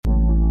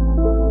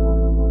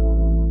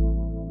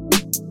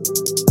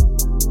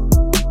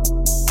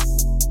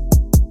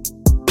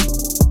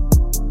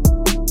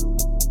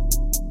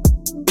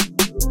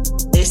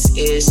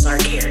is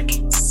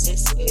Sarcarrogance.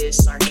 This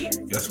is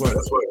Sarcarrogance. Guess what?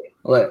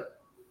 What?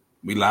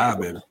 We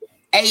live, baby.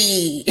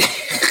 Hey.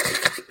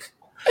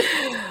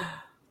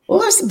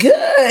 What's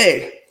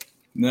good?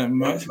 Nothing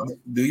much.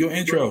 Do your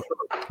intro.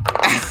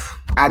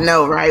 I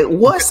know, right?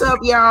 What's up,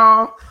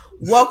 y'all?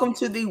 Welcome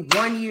to the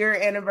 1 year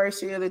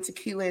anniversary of the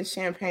Tequila and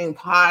Champagne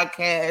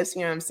podcast.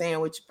 You know what I'm saying?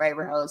 With your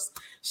favorite host,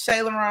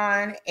 Shayla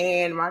Ron,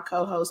 and my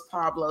co-host,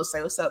 Pablo.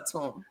 Say what's up to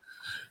him.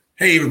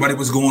 Hey, everybody.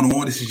 What's going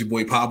on? This is your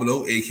boy,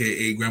 Pablo,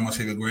 a.k.a. Grandma's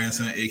favorite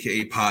grandson,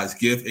 a.k.a. Pod's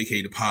gift,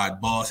 a.k.a. the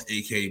Pod boss,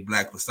 a.k.a.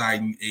 Black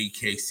Poseidon,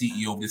 a.k.a.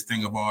 CEO of this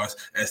thing of ours,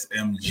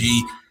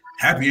 SMG.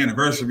 Happy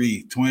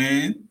anniversary,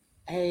 twin.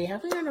 Hey,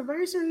 happy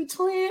anniversary,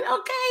 twin.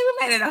 Okay,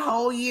 we made it a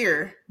whole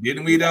year.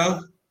 Didn't we,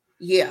 though?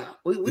 Yeah,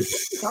 we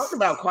talked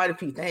about quite a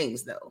few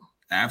things, though.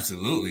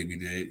 Absolutely, we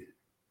did.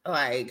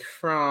 Like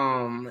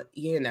from,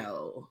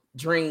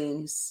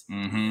 dreams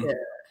to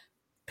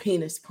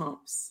penis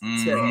pumps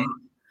to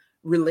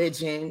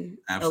religion,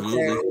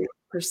 Absolutely.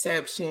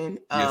 perception.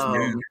 Yes,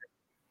 ma'am.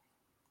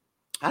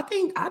 I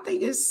think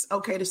it's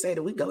okay to say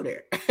that we go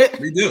there.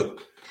 We do.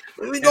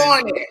 We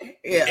going there.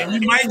 Yeah. And we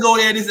might go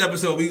there this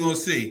episode. We're going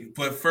to see.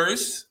 But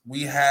first,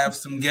 we have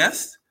some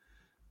guests.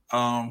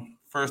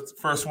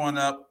 First one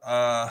up.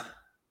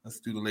 Let's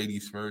do the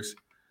ladies first.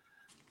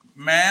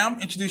 Ma'am,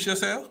 introduce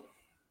yourself.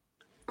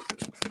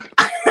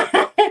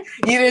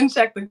 You didn't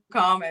check the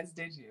comments,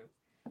 did you?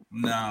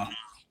 No.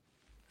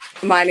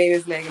 My name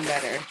is Megan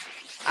Better.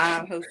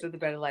 I'm host of the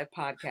Better Life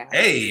podcast.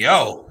 Hey,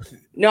 yo.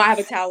 No, I have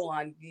a towel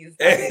on. You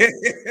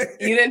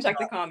didn't check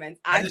the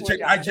comments. I just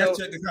checked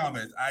the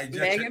comments.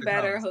 Megan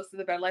Better, host of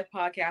the Better Life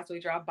podcast. We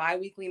drop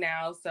bi-weekly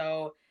now.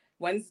 So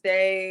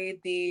Wednesday,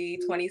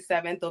 the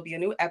 27th, there'll be a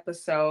new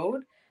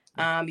episode.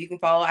 You can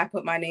follow. I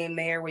put my name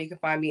there where you can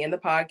find me in the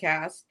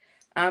podcast.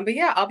 But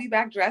yeah, I'll be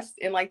back dressed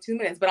in like 2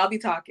 minutes, but I'll be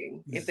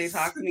talking. If they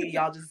talk to me,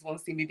 y'all just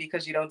won't see me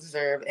because you don't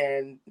deserve.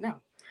 And no.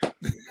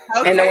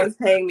 Okay. And no one's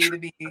paying me to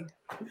be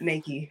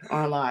naked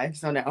on live,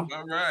 so no.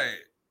 All right.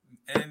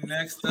 And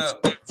next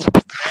up,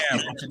 ma'am,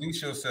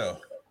 introduce yourself.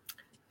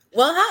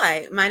 Well,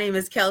 hi. My name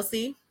is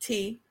Kelsey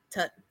T.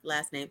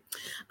 Last name.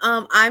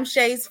 I'm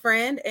Shay's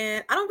friend,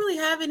 and I don't really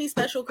have any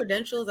special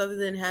credentials other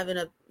than having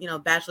a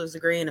bachelor's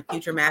degree and a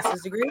future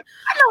master's degree.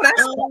 I know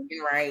that's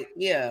right.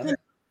 Yeah.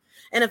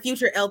 And a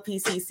future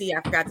LPCC.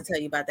 I forgot to tell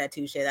you about that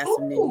too, Shay. That's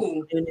some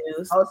new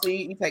news. Oh, so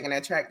you taking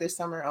that track this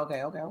summer?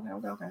 Okay. A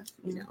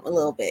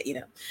little bit,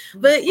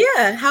 But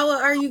yeah, how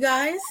are you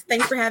guys?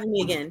 Thanks for having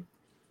me again.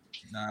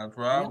 Not a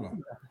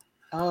problem.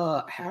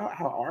 How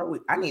are we?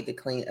 I need to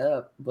clean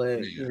up,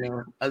 but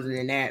other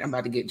than that, I'm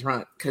about to get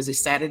drunk because it's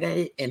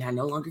Saturday and I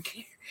no longer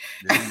care.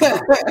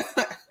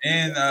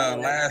 And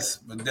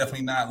last but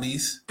definitely not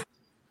least,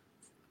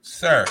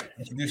 sir,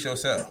 introduce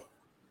yourself.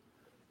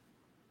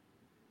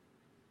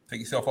 Take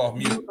yourself off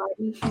mute.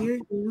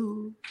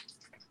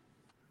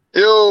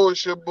 Yo,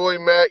 it's your boy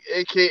Mac,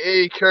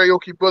 a.k.a.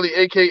 Karaoke Bully,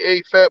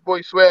 a.k.a. Fat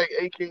Boy Swag,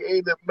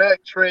 a.k.a. the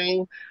Mac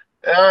Train.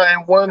 And I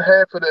am one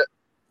half of the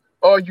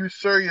Are You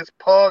Serious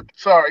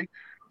the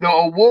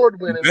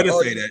award-winning. You better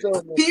say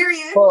that.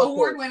 Period.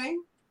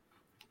 Award-winning.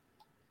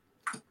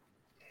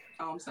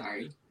 Oh, I'm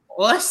sorry.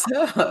 What's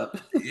up?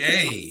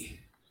 Yay.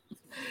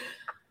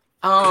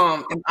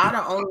 Am I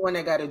the only one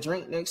that got a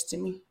drink next to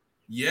me?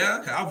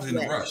 Yeah, I was in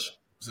a rush.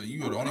 So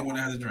you were the only one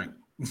that has a drink.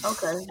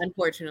 Okay.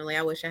 Unfortunately,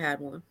 I wish I had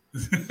one.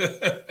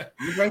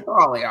 You drink for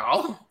all of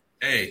y'all.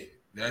 Hey,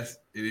 it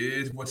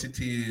is what it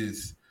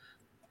is.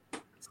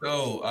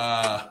 So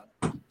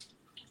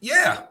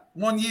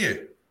 1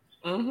 year.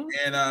 Mm-hmm.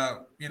 And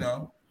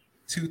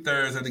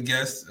 2/3 of the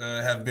guests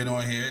have been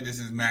on here. This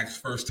is Mac's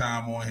first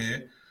time on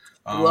here.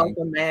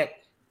 Welcome,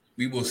 Mac.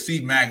 We will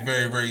see Mac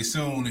very, very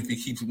soon if he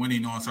keeps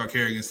winning on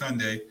Sarcarrogance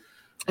Sunday.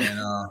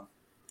 And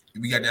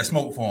we got that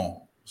smoke for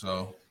him.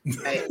 So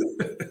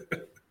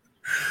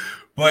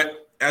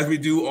but as we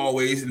do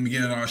always in the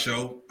beginning of our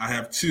show, I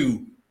have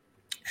two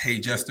Hey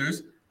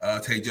Jesters.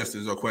 Hey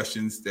Jesters are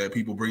questions that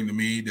people bring to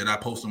me that I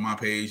post on my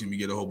page, and we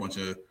get a whole bunch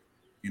of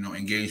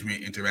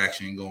engagement,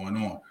 interaction going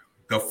on.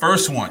 The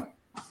first one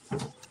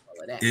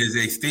is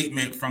a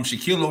statement from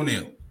Shaquille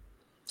O'Neal.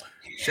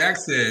 Shaq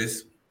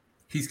says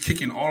he's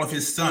kicking all of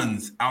his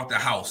sons out the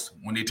house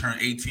when they turn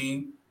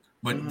 18,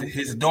 but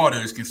his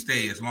daughters can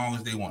stay as long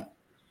as they want.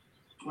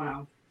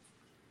 Wow.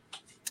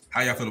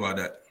 How y'all feel about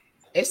that?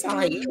 It sounds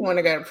like you want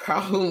to got a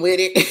problem with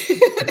it.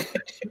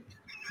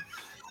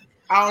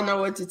 I don't know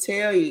what to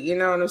tell you. You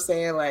know what I'm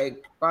saying?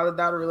 Like,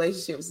 father-daughter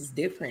relationships is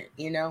different,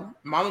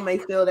 Mama may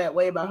feel that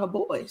way about her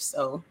boys.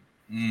 So,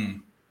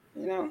 he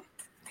can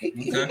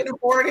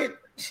afford it.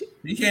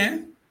 He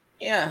can.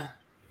 Yeah.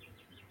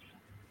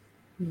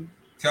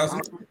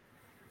 Kelsey?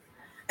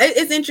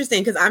 It's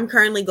interesting because I'm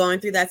currently going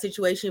through that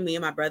situation. Me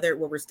and my brother,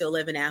 where we're still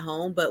living at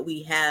home, but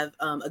we have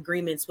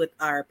agreements with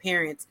our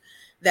parents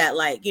that,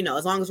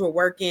 as long as we're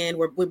working,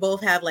 we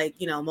both have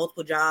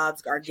multiple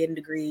jobs, are getting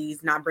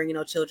degrees, not bringing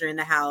no children in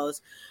the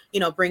house,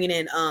 bringing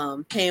in,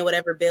 paying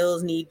whatever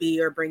bills need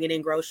be or bringing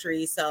in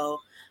groceries.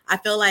 So I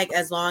feel like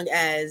as long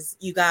as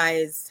you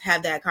guys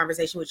have that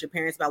conversation with your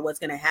parents about what's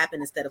going to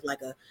happen, instead of like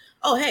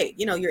oh, hey,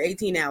 you're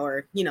 18 now,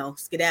 or,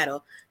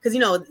 skedaddle. Because,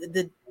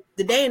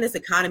 the day in this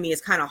economy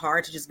is kind of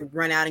hard to just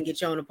run out and get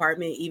your own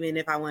apartment, even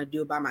if I want to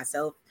do it by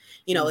myself.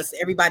 It's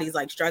everybody's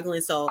like struggling.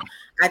 So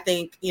I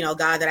think,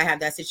 God, that I have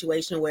that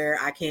situation where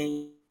I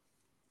can.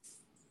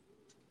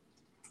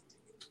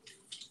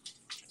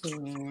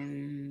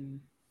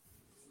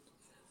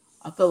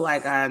 I feel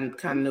like I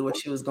kind of knew where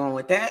she was going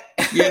with that.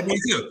 Yeah, me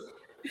too.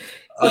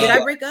 Did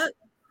I break up?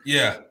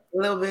 Yeah. A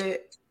little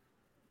bit.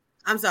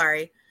 I'm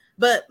sorry.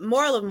 But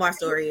moral of my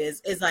story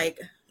is like,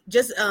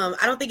 just I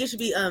don't think it should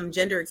be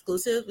gender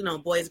exclusive,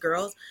 boys,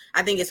 girls.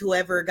 I think it's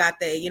whoever got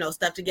the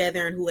stuff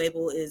together and who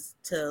is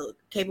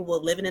capable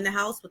of living in the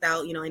house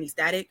without any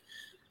static.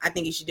 I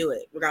think you should do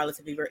it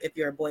regardless if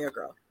you're a boy or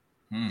girl.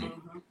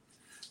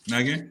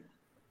 Megan?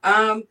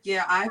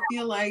 Yeah, I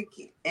feel like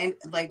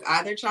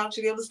either child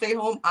should be able to stay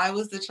home. I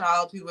was the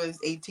child who was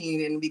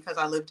 18, and because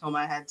I lived home,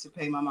 I had to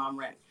pay my mom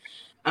rent.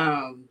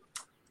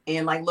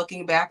 And like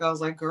looking back, I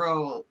was like,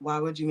 girl, why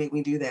would you make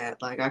me do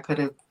that? Like I could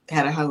have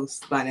had a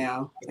house by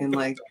now and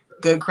like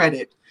good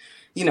credit,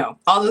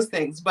 all those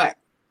things. But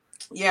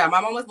yeah, my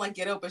mom was like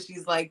ghetto, but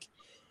she's like,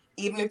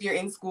 even if you're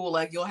in school,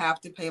 like you'll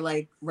have to pay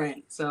like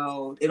rent.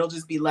 So it'll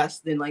just be less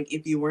than like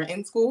if you weren't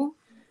in school.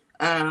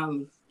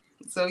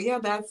 So yeah,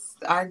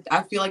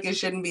 I feel like it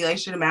shouldn't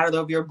matter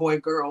though if you're a boy or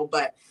girl,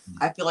 but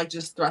I feel like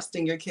just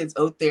thrusting your kids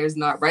out there is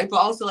not right. But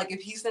also like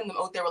if he send them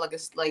out there with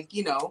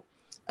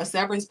a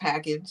severance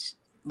package,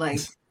 like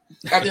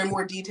are there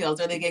more details?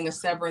 Are they getting a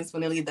severance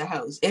when they leave the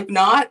house? If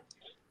not,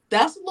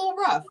 that's a little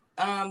rough.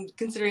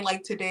 Considering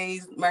like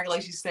today's market,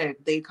 like she said,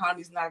 the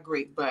economy's not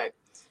great, but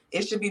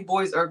it should be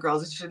boys or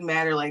girls. It shouldn't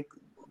matter like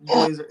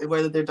boys,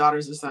 whether they're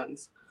daughters or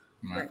sons.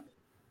 Right.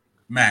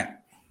 Matt.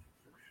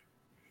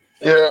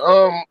 Yeah,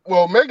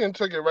 well, Megan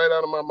took it right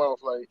out of my mouth.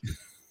 Like,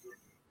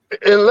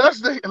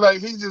 unless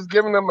he's just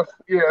giving them a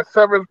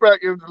severance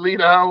package to leave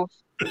the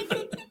house.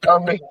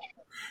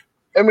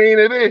 I mean,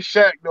 it is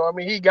Shaq though. I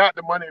mean, he got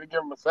the money to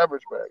give him a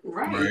severance package.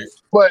 Right.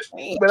 But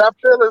I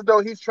feel as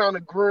though he's trying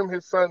to groom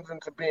his sons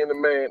into being a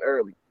man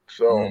early.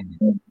 So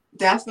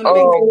that's gonna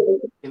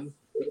make.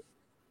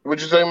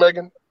 What'd you say,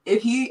 Megan?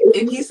 If he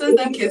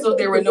sends them kids out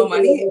there with no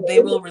money,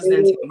 they will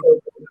resent him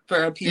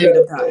for a period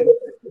of time.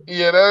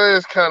 Yeah, that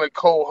is kind of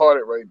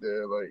cold-hearted right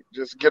there. Like,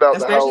 just get out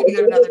the house. Especially if you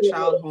got another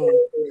child home.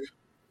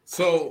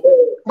 So,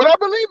 but I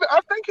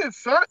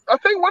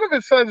think one of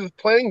his sons is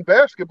playing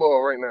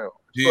basketball right now.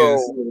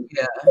 Yes. So,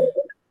 Yeah.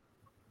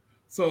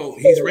 So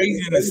he's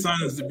raising his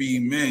sons to be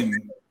men.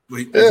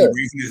 But is he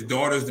raising his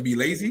daughters to be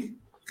lazy?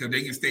 Because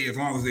they can stay as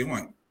long as they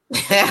want.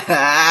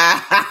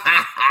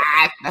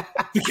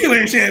 Tequila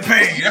and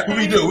champagne. That's what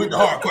we do with the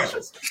hard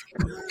questions.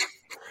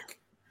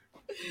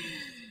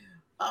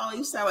 Oh,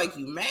 you sound like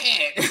you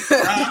mad.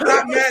 I'm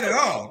not mad at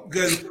all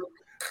because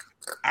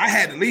I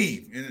had to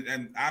leave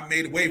and I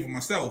made a way for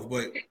myself.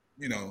 But,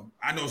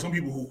 I know some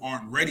people who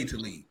aren't ready to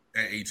leave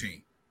at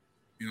 18.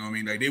 You know what I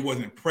mean? Like they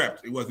wasn't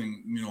prepped. It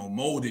wasn't,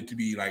 molded to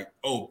be like,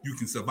 oh, you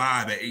can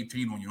survive at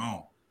 18 on your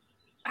own.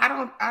 I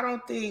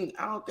don't think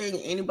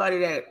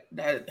anybody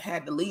that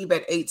had to leave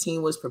at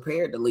 18 was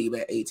prepared to leave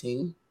at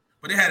 18.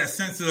 But they had a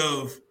sense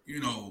of, you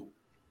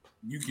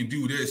can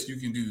do this, you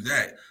can do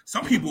that.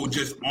 Some people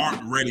just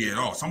aren't ready at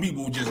all. Some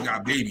people just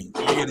got babies.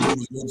 All you have to do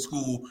is go to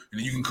school and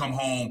then you can come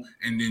home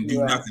and then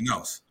do nothing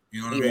else.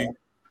 You know what I mean?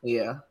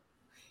 Yeah.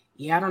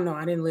 Yeah, I don't know.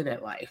 I didn't live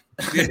that life.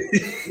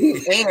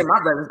 And my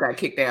brothers got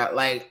kicked out.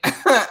 Like,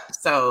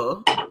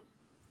 so.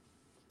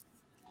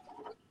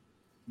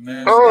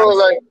 Man,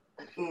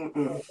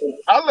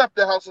 I left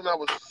the house when I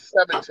was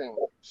 17.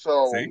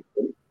 So,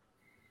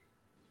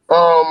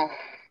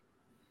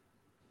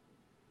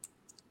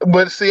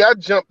 but see, I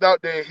jumped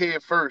out there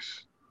head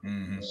first.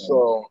 Mm-hmm.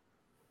 So,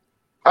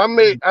 I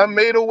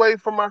made a way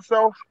for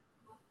myself,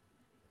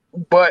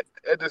 but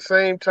at the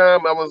same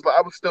time, I was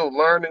still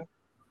learning,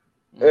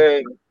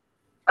 and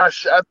I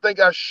think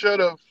I should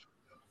have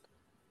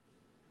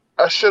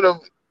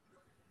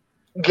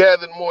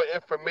gathered more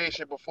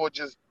information before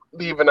just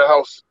leaving the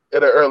house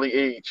at an early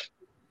age.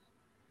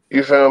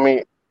 You feel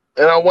me?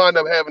 And I wound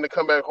up having to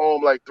come back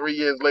home like 3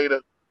 years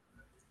later.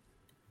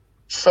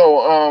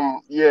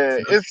 So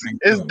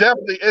it's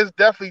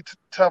definitely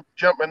tough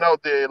jumping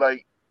out there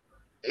like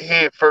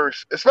head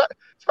first,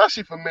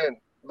 especially for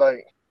men.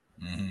 Like,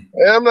 and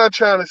I'm not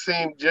trying to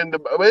seem gender,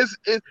 but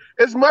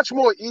it's much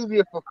more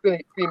easier for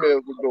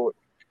females to do it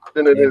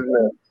than it is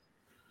now.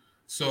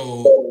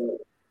 So,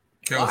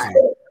 Kelsey,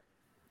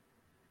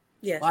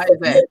 why is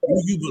that?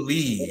 Do you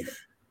believe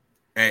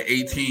at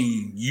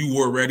 18 you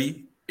were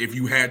ready if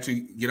you had to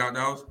get out the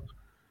house?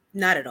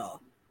 Not at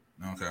all.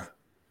 Okay.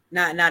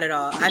 Not at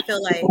all. I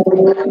feel like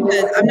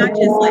because I'm not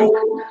just like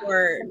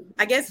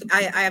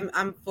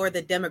I'm for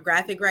the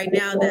demographic right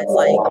now that's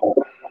like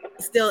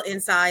still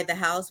inside the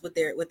house with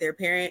their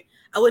parent.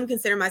 I wouldn't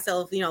consider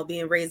myself,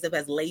 being raised up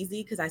as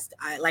lazy because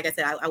I like I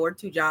said, I work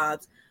 2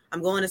 jobs.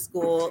 I'm going to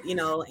school,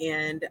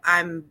 and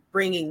I'm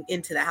bringing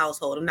into the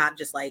household. I'm not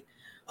just like,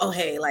 oh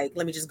hey, like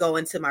let me just go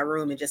into my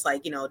room and just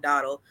like,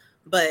 dawdle.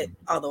 But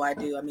although I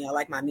do, I mean, I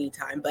like my me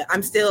time, but I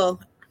still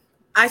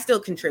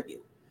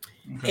contribute.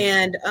 Okay.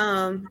 And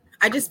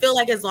I just feel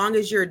like as long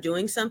as you're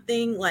doing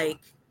something like,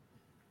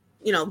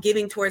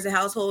 giving towards the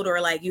household,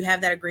 or like you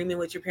have that agreement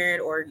with your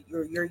parent, or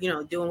you're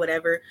doing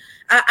whatever.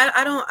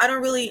 I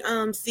don't really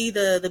see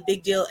the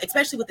big deal,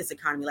 especially with this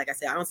economy. Like I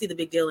said, I don't see the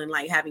big deal in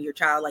like having your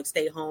child like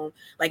stay home,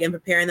 like, and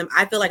preparing them.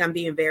 I feel like I'm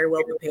being very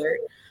well prepared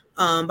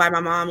by my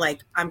mom.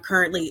 Like I'm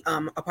currently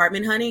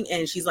apartment hunting,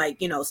 and she's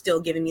like, still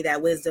giving me that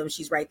wisdom.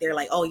 She's right there,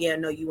 like, oh yeah,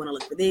 no, you want to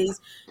look for these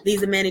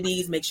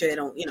amenities, make sure they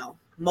don't,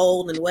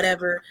 mold and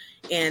whatever.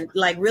 And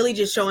like really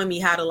just showing me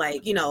how to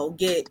like,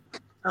 get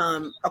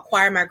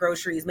acquire my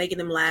groceries, making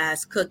them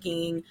last,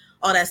 cooking,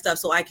 all that stuff,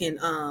 so I can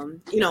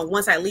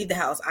once I leave the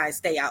house, I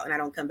stay out and I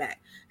don't come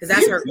back, because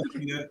that's her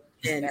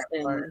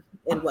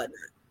and whatnot.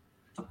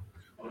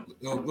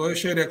 Go ahead,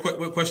 share that.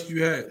 What question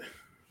you had?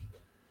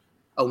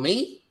 Oh,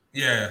 me?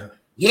 Yeah.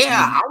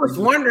 I was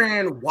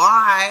wondering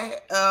why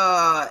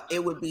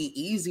it would be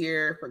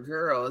easier for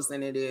girls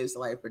than it is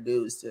like for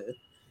dudes to,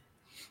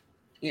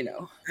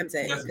 I'm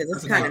saying, because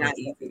it's kind of not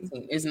easy.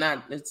 It's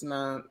not.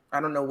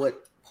 I don't know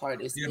what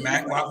part is. Yeah,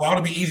 Mac. Why would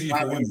it be easier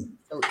for women?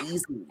 So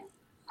easy.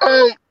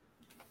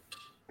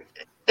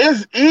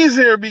 It's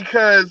easier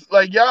because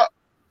like y'all.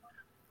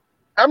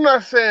 I'm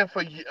not saying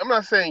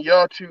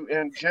y'all two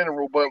in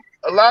general, but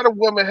a lot of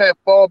women have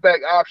fallback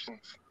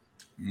options.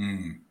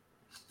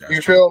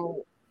 You feel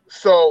me?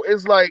 So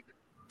it's like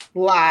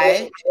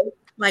what?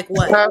 Like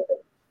what?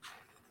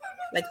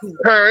 Like who?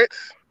 Parents.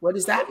 What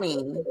does that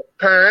mean?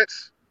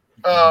 Parents,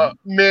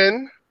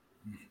 men,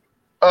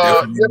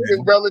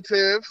 different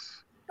relatives.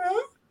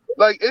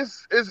 Like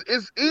it's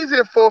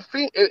easier for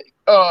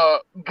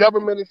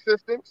government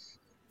assistance.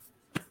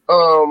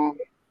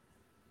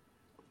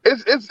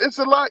 It's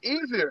a lot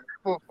easier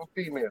for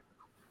females.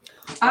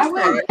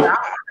 I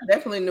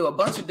definitely knew a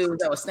bunch of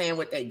dudes that were staying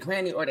with their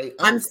granny or their.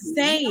 I'm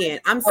saying,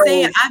 I've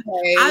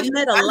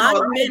met a lot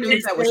of men who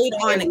stayed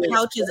on the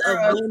couches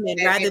of women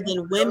rather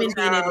than women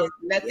being able to.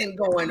 Nothing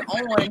going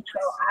on,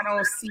 so I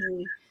don't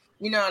see.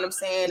 You know what I'm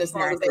saying? As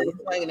long as they were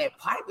playing that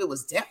pipe, it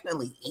was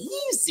definitely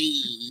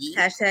easy.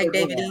 Hashtag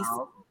Davidies.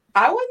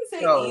 I wouldn't say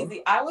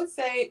easy. I would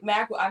say,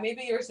 Mac,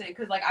 maybe you're saying,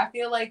 because like I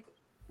feel like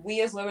we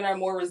as women are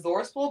more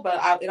resourceful,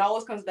 but it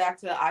always comes back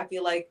to, I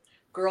feel like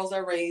girls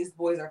are raised,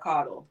 boys are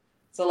coddled.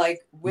 So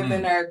like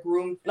women are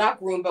not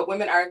groomed, but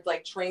women are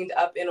like trained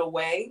up in a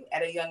way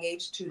at a young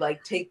age to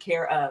like take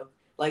care of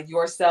like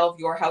yourself,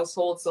 your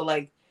household. So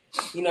like,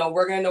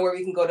 we're going to know where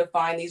we can go to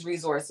find these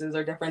resources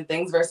or different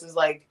things, versus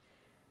like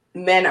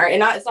men are,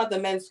 and it's not the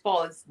men's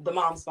fault, it's the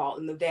mom's fault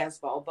and the dad's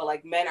fault, but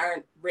like men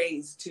aren't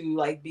raised to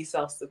like be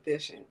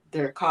self-sufficient.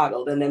 They're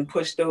coddled and then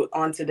pushed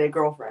onto their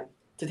girlfriend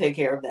to take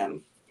care of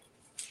them.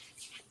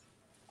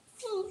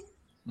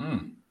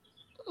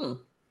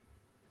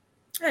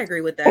 I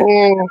agree with that. I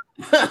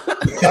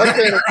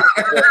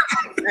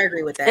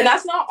agree with that. And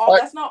that's not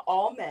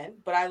all men,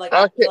 but I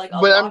feel like a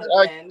lot of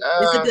men.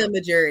 It's a good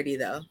majority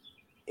though.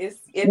 There's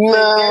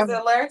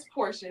a large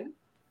portion.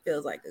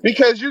 Feels like it.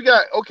 Because you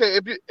got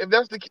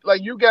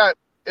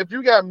if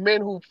you got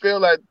men who feel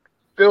that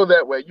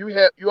way,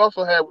 you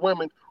also have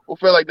women who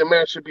feel like the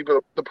man should be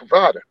the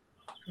provider.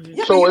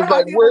 Yeah, so it's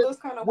like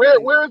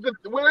where's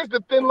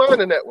the thin line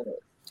in that one?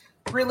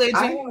 Religion.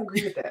 I don't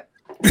agree with that.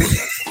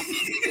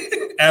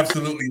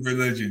 Absolutely,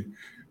 religion.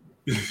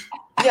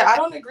 Yeah, I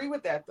don't agree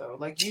with that though.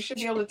 Like you should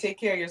be able to take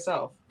care of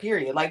yourself.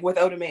 Period. Like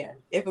without a man.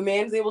 If a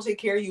man's able to take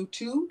care of you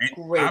too,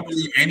 great. I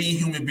believe any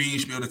human being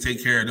should be able to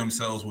take care of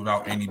themselves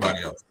without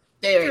anybody else.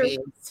 There it is.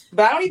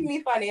 But I don't even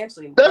mean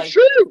financially. That's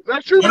true.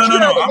 That's true. No. I'm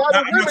not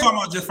talking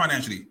about just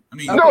financially. I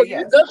mean,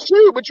 that's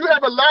true. But you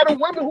have a lot of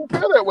women who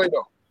feel that way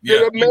though. Yeah,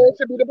 that a man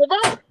should be the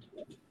provider.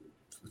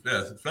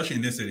 Yeah, especially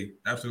in this city.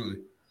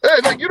 Absolutely. Hey,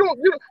 like you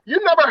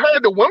never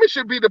heard the woman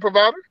should be the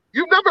provider.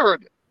 You've never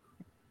heard it.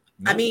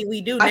 I mean, we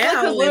do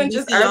now. Like women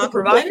just are the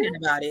provider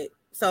about it.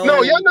 So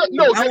no, y'all not.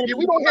 No,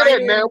 we don't hear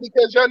that now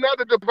because y'all not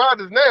the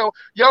providers now.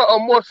 Y'all are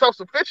more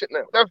self-sufficient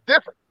now. That's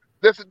different.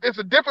 There's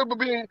a difference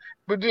between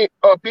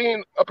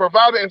being a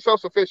provider and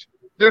self-sufficient.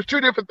 There's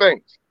two different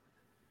things.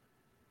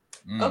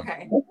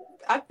 Okay,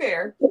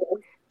 fair.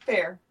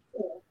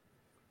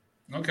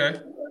 Okay.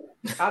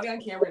 I'll be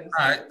on camera.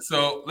 All right,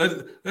 so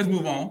let's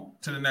move on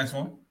to the next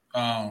one.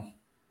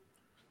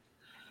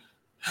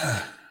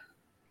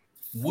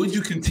 Would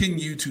you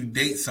continue to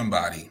date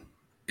somebody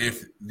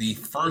if the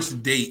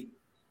first date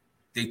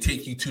they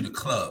take you to the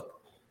club?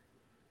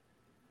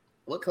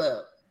 What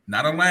club?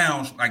 Not a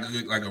lounge, like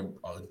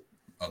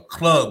a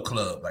club,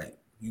 like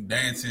you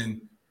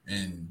dancing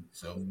and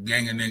so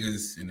gang of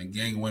niggas and a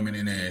gang of women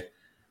in there,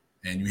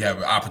 and you have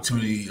an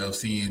opportunity of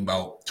seeing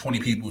about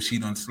 20 people she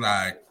done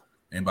slide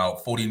and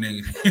about 40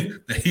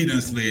 niggas that he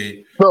done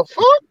slid. The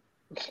fuck?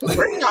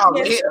 Bring y'all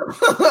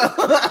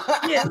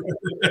Yeah.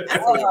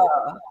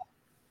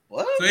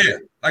 What? So yeah,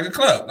 like a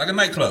club, like a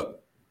nightclub.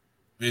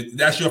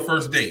 That's your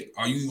first date.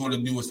 Are you going to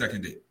do a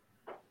second date?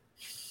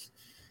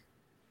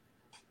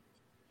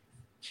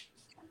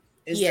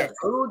 Is the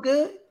food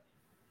good?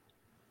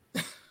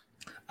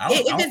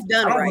 If it's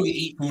done I don't right. really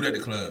eat food at the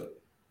club.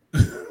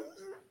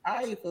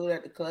 I eat food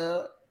at the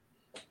club,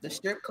 the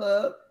strip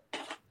club,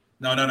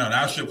 No, not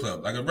a strip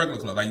club, like a regular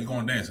club, like you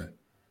going dancing.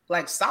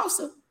 like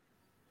salsa.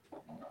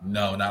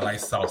 No, not like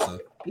salsa.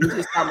 You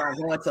just talking about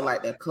going to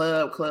like the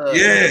club.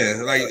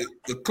 Yeah, like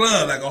the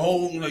club, like a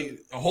hole in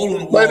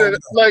the wall.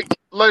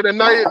 Like the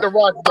night at the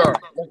Rock Bar.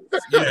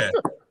 Yeah,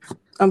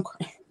 I'm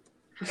crying.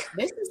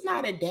 This is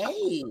not a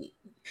date.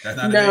 that's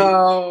not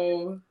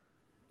No.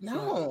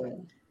 No. a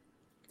date.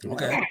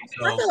 Okay, I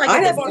so feel like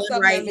I'd if have it's on done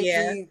something right, that makes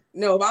yeah. me.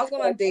 No, if I was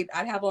going on a date,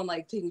 I'd have on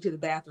like take me to the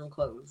bathroom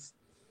clothes.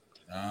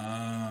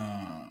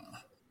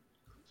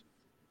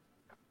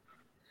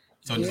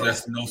 so Yeah.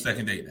 that's no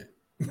second date then.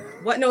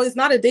 What? No, it's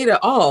not a date at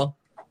all.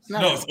 It's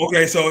not No,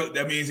 okay, so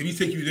that means if you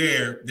take you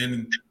there,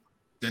 then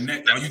the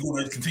next are you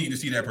going to continue to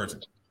see that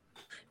person?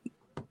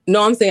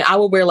 No, I'm saying I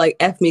would wear like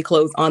F me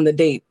clothes on the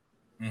date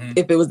Mhm.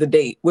 if it was a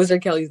date.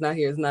 Wizard Kelly's not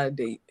here. It's not a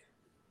date.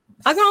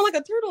 I got on like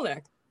a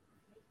turtleneck.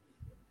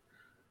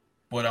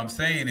 What I'm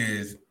saying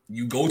is,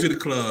 you go to the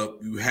club,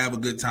 you have a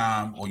good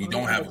time, or you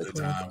don't have a good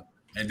time,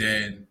 and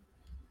then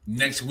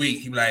next week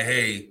he be like,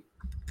 "Hey,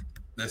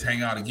 let's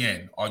hang out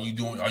again." Are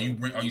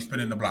you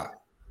spinning the block?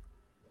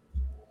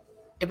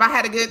 If I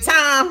had a good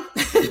time,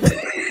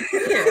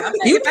 Yeah, I'm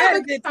You if I had a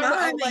gotta good find out,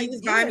 time, like, you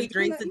was buying me yeah,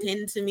 drinks, do that.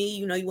 attending to me.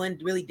 You know, you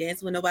wasn't really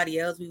dancing with nobody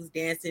else. We was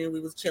dancing,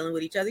 we was chilling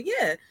with each other.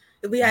 Yeah,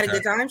 if we had a Okay.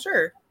 good time,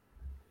 sure.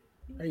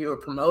 are you a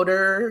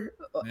promoter?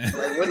 Like,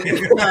 what do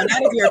you No, not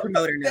if you're a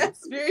promoter. No,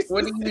 That's seriously.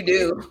 What do you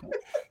do?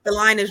 the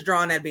line is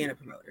drawn at being a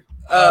promoter.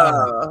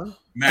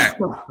 Matt,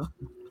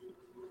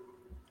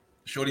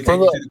 shorty take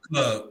you to the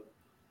club.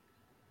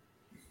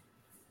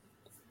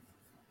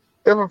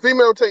 If a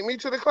female take me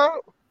to the club,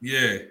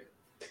 Yeah.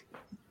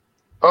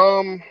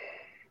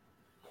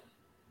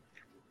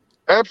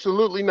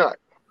 Absolutely not.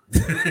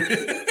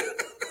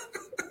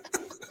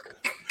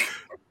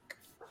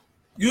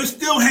 You're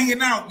still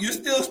hanging out. You're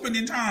still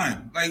spending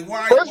time. Like,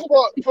 why?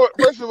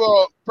 First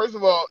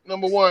of all,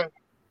 number one,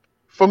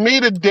 for me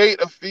to date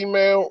a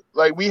female,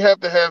 like we have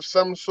to have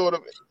some sort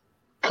of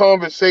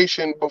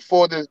conversation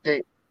before this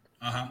date.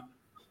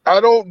 I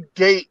don't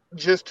date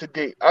just to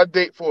date. I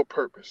date for a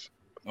purpose.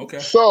 Okay.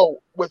 So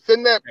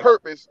within that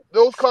purpose,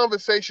 those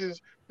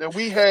conversations that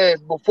we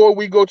had before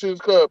we go to this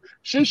club,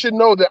 she should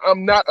know that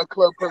I'm not a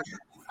club person.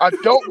 I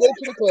don't go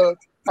to the club.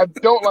 I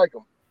don't like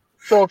them.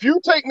 So if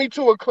you take me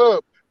to a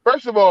club,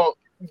 first of all,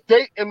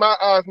 date in my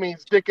eyes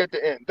means dick at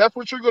the end. That's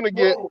what you're gonna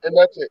get, and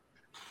that's it.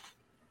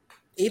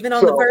 Even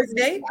on the first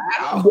date?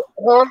 Wow.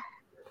 Huh?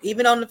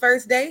 Even on the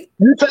first date?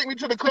 You take me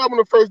to the club on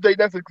the first date,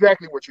 that's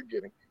exactly what you're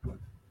getting.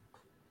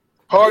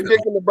 Hard dick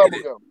and the bubble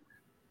gum.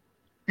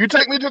 You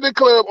take me to the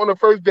club on the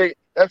first date,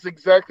 that's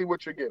exactly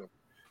what you're getting.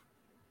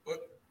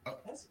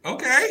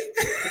 Okay.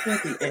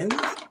 At the end,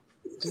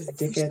 just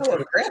dick You're at so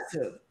the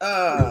aggressive.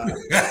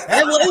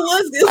 It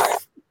was good.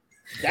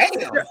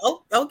 Damn.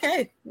 Oh,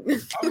 okay.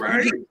 All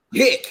right.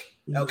 Dick.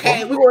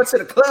 Okay, we going to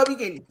the club. You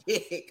getting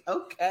dick.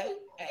 Okay.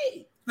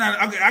 Hey. Now,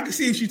 I can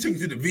see if she took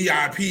you to the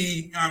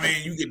VIP. I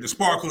mean, you get the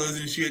sparklers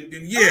and shit.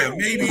 Then yeah,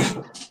 maybe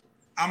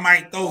I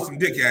might throw some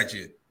dick at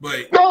you.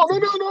 But No.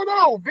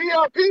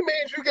 VIP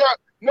means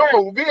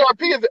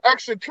VIP is the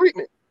extra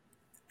treatment.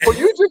 For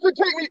you just to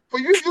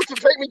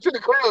take me to the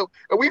club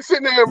and we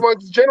sitting there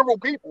amongst general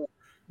people,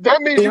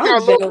 that means you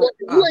got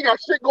you ain't got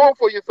shit going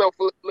for yourself,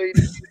 lady.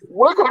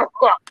 We're gonna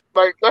fuck.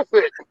 Like that's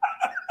it.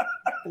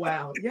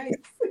 Wow. Yikes.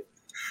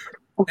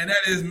 and that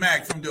is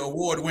Mac from the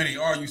award-winning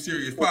Are You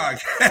Serious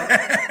podcast.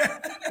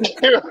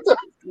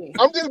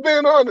 I'm just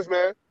being honest,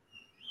 man.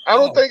 I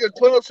don't think a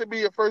club should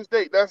be a first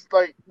date. That's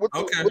like what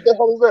the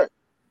hell is that?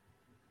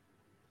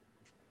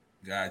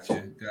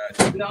 Gotcha.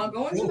 No,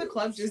 going to the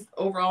club just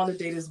overall on the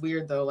date is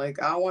weird though.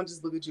 Like I don't want to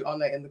just look at you all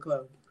night in the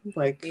club.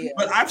 Like,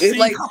 But I've it's seen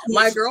like couples,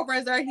 my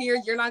girlfriends are here.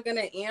 You're not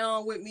gonna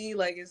with me.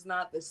 Like it's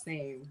not the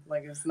same.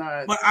 Like it's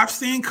not. But I've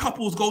seen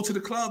couples go to the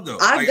club though.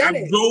 I've done I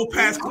it. drove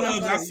past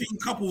clubs. I've seen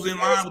couples in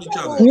line with each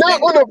other.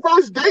 Not on the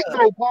first date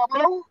though,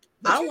 Pablo.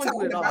 I don't want to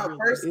do it all.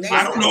 First date.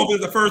 I don't know if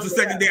it's the first or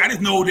second date. I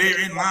just know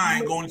they're in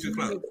line going to the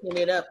club. Mixing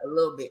it up a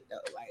little bit though,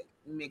 like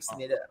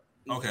mixing it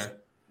up. Okay.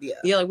 Yeah.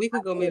 Yeah, like we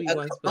could go maybe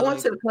once. But Going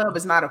like, to the club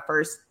is not a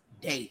first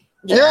date.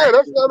 Yeah,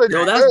 that's not a no,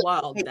 date. that's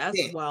wild. Makes That's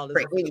sense wild. for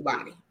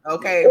anybody.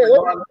 Okay. Yeah,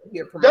 Regardless if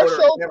you're a promoter,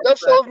 That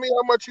shows me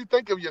how much you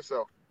think of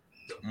yourself.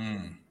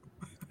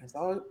 That's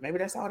all. Maybe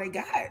that's all they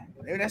got.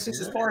 Maybe that's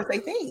just as far as they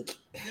think.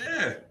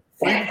 Yeah.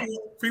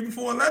 Free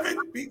before 11.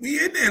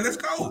 We in there. Let's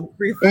go.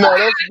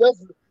 No,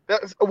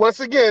 that's once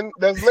again,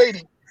 that's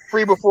lady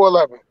free before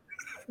 11.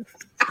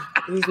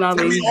 He's not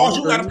I mean, lazy. all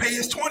you gotta pay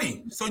is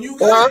 20. So you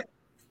got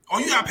all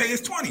you gotta pay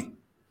is 20.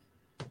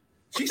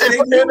 She saving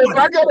you And if I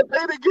money. gotta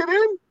pay to get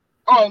in,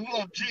 oh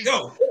no, geez.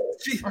 Yo,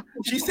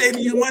 she's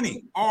saving you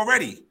money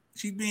already.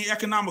 She's being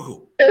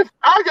economical. If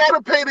I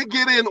gotta pay to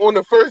get in on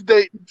the first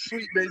date,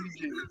 sweet baby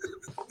G.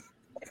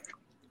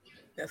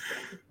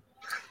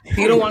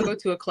 You don't want to go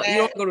to a club. You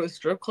don't want to go to a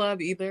strip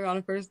club either on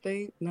a first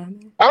date. No.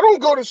 I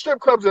don't go to strip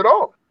clubs at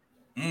all.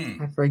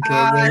 I forget.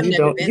 Man.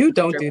 You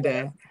don't do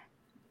that.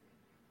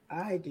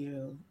 I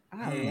do.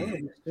 I love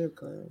the strip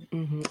club.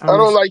 I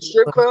don't like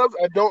strip clubs.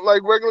 I don't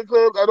like regular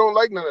clubs. I don't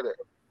like none of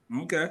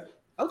that. Okay.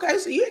 Okay,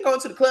 so you ain't going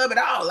to the club at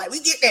all. Like, we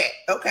get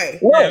that. Okay.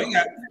 Yeah, we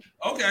got.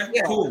 Okay.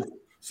 Yeah. Cool.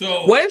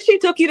 So What if she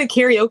took you to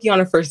karaoke on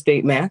a first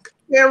date, Mac?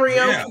 Karaoke.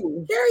 Yeah.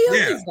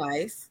 Karaoke's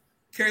nice.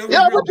 karaoke.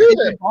 Yeah, I would do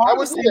that. I would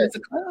Bars do and that. it's a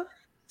club.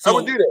 I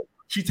would do that.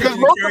 She takes Because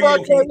you to most of our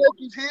karaoke.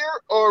 karaoke's here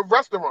or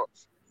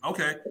restaurants.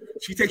 Okay.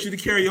 She takes you to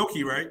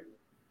karaoke, right?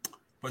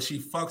 But she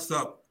fucks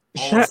up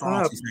all Shut the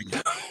songs up. she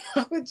sings.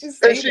 How would you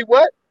say And she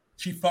what?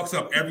 She fucks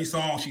up every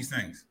song she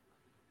sings.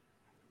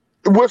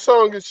 What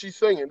song is she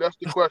singing? That's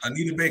the question.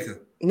 Anita Baker.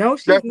 No,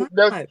 she's That's,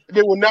 not.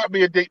 there will not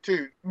be a date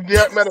too.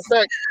 Yeah, matter of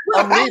fact,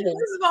 I'm leaving.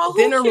 First of all, who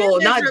Dinner cares roll,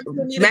 that not you're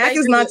Anita Mac is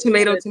Baker not to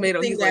tomato. sing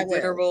He's that like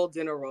well?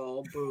 dinner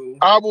roll, boo.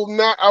 I will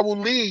not. I will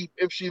leave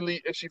if she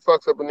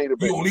fucks up Anita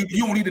Baker.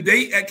 You don't need a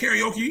date at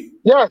karaoke?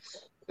 Yes.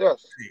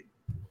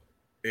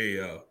 Hey,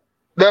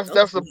 That's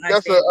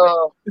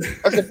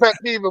a pet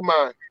peeve of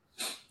mine.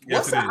 yes,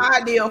 What's it the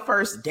is. ideal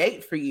first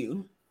date for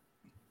you?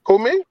 Who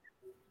me?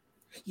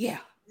 Yeah.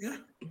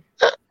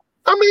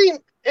 I mean,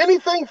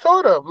 anything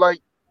sort of like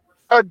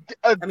a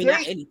I mean, not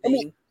date.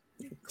 anything.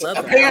 Club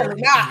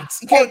Apparently not.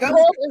 You can't go to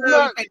Club the is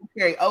club, not- you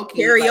can't karaoke.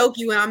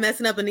 Karaoke when I'm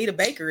messing up Anita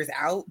Baker is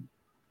out.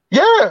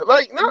 Yeah,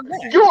 like not.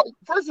 Yeah. You know,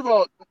 first of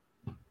all,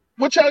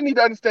 what y'all need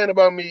to understand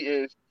about me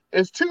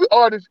is two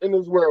artists in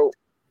this world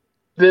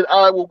that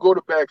I will go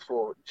to bat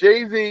for: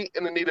 Jay-Z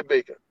and Anita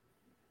Baker.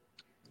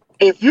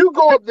 If you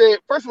go up there,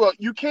 first of all,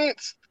 you can't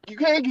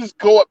just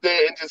go up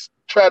there and just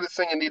try to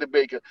sing Anita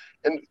Baker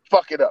and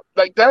fuck it up.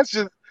 Like that's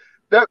just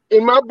that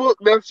in my book.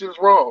 That's just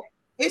wrong.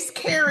 It's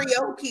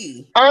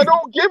karaoke. I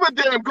don't give a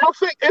damn. Go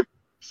sing. If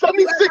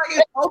 76,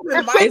 It's open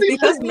if mic. It's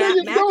because 76 Mac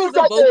million is a girls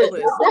out there,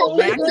 vocalist. don't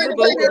Mac sing is a Anita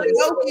Baker.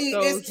 vocalist. Karaoke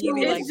So is he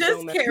be to- like It's just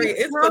so karaoke.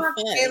 It's for drunk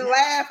fun. and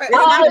laugh at It's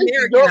not I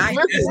American don't Idol.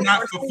 listen. It's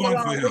not for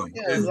fun for him.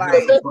 It's Like,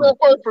 not That's for fun. not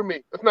fun for me.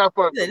 It's not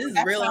fun. For This me.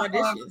 is real That's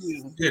not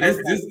auditions. Yeah, this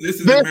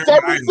is There's American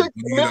Idol. 76 when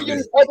you get up million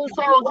there. other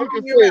songs you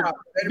can You sing. out.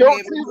 Better Don't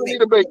be sing able to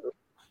Anita Baker.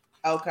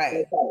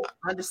 Okay.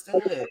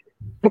 Understood.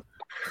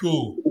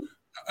 Cool.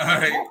 All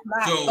right.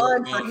 Not So,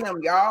 fun for him,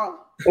 y'all.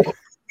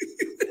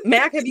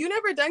 Mac, have you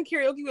never done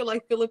karaoke with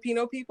like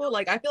Filipino people?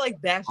 Like I feel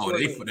like that's Oh, your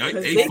they- lane, they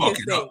 'cause fuck can it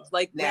sing. up.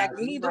 Like Nah, Mac, you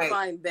you need might- to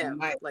find them. you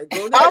might. Like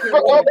go to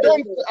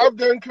I've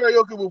done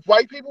karaoke with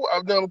white people.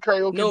 I've done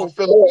karaoke No, with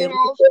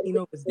Filipinos.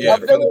 Filipino is Yeah.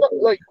 I've done it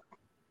like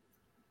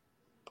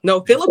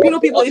No, Filipino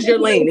people is your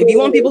lane. If you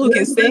want people who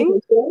can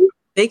sing,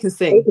 they can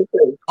sing.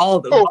 All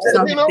of them. Oh,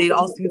 Some, Filipino? they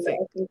also can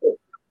sing.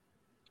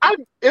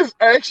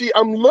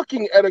 I'm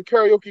looking at a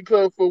karaoke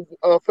club for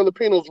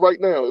Filipinos right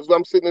now as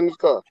I'm sitting in this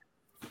car.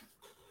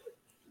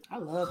 I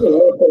love it.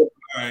 all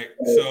right.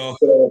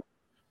 So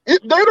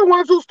They're the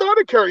ones who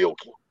started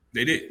karaoke.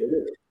 they did.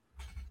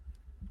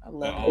 I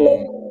love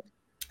it.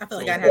 I feel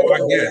like So I'd have for our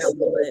to guests,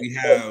 we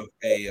have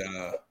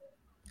a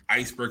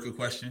icebreaker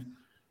question.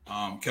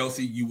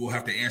 Kelsey, you will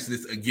have to answer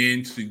this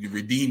again to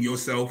redeem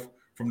yourself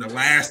from the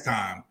last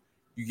time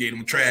you gave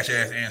them trash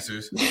ass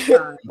answers.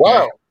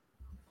 Wow.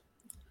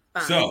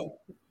 Fine. So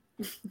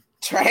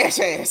Trash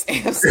ass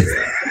answers.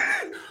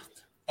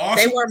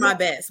 They were my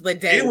best, but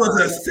It dang, was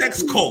a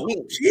sex cult.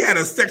 She had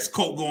a sex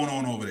cult going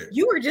on over there.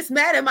 you were just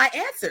mad at my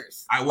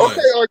answers. I was.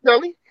 Okay, R.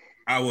 Kelly.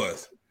 I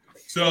was.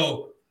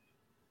 So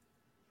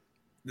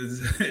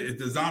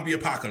the zombie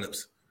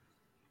apocalypse.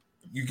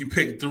 You can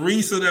pick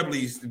 3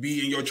 celebrities to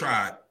be in your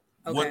tribe.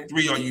 Okay. What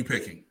 3 are you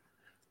picking?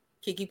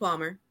 Keke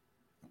Palmer.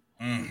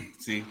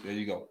 See, there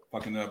you go.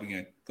 Fucking it up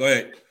again. Go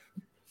ahead.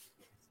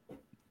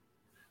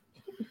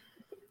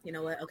 You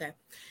know what? Okay.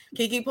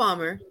 Keke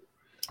Palmer.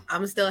 I'm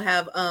gonna still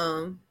have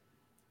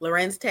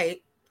Lorenz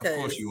Tate. Of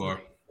course you are.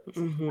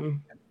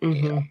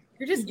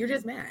 You're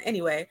just mad.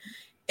 Anyway.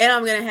 And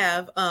I'm gonna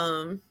have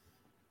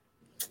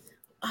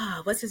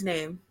what's his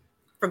name?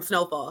 From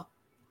Snowfall.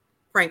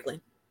 Franklin.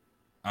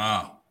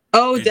 Ah,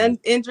 Oh, Yeah. then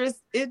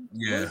interest it.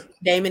 yeah.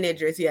 Damon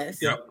Idris, yes.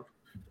 Yep.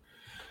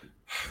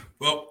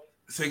 Well,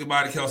 say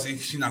goodbye to Kelsey.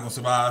 She's not gonna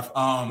survive.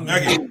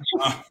 Megan,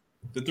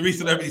 the 3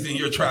 celebrities in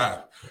your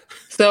tribe.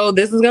 So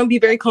this is gonna be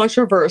very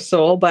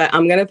controversial, but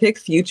I'm gonna pick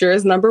Future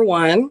as number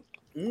 1.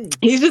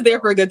 He's just there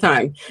for a good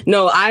time.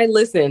 No, I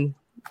listen.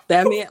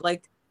 That man,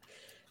 like,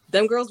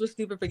 them girls were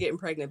stupid for getting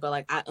pregnant, but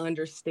like, I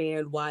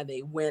understand why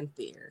they went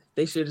there.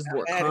 They should just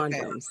wore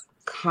condoms.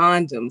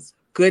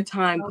 Good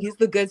time. He's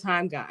the good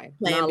time guy,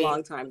 not a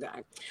long time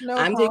guy. No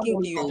I'm taking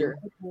problem. Future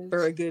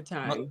for a good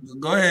time.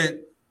 Go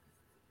ahead.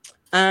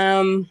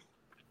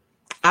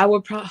 I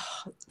would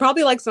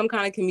probably like some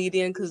kind of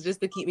comedian, because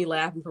just to keep me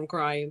laughing from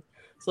crying.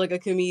 So like a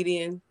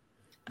comedian.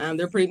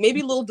 They're pretty.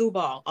 Maybe Lil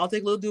Duval. I'll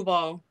take Lil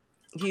Duval.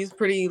 He's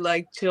pretty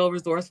like chill,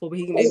 resourceful, but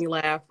he can make me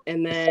laugh.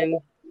 And then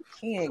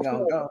He ain't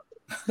gonna go.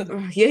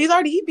 yeah,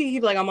 he'd be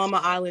like, I'm on my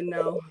island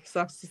now.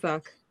 Sucks to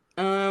suck.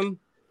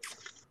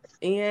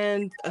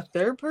 And a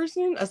third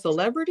person, a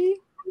celebrity.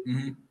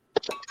 Mhm.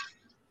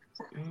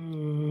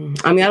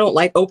 I mean, I don't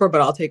like Oprah, but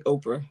I'll take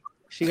Oprah.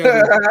 She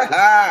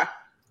got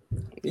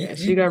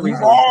she got You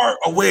resources. are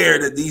aware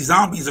that these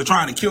zombies are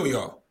trying to kill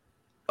y'all.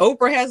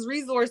 Oprah has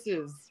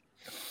resources.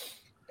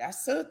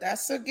 That's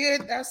a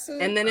good.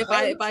 And then if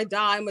I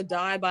die, I'm gonna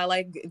die by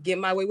like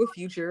getting my way with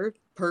Future,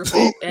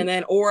 perfect. And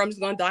then or I'm just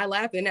gonna die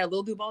laughing at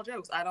Lil Duval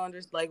jokes. I don't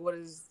understand. Like, what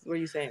are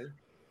you saying?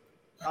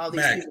 all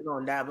these Mac. people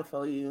gonna die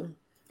before you.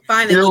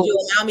 Fine, then would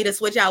you allow me to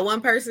switch out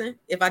one person?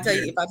 If I tell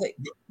you,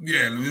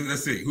 Yeah,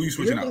 let's see. Who you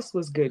switching Your out? list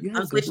was good.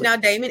 I'm switching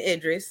out Damon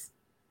Idris.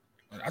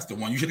 That's the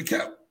one you should have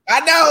kept. I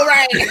know,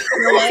 right? You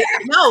know what?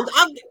 No,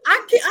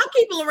 I'm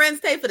keeping Lorenz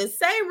Tate for the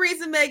same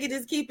reason Megan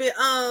is keeping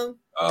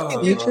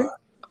Future.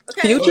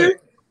 Okay. Future?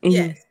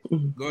 Yes.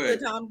 Go ahead.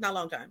 Good time, not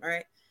long time. All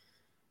right.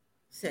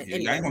 So, Yeah,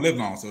 anyway. I ain't gonna live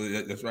long, so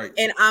that's right.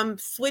 And I'm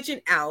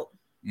switching out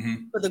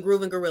Mhm. for the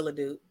Groovin' Gorilla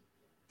dude.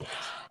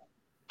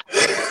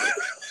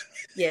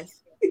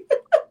 Yes.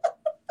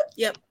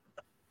 Yep.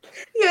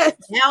 Yes.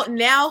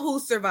 Now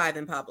who's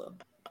surviving, Pablo?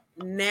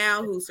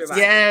 Now who's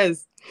surviving?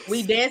 Yes.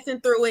 We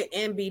dancing through it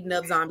and beating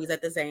up zombies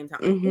at the same time.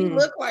 He Mhm.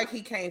 look like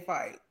he can't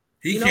fight.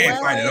 He You know can't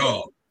what? fight at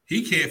all.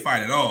 He can't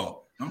fight at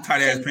all. Them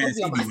tight ass pants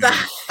he On be my wearing.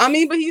 side. I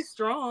mean, but he's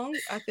strong,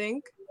 I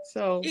think.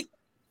 So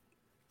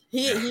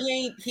He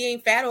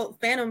ain't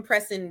phantom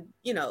pressing,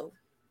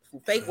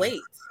 fake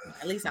weights.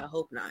 At least I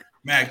hope not.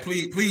 Mac,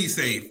 please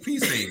save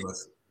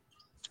us.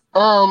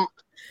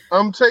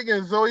 I'm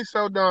taking Zoe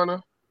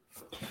Saldana.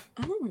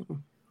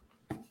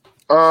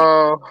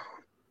 oh,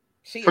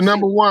 She For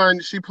number one,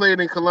 she played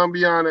in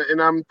Colombiana,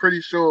 and I'm pretty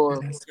sure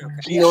that's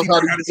smart. she knows how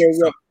to do that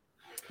well.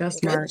 That's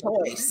good smart.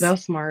 choice.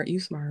 That's smart. You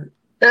smart.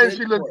 And Good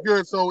she looks choice.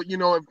 good, so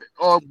if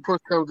all push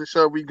comes to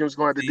shove, we just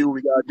going to have to do what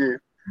we gotta do.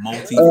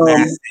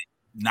 Multifaceted,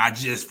 not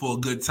just for a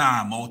good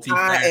time. I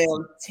Multifaceted.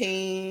 am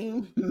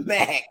Team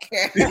Mac.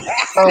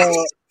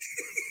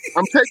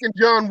 I'm taking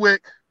John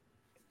Wick.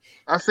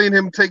 I've seen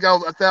him take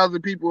out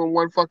 1,000 people in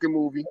one fucking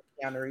movie.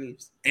 Keanu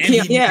Reeves. And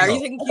he's Yeah, are Neo.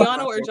 you thinking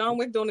Keanu or John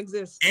Wick don't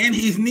exist? And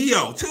he's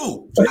Neo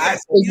too.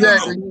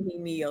 Exactly.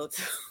 Neo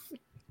too.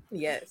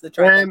 Yes, the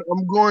And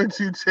I'm going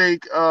to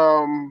take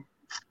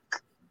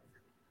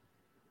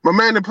my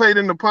man that played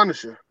in The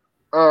Punisher.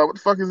 What the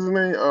fuck is his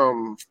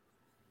name?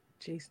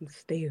 Jason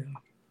Statham.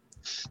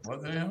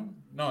 What the hell?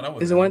 No, that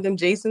was Is it one of them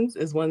Jasons?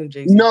 Is one of them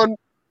Jasons? No,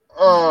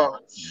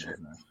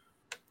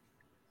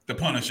 The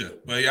Punisher.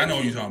 But yeah, I know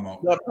what you're talking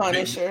about. The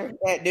Punisher.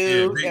 That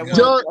dude. Yeah, that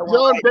John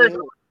white Berthel.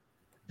 dude.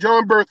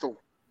 John Berthel.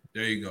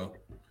 There you go.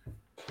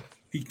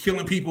 He's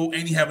killing people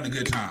and he having a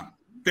good time.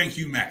 Thank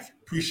you, Mac.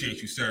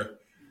 Appreciate you, sir.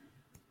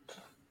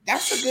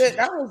 That's a good.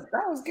 That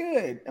was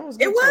good. That was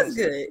good. It was choice.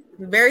 good.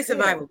 Very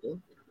survivable.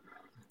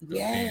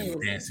 Yes. Damn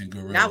dancing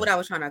gorilla. Not what I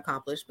was trying to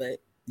accomplish, but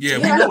Yeah, Yeah,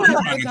 we we're trying to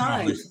gonna get die.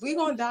 accomplished. We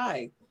gonna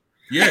die.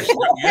 Yes,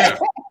 yeah.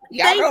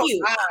 Y'all Thank don't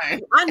you.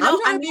 mind. I know I'm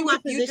trying I to be knew my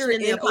with Future position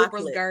in the in Oprah's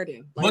apocalypse.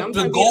 garden. But I'm the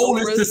trying to be in goal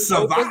is to Oprah's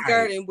survive.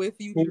 garden with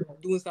Future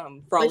doing something.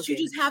 But frolicking.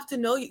 you just have to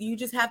know. You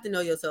just have to know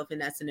yourself in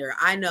that scenario.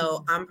 I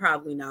know I'm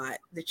probably not.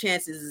 The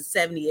chances is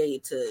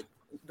 78 to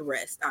the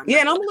rest. Yeah,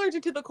 and I'm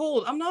allergic to the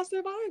cold. I'm not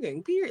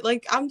surviving. Period.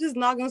 Like I'm just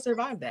not gonna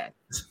survive that.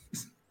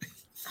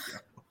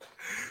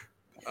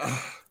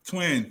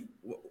 Twin,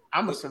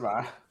 I'm gonna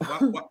survive.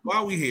 why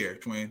are we here,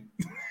 Twin?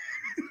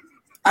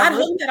 I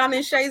hope that I'm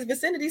in Shay's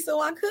vicinity so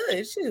I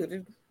could.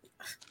 Shoot.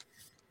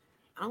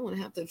 I don't want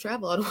to have to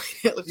travel all the way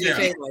down to Yeah.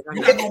 Shay's. Like,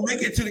 You're not gonna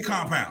make it to the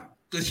compound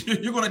because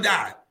you're gonna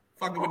die.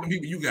 Fucking with the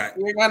people you got.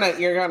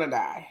 You're gonna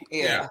die.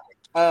 Yeah.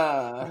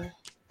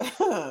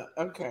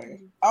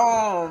 Okay.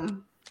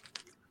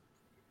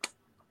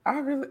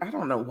 I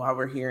don't know why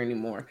we're here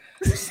anymore.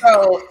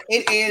 So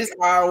it is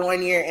our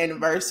 1 year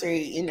anniversary,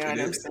 you know what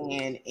I'm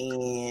saying?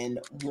 And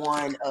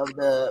one of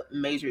the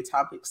major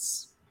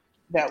topics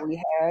that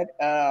we had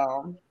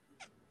was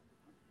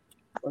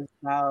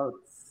about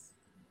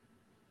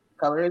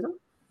colorism.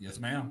 Yes,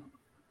 ma'am.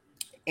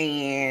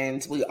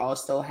 And we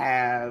also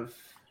have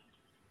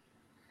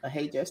a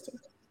Hey Jester.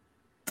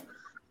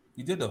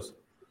 You did those.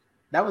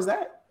 That was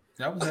that.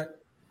 That was that.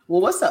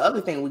 Well, what's the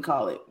other thing we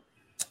call it?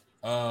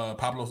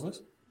 Pablo's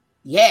list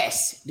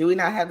Yes. Do we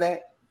not have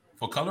that?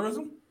 for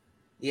colorism.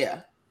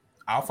 Yeah.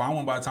 I'll find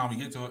one by the time we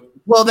get to it.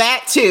 Well,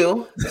 that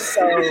too.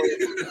 So,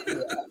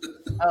 yeah.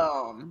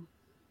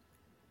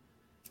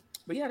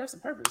 But yeah, that's the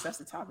purpose. That's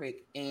the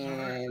topic,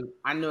 and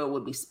I knew it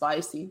would be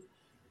spicy.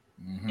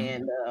 Mhm.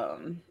 And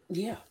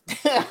yeah.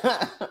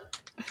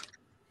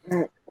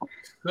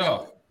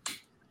 So,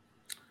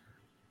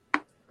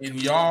 in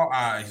y'all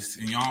eyes,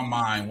 in y'all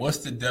mind, what's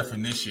the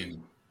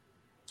definition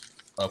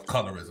of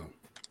colorism?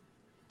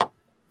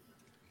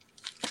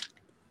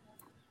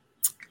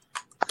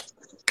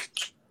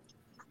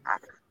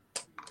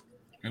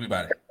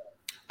 Anybody?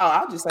 Oh,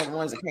 I'll just say the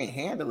ones that can't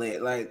handle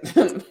it. Like,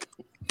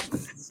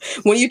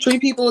 When you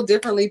treat people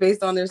differently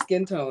based on their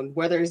skin tone,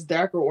 whether it's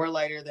darker or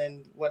lighter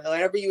than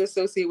whatever you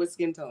associate with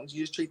skin tones,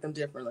 you just treat them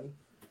differently.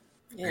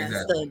 yeah, it's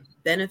Exactly. the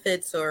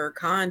benefits or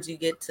cons you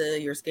get to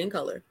your skin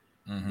color,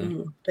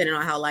 Mm-hmm. depending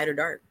on how light or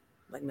dark,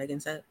 like Megan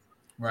said.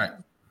 Right.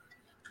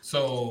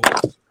 So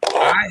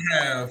I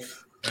have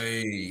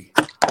a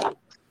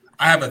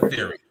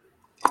theory.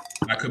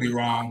 I could be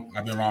wrong.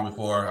 I've been wrong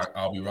before.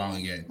 I'll be wrong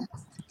again.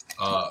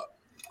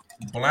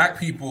 Black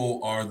people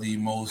are the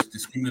most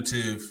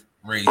discriminative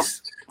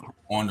race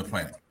on the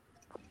planet.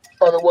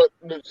 Father, what?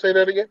 Say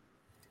that again.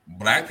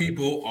 Black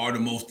people are the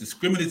most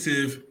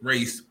discriminative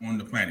race on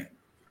the planet.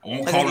 I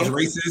won't call us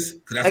racist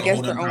because that's a whole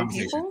Against other their own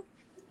conversation. people?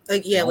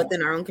 Like, yeah,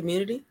 within our own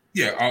community.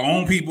 Yeah, our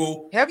own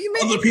people. Have you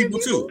met other any people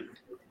people? too?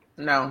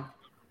 No.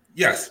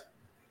 Yes.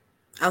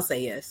 I'll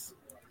say yes.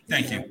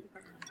 Thank you.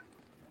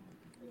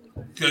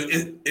 Because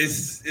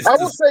it's I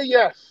would say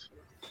yes.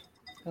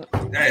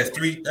 that is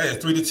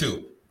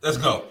 3-2. Let's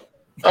go.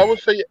 I would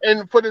say,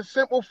 and for the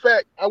simple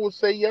fact, I would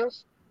say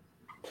yes,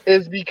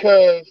 is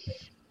because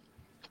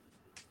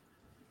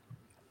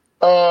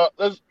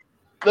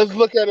let's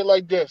look at it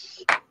like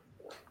this.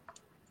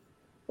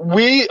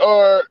 We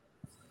are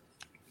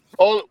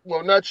all,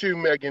 well, not you,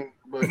 Megan,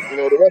 but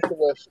the rest of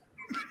us.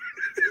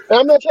 And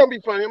I'm not trying to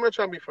be funny.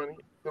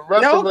 The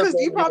rest No, of us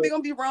because you're are probably here.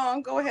 gonna be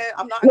wrong. Go ahead.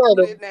 I'm not No,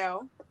 included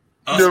now.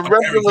 Us The rest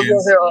of us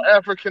Americans. are here are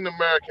African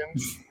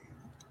Americans.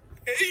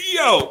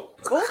 Yo,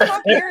 Both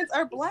my parents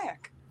are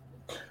black.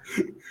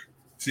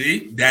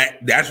 see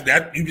that's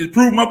you just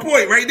proved my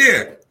point right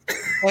there.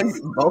 And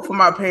both of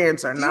my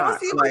parents are You don't not.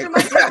 see Like,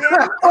 my dad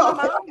and my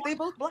mom? They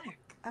both black.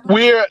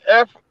 We're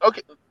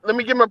okay. Let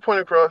me get my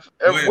point across.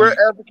 ahead, We're man.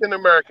 African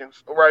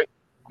Americans, right?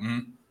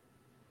 Mhm.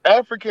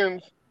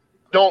 Africans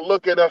don't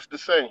look at us the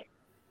same.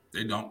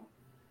 They don't.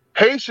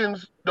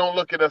 Haitians don't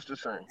look at us the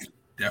same.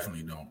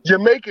 Definitely don't.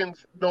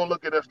 Jamaicans don't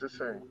look at us the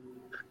same.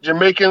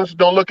 Jamaicans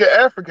don't look at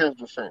Africans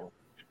the same.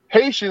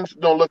 Haitians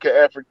don't look at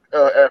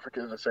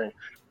Africans the same.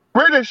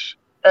 British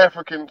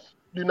Africans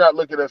do not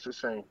look at us the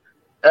same.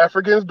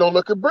 Africans don't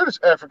look at British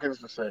Africans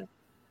the same.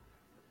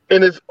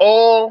 And it's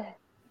all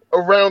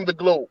around the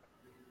globe.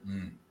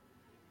 Mm.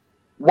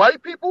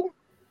 White people,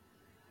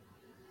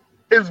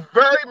 it's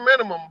very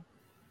minimum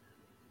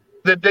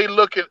that they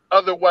look at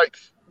other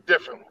whites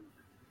differently.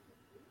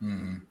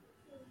 Mm-hmm.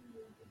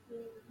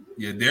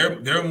 Yeah,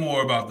 they're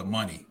more about the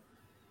money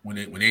when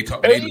they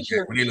talk when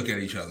they look at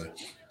each other.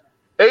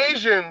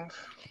 Asians,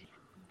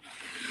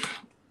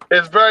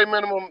 it's very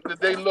minimum that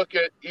they look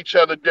at each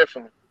other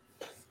differently.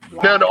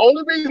 wow. Now, the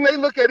only reason they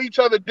look at each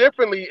other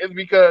differently is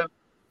because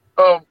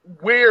of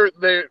where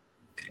they're,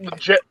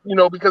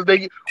 because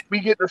we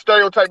get the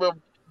stereotype of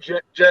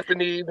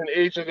Japanese and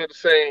Asians are the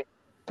same.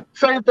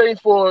 Same thing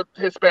for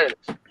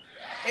Hispanics.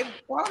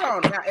 Hold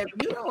on. Now, if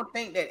you don't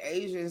think that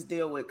Asians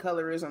deal with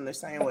colorism the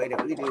same way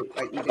that we do,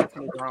 like, you're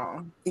definitely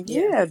wrong.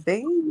 Yeah,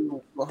 they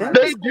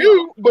They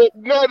do, but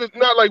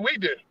not like we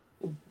do.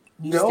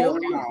 You still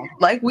wrong.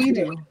 like we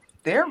do.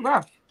 They're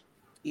rough.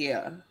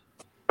 Yeah.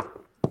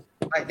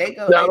 Like they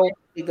Now- definitely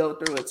go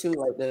through it too.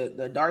 Like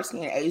the dark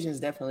skinned Asians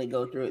definitely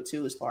go through it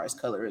too as far as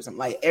colorism.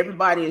 Like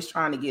everybody is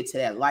trying to get to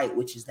that light,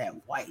 which is that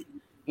white.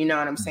 You know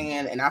what I'm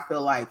saying? And I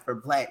feel like for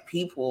black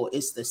people,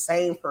 it's the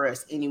same for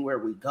us anywhere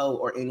we go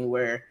or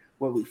anywhere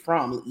where we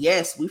from.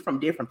 Yes, we from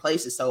different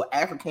places. So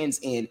Africans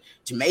and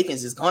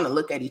Jamaicans is gonna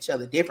look at each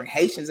other different.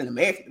 Haitians and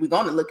Americans, we're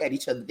gonna look at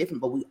each other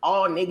different, but we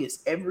all niggas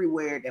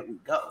everywhere that we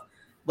go.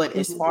 But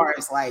as far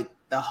as like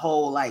the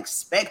whole like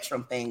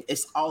spectrum thing,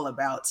 it's all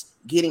about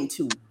getting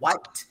to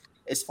white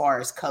as far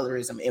as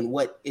colorism and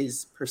what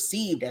is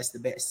perceived as the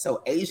best.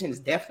 So Asians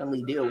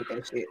definitely deal with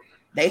that shit.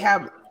 They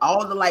have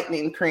all the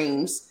lightning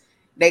creams.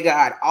 They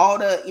got all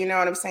the, you know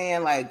what I'm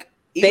saying? Like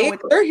even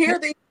with Their hair,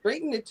 they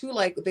straighten it too.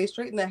 Like they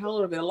straighten the hell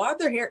out of it. A lot of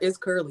their hair is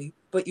curly,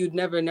 but you'd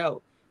never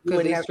know You because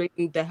would they never-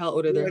 straightened the hell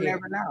out of you their would hair.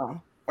 never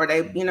know. Or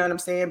they, you know what I'm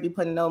saying, be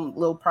putting them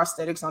little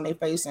prosthetics on their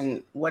face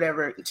and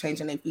whatever,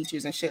 changing their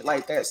features and shit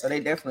like that. So they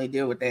definitely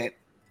deal with that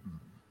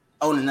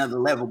on another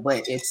level,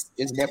 but it's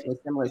definitely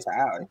similar to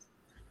ours.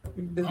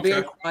 It's Okay.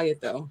 very quiet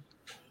though.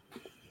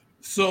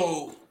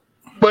 So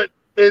But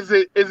is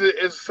it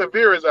as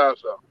severe as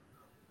ours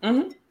though?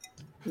 Mm-hmm.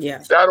 Yeah.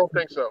 I don't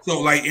think so.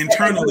 like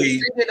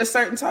internally, In a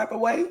certain type of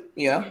way,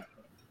 yeah.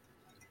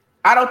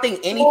 I don't think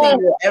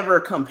anything will ever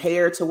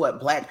compare to what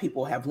Black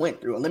people have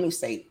went through. And let me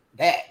say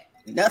that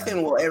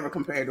nothing will ever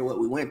compare to what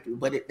we went through,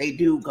 but they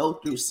do go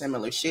through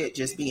similar shit,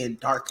 just being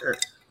darker.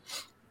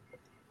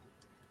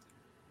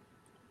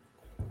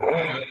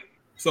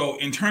 so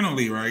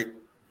internally, right?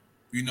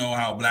 You know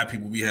how Black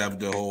people, we have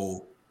the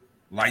whole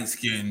light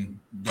skin,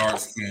 dark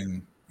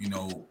skin,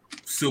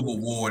 civil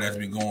war that's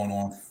been going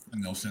on,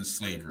 since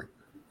slavery,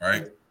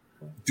 right?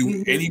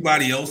 Do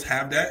anybody else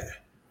have that?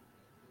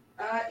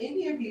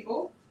 Indian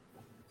people.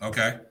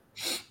 Okay.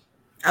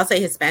 I'll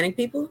say Hispanic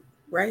people,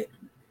 right?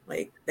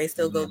 Like they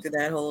still go through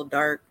that whole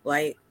dark,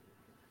 light.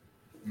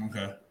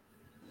 Okay.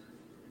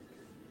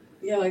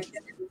 Yeah, like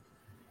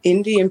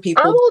Indian I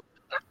people.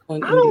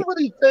 don't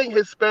really think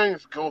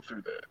Hispanics go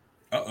through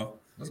that. Uh-oh.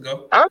 Let's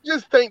go. I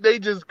just think they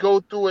just go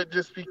through it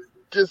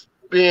just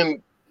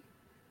being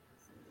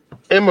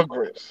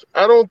immigrants.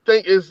 I don't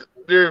think it's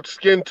their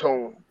skin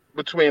tone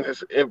with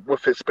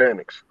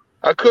Hispanics.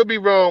 I could be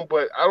wrong,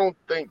 but I don't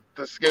think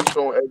the skin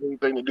tone has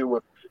anything to do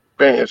with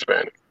being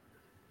Hispanic.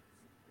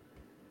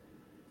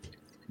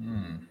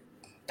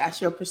 That's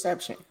your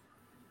perception.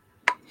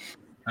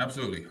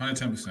 Absolutely.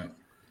 110%.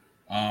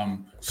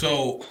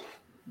 So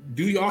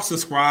do y'all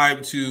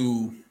subscribe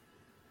to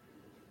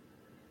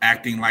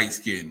acting light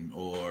skinned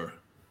or,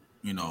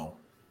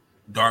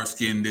 dark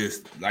skin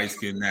this, light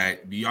skin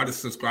that. Do y'all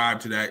just subscribe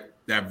to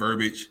that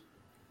verbiage,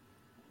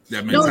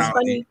 that No, mentality? it's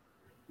funny.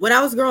 When I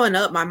was growing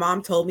up, my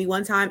mom told me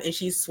one time, and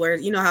she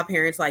swears, you know how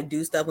parents like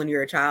do stuff when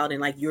you're a child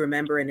and like you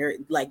remember, and they're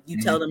like you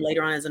tell them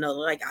later on as an adult,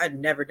 like I've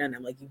never done that.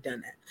 I'm like, you've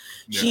done that.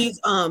 Yeah. She's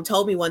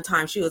told me one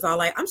time, she was all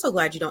like, I'm so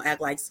glad you don't act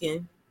like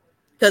skin,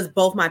 because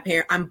both my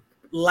parents, I'm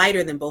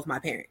lighter than both my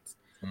parents.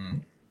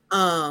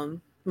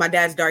 My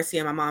dad's dark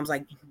skin, my mom's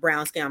like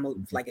brown skin.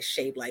 I'm like a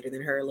shade lighter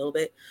than her a little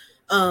bit.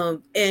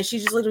 And she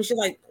just looked at me, she's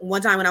like,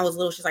 one time when I was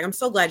little, she's like, I'm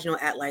so glad you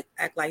don't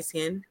act like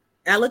skin.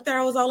 And I looked at her,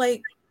 I was all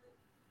like,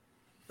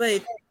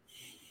 but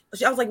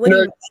I was like, what do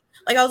you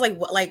like? I was like,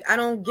 what? Like, I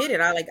don't get it.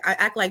 I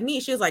act like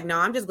me. She was like, no,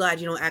 I'm just glad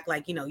you don't act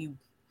like, you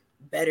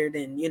better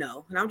than,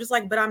 and I'm just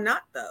like, but I'm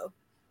not though.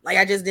 Like,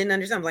 I just didn't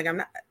understand. I'm like, I'm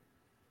not.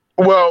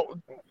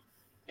 Well,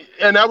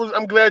 and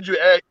I'm glad you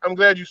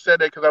said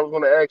that, because I was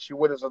going to ask you,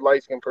 what does a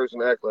light skinned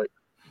person act like?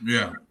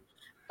 Yeah.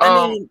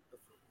 I mean,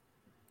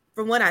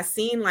 from what I've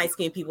seen, light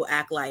skinned people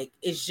act like,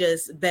 it's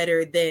just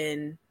better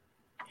than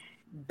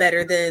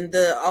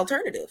the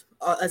alternative.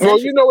 Well,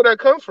 you know where that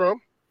comes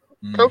from.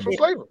 Comes from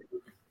slavery.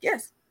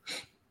 Yes.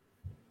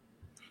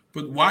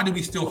 But why do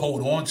we still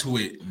hold on to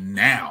it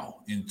now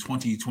in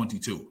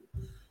 2022?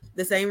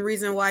 The same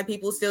reason why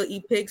people still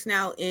eat pigs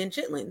now in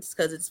chitlins,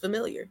 because it's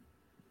familiar.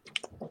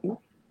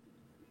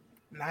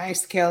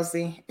 Nice,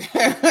 Kelsey. I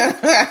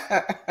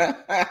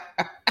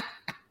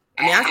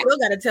mean, I still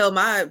got to tell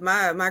my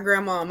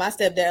grandma and my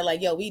stepdad,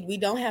 like, yo, we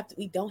don't have to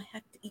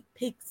eat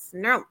pig's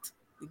snout.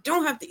 We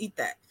don't have to eat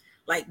that.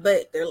 Like,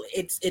 but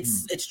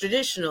it's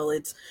traditional.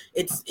 It's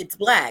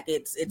black.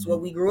 It's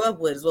what we grew up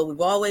with. It's what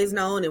we've always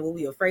known and what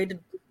we're afraid to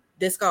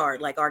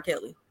discard, like R.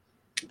 Kelly.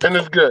 And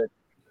it's good.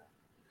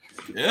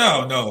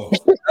 Yeah, no.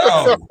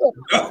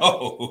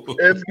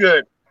 It's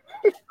good.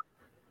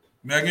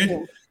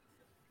 Megan?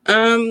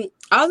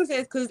 I was gonna say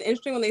it's because it's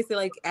interesting when they say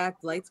like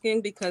act light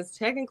skin, because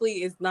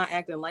technically it's not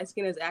acting light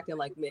skin, it's acting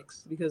like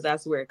mixed, because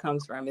that's where it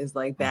comes from. Is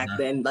like back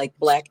then, like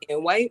black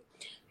and white.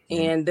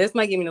 And this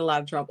might get me in a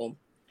lot of trouble.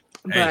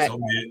 But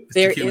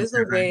there is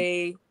a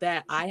way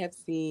that I have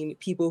seen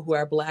people who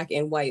are black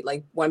and white,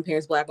 like one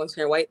parent's black, one's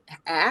parent white,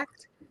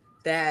 act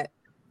that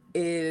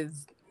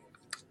is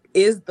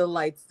the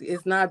lights.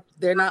 It's not,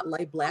 they're not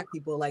like black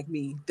people like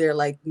me. They're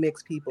like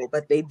mixed people,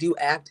 but they do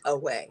act a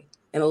way.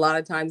 And a lot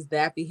of times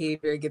that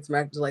behavior gets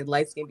marked as like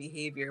light skin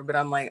behavior. But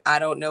I'm like, I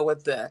don't know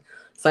what the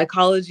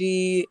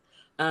psychology,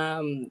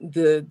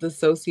 the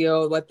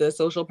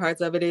social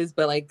parts of it is,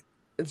 but like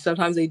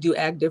sometimes they do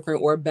act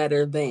different or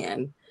better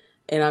than.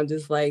 And I'm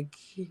just like,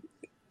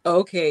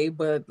 okay,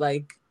 but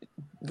like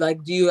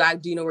do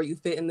you know where you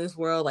fit in this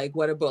world? Like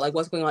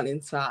what's going on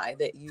inside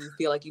that you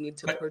feel like you need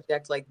to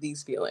project like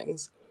these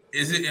feelings?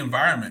 Is it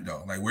environment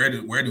though? Like where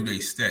do they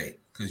stay?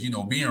 Because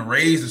being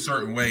raised a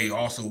certain way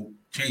also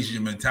changes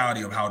your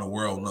mentality of how the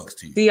world looks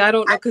to you. See, I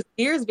don't know, because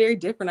here is very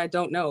different. I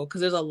don't know,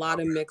 because there's a lot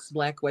of mixed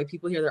black white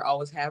people here. There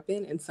always have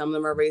been, and some of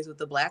them are raised with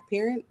the black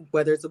parent,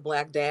 whether it's a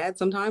black dad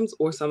sometimes,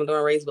 or some of them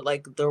are raised with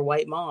like their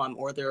white mom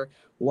or their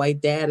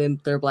white dad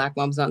and their black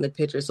mom's not in the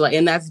picture. So,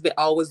 and that's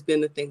always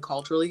been the thing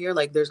culturally here.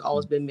 Like, there's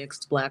always been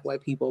mixed black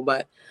white people,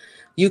 but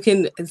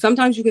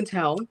sometimes you can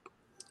tell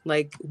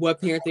like what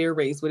parent they were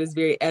raised with is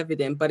very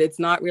evident, but it's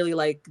not really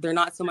like, they're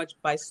not so much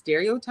by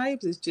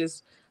stereotypes. It's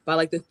just by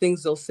like the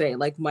things they'll say,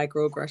 like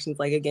microaggressions,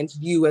 like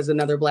against you as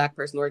another black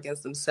person or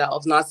against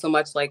themselves. Not so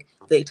much like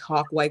they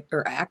talk white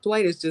or act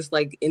white. It's just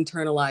like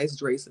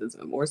internalized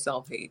racism or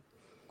self-hate.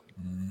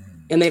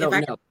 And they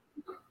don't know.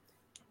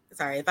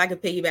 Sorry, if I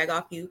could piggyback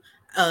off you,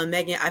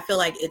 Megan, I feel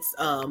like it's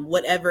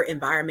whatever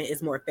environment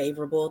is more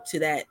favorable to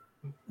that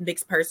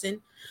mixed person.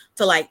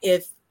 So like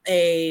if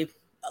a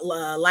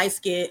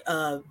light-skinned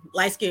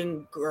black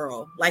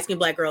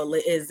girl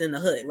is in the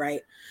hood,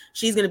 right?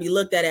 She's gonna be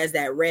looked at as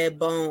that red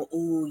bone.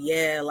 Ooh,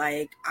 yeah,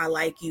 like I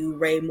like you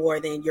way more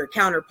than your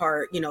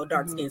counterpart,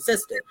 dark-skinned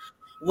sister.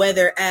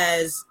 Whether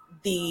as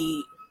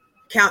the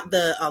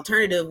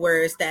alternative,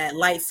 where it's that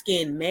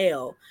light-skinned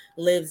male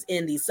lives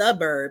in the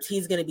suburbs,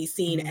 he's gonna be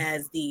seen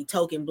as the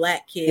token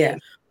black kid,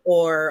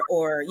 or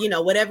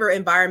whatever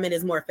environment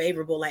is more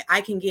favorable. Like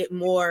I can get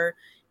more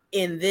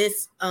in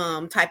this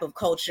type of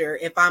culture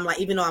if I'm like,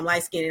 even though I'm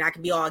light skinned and I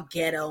can be all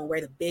ghetto and wear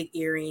the big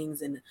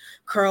earrings and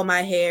curl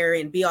my hair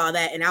and be all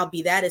that, and I'll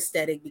be that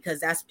aesthetic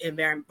because that's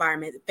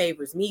environment that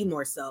favors me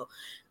more so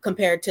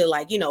compared to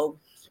like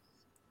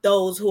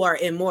those who are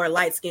in more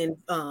light skinned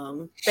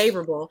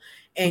favorable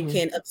and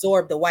can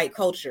absorb the white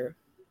culture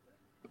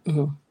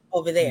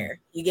over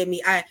there. You get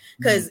me?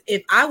 Because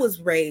if I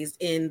was raised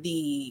in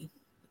the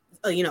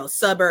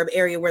suburb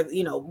area where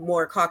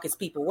more caucus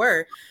people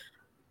were,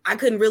 I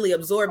couldn't really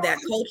absorb that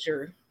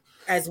culture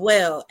as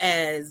well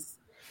as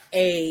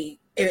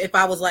if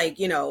I was like,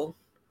 if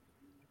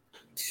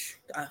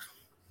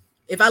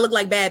I look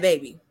like Bad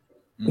Baby,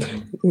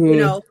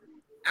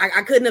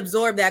 I couldn't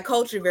absorb that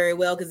culture very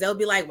well because they'll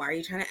be like, why are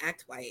you trying to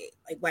act white?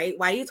 Like,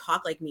 why do you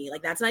talk like me?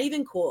 Like, that's not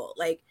even cool.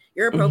 Like,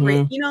 you're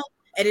appropriate.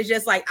 And it's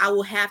just like I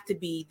will have to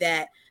be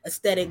that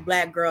aesthetic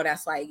Black girl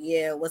that's like,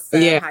 yeah, what's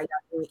up? Yeah. How y'all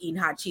doing? Eating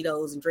hot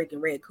Cheetos and drinking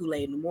red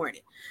Kool-Aid in the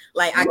morning.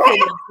 Like I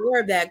couldn't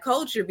absorb that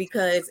culture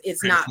because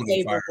it's Red not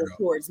Kool-Aid fire, favorable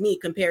though. towards me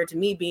compared to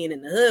me being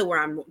in the hood where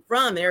I'm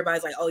from. And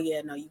everybody's like, oh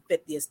yeah, no, you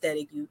fit the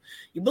aesthetic.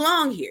 You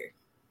belong here.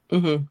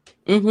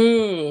 Mm-hmm.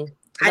 Mm-hmm.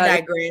 I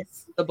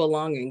digress. The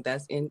belonging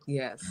that's in,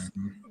 yes.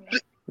 Mhm.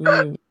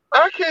 Mm.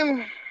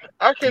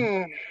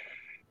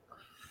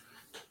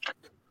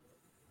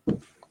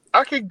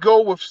 I can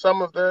go with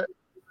some of that.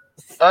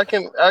 I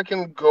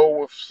can go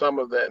with some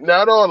of that.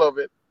 Not all of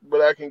it,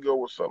 but I can go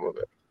with some of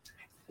it.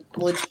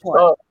 Which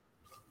part?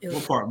 It What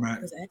was, part,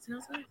 Matt? was acting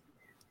outside?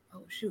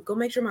 Oh shoot! Go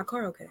make sure my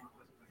car okay.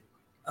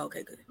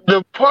 Okay, good.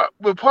 The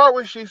part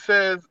where she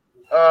says,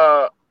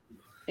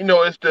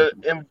 it's the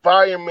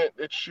environment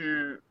that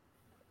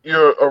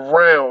you're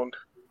around.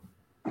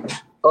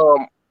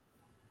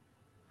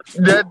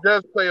 That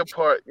does play a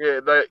part. Yeah,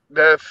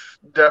 that's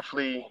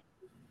definitely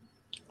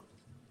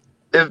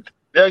it.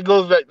 That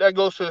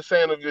goes to the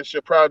saying of just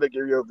your product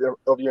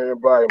of your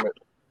environment.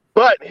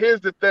 But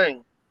here's the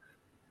thing,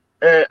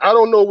 and I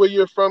don't know where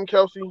you're from,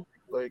 Kelsey.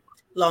 Like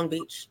Long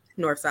Beach,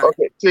 North Side.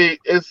 okay, see,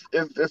 it's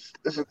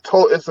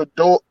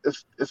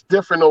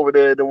different over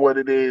there than what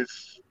it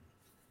is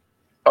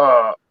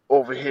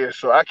over here.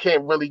 So I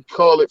can't really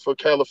call it for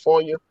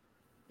California.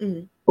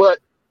 Mhm. But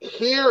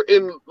here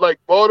in like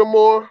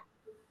Baltimore,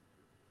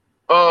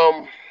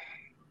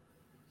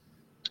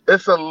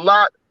 it's a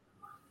lot,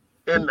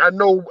 and I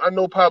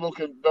know Pablo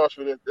can vouch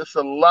for this. It's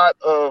a lot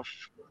of.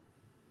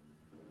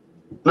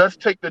 Let's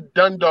take the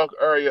Dundalk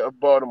area of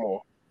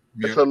Baltimore.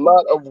 It's a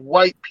lot of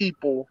white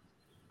people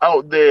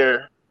out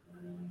there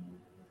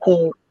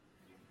who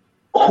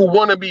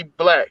want to be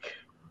Black.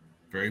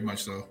 Very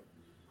much so.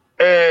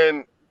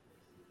 And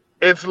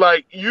it's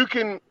like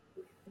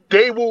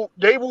they will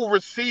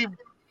receive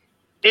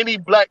any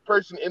Black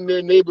person in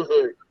their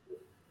neighborhood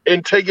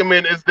and take them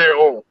in as their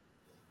own.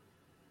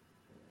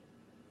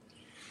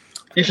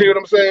 You see what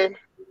I'm saying?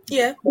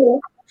 Yeah.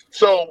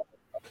 So,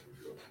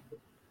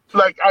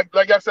 like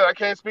I said, I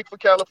can't speak for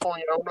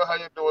California. I don't know how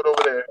you do it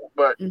over there,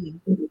 but Mhm.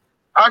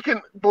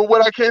 But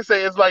what I can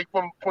say is like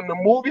from the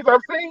movies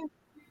I've seen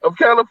of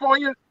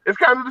California, it's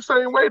kind of the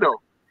same way though.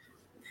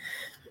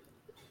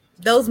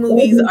 Those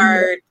movies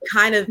are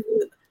kind of,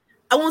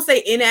 I won't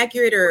say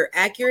inaccurate or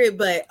accurate,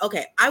 but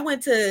okay. I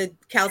went to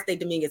Cal State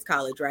Dominguez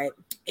College, right?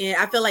 And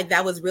I feel like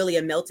that was really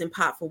a melting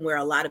pot from where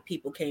a lot of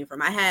people came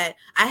from. I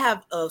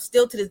have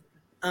still to this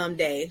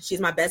day, she's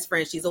my best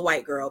friend. She's a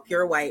white girl,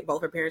 pure white.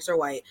 Both her parents are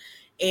white.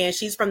 And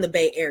she's from the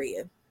Bay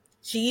Area.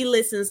 She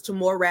listens to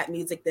more rap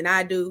music than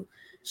I do.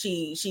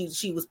 She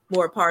was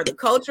more part of the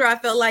culture, I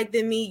felt like,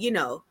 than me,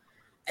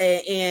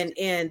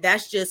 and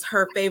that's just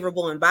her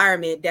favorable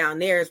environment down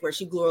there is where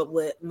she grew up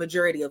with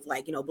majority of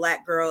like,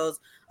 Black girls,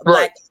 a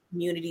Black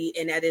community,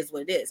 and that is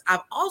what it is.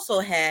 I've also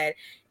had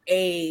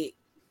a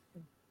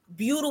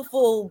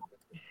beautiful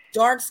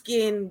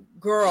dark-skinned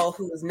girl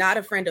who is not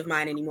a friend of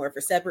mine anymore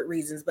for separate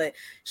reasons, but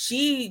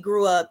she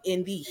grew up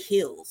in the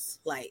hills,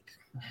 like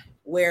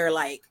where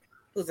like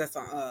who's that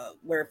song?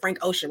 Where Frank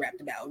Ocean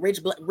rapped about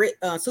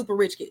super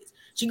rich kids.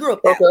 She grew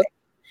up that way.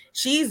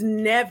 She's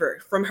never,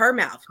 from her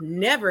mouth,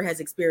 never has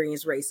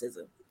experienced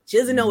racism. She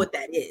doesn't know what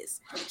that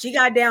is. She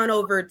got down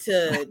over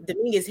to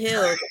Dominguez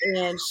Hills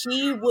and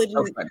she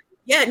wouldn't.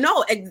 Yeah,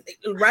 no,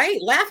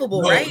 right?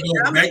 Laughable, right?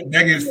 No,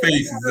 Megan's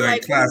face is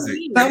like classic.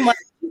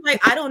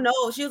 Like, I don't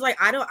know. She was like,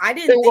 I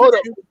didn't think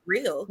that was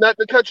real. Not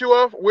to cut you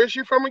off, where's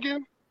she from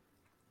again?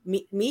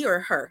 Me or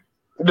her?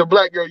 The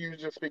Black girl you were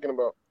just speaking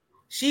about.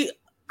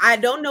 I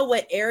don't know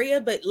what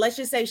area, but let's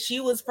just say she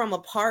was from a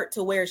part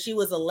to where she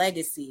was a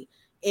legacy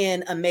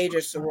in a major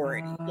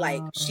sorority.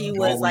 Like she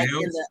was like in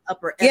the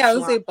upper echelon. Yeah, I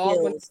would say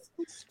Baldwin.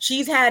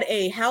 She's had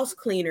a house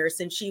cleaner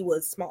since she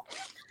was small.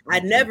 I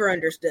never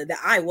understood that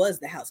I was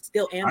the house.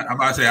 Still am. I'm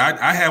about to say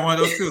I had one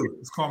of those too.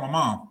 It's called my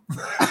mom.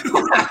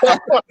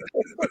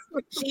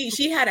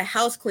 She had a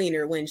house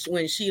cleaner when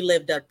she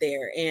lived up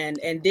there and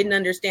didn't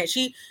understand.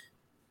 She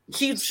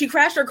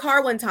crashed her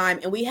car one time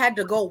and we had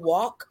to go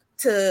walk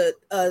to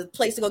a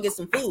place to go get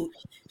some food.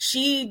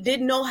 She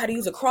didn't know how to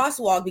use a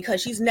crosswalk because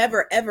she's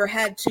never ever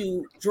had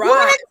to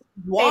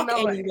walk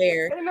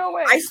anywhere. No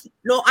way.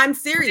 I'm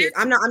serious.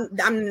 I'm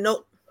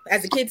no,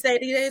 as the kids say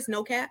these days,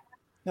 no cap.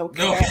 No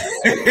cap.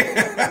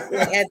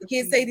 Like, as the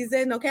kids say these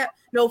days, no cap.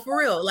 No, for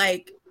real.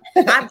 Like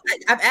I've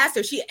asked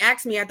her. She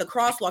asked me at the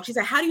crosswalk. She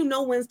said, "How do you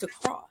know when's to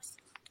cross?"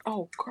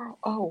 Oh, girl.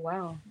 Oh,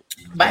 wow.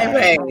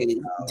 Baby.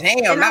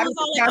 Damn. And I was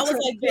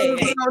like, babe,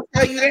 I'll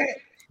tell you that.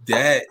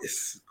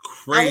 That's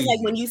crazy. I was like,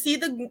 when you see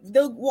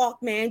the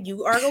walk, man,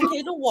 you are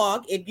okay to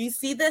walk. If you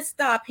see the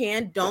stop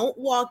hand, don't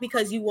walk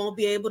because you won't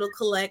be able to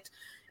collect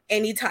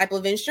any type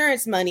of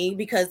insurance money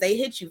because they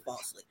hit you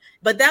falsely.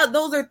 But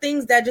those are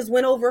things that just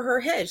went over her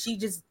head. She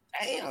just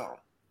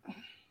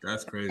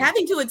That's crazy.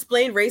 Having to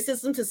explain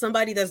racism to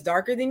somebody that's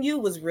darker than you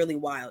was really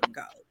wild in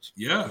college.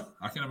 Yeah,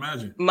 I can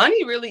imagine.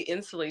 Money really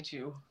insulates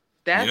you.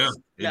 It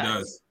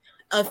does.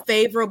 A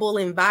favorable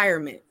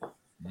environment.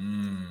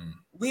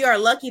 we are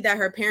lucky that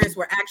her parents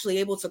were actually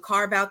able to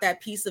carve out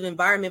that piece of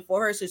environment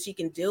for her so she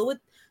can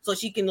so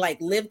she can like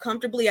live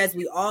comfortably as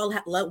we all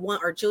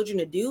want our children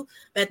to do.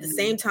 But at the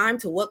same time,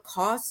 to what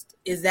cost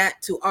is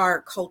that to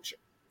our culture?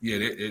 Yeah,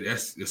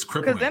 it's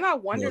crippling. Because then I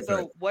wonder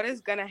though, what is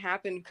gonna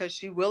happen, because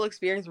she will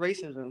experience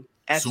racism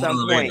at Sooner some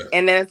or point, later.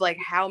 and then it's like,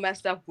 how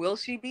messed up will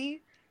she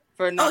be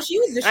for not? She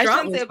was distraught. I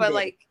shouldn't when say, she but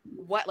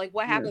did.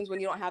 what happens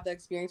when you don't have that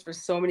experience for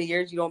so many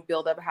years? You don't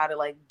build up how to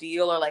like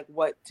deal or like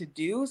what to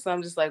do. So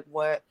I'm just like,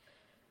 what?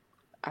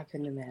 I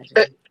couldn't imagine.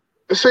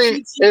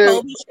 She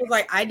told me, she was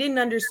like, I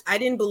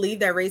didn't believe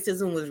that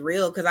racism was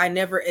real because I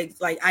never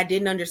I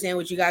didn't understand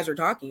what you guys were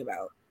talking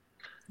about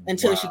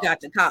until she got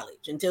to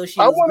college. Until she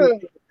I was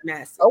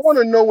want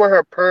to know where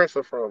her parents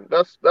are from.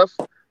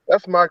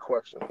 That's my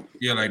question.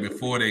 Yeah, like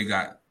before they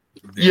got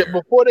there. Yeah,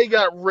 before they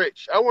got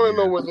rich. I want to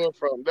know where they're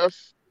from.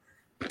 That's.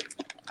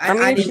 I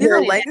mean, she's a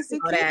legacy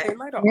kid. They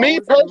might have always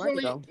been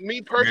money, though.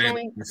 Me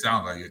personally, it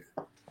sounds like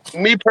it.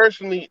 Me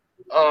personally,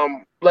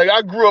 like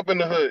I grew up in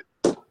the hood,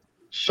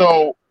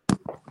 so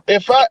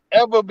if I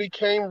ever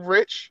became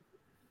rich,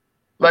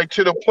 like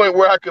to the point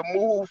where I could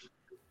move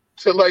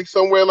to like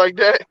somewhere like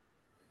that,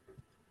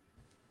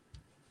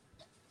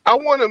 I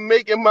want to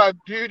make it my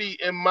duty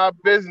and my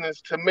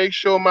business to make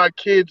sure my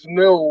kids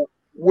know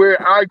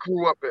where I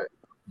grew up at.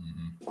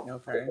 Mm-hmm.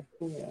 Okay.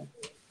 Yeah.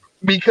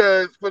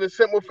 Because for the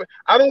simple fact,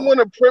 I don't want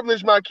to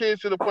privilege my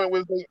kids to the point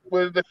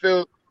where they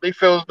feel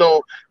as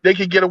though they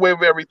can get away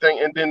with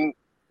everything, and then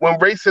when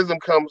racism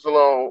comes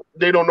along,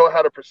 they don't know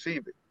how to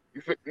perceive it.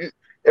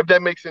 If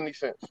that makes any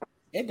sense.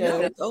 It does.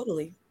 No,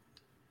 totally.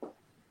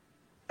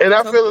 And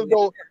I feel as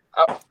though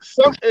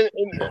some,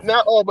 and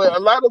not all, but a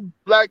lot of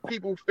black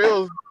people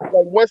feel like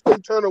once they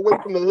turn away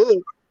from the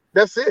hood,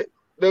 that's it.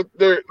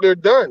 They're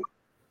done.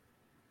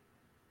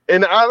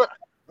 And I'm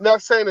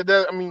not saying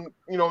that. I mean,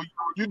 you know,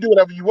 you do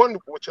whatever you want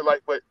with your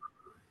life, but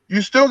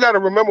you still got to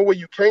remember where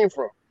you came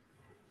from.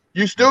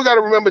 You still got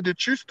to remember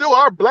that you still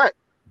are black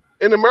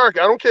in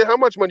America. I don't care how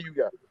much money you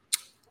got.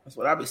 That's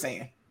what I be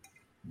saying.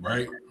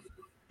 Right.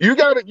 You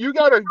gotta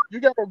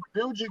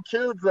build your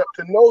kids up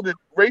to know that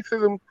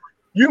racism.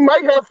 You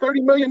might have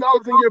 $30 million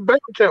in your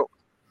bank account,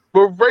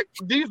 but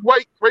these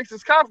white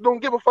racist cops don't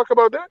give a fuck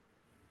about that.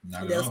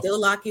 They'll still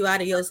lock you out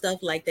of your stuff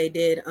like they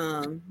did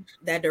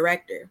that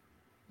director.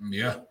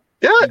 Yeah.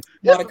 Yeah.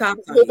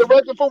 The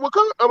director for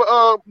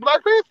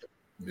Black Panther.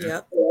 Yeah.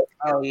 Yep.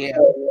 Oh yeah.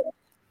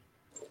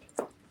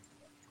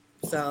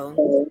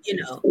 So, you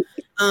know,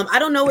 I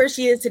don't know where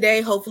she is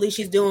today. Hopefully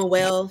she's doing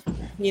well,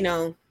 you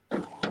know,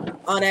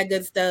 all that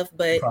good stuff.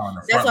 But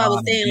that's what I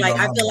was saying. Like,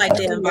 I feel like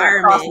the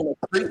environment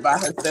by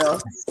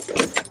herself.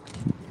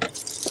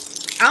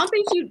 I don't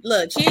think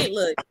she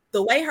ain't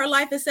the way her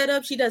life is set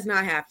up, she does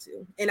not have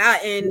to. And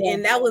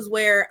that was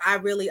where I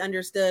really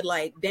understood,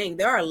 like, dang,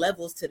 there are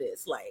levels to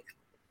this, like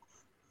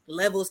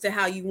levels to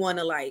how you want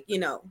to, like, you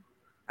know,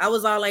 I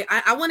was all like,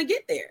 I want to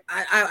get there.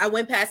 I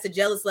went past the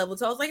jealous level.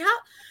 So I was like, how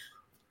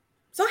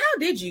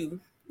did you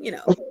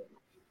know,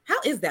 how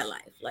is that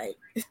life? Like,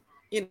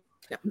 you know,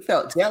 You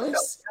felt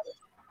jealous?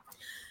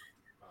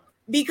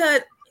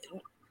 Because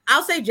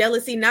I'll say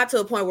jealousy, not to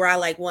a point where I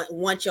like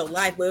want your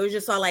life, but it was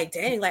just all like,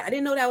 dang, like I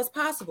didn't know that was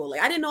possible.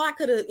 Like I didn't know I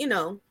could have, you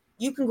know,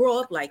 you can grow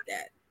up like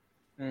that.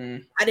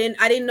 I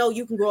didn't know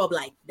you can grow up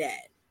like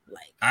that.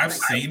 Like I've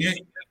seen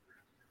it.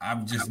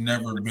 I've just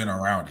never been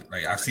around it.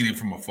 Like I've seen it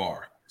from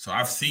afar. So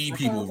I've seen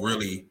people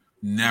really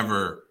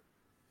never,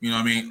 you know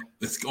what I mean?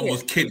 It's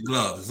almost kid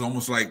gloves. It's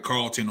almost like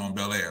Carlton on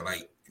Bel Air.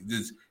 Like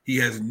this, he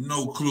has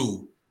no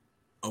clue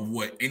of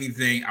what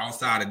anything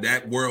outside of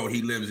that world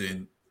he lives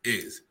in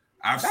is.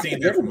 I've seen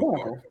that from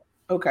afar.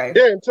 Okay.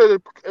 Yeah,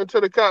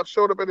 until the cops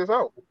showed up at his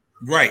house.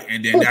 Right,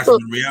 and then that's when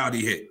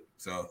reality hit.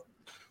 So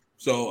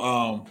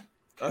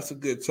that's a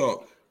good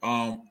talk.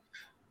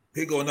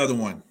 Here go another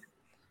one.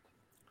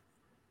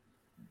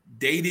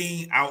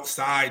 Dating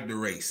outside the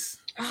race.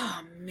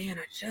 Oh man,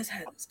 I just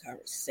had this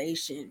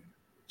conversation.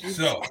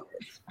 So,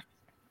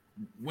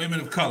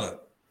 women of color.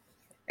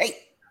 Hey,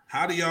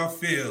 how do y'all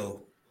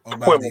feel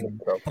about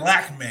the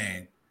black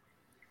man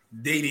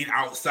dating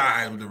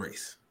outside of the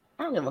race?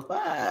 I don't give a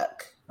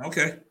fuck.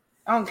 Okay.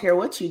 I don't care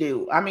what you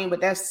do. I mean, but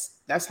that's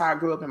how I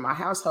grew up in my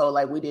household.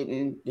 Like we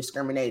didn't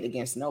discriminate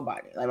against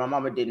nobody. Like my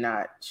mama did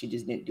not. She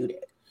just didn't do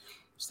that.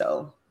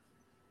 So,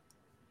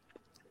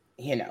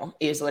 you know,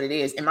 it is what it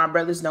is. And my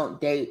brothers don't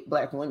date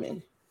black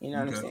women. You know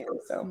what I'm saying?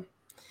 So,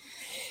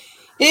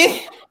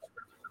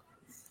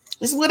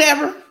 it's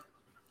whatever.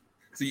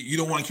 So you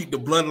don't want to keep the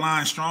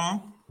bloodline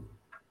strong?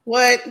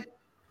 What?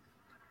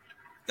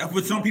 That's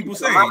what some people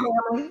say.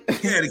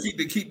 Yeah,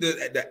 to keep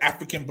the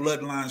African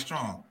bloodline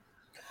strong.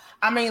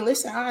 I mean,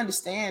 listen, I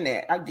understand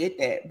that. I get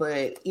that.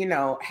 But, you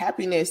know,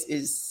 happiness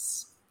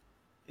is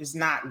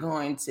not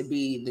going to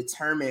be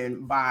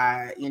determined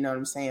by, you know what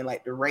I'm saying,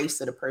 like the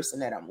race of the person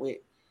that I'm with.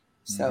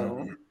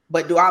 So,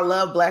 but do I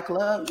love black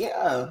love?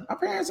 Yeah. My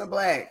parents are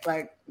black.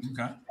 Like,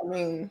 okay. I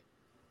mean,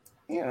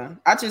 yeah.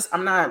 I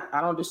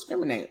don't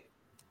discriminate.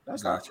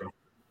 That's gotcha.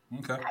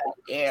 Okay.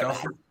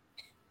 Yeah.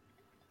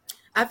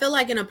 I feel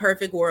like in a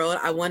perfect world,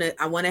 I want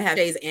to have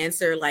Shay's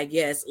answer like,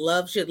 yes,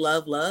 love should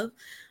love.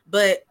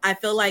 But I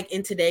feel like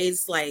in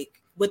today's,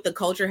 like, with the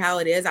culture how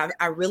it is,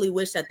 I really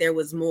wish that there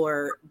was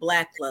more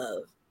Black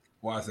love.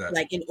 Why is that?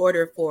 Like, in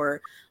order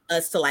for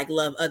us to like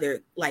love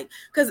other, like,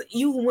 because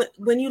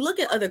when you look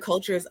at other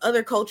cultures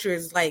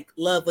like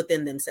love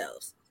within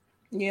themselves.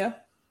 Yeah.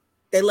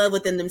 They love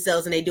within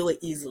themselves and they do it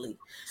easily.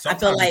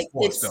 Sometimes I feel like it's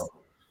forced,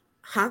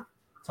 though.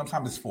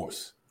 Sometimes it's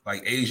forced.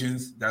 Like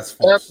Asians, that's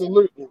forced.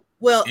 Absolutely.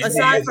 Well, Indians,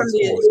 aside from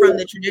that's forced.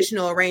 the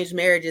traditional arranged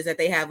marriages that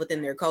they have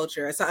within their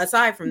culture,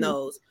 aside from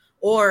those,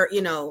 or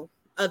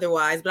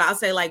otherwise, but I'll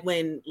say like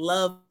when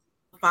love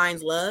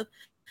finds love,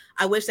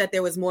 I wish that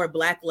there was more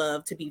Black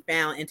love to be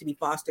found and to be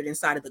fostered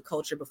inside of the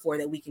culture before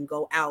that we can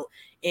go out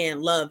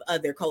and love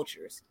other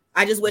cultures.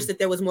 I just wish that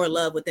there was more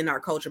love within our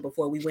culture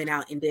before we went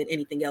out and did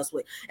anything else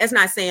with. That's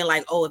not saying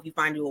like, oh, if you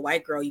find you a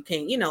white girl, you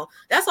can't,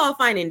 that's all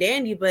fine and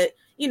dandy. But,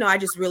 I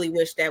just really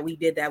wish that we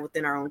did that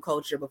within our own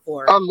culture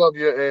before. I love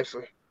your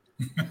answer.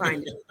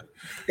 Find it.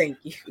 Thank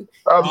you.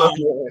 I love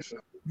your answer.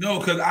 No,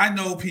 because I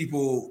know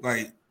people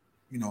like,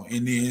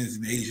 Indians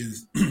and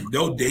Asians,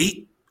 they'll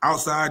date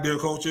outside their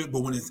culture,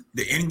 but when it's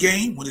the end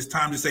game, when it's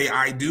time to say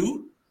I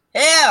do,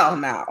 hell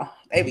no.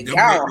 They be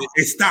gone.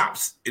 It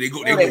stops. They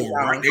go right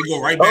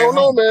back. I don't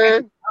know, home.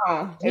 man.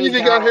 Oh,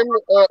 Jeezy got him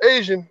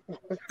Asian.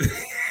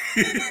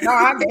 No,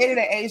 I dated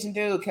an Asian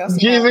dude. Kelsey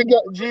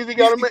Jeezy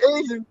got him an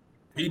Asian.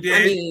 He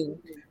did.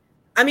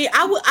 I mean,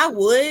 I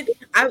would,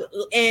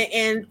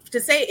 and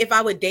to say if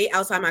I would date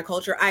outside my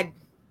culture,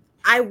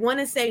 I want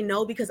to say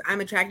no because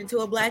I'm attracted to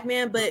a Black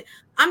man, but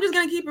I'm just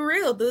gonna keep it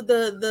real.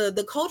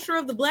 The culture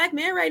of the Black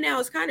man right now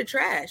is kind of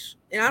trash,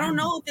 and I don't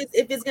know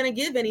if it's gonna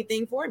give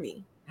anything for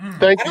me.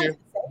 Thank you.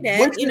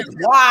 Which is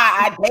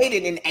why I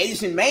dated an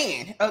Asian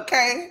man.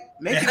 Okay.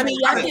 How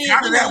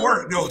did that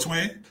work, though,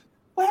 twin?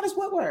 Well, how does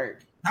what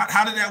work?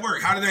 How did that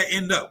work? How did that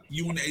end up?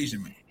 You and the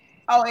Asian man.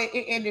 Oh, it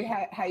ended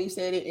how you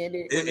said it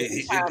ended. At the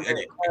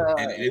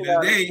end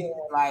of the day,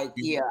 like,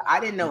 yeah, I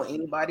didn't know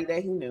anybody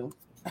that he knew.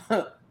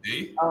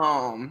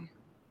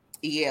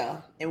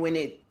 Yeah, and when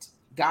it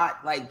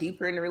got like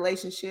deeper in the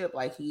relationship,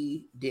 like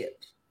he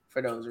dipped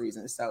for those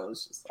reasons. So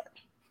it's just like,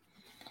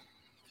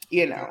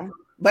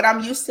 but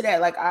I'm used to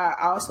that. Like I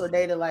also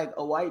dated like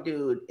a white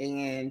dude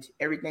and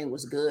everything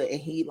was good. And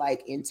he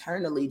like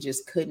internally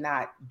just could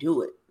not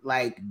do it.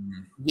 Like,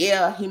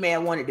 yeah, he may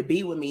have wanted to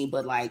be with me,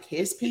 but like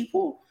his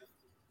people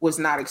was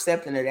not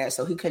accepting of that.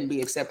 So he couldn't be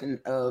accepting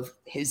of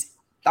his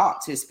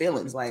thoughts, his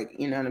feelings, like,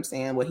 you know what I'm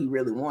saying? What he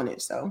really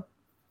wanted. So.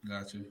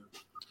 Got you.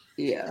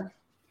 Yeah.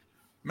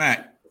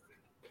 Mac,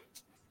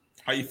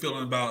 how you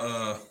feeling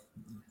about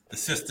the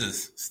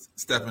sisters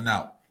stepping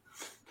out?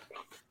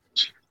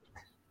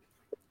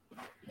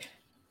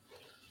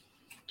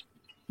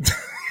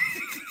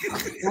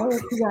 What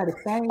you gotta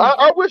say?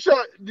 I wish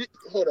I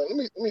hold on.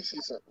 Let me see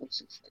something.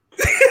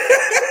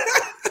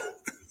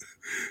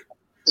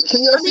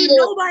 Can you see that?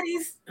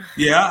 Nobody's.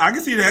 Yeah, I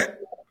can see that.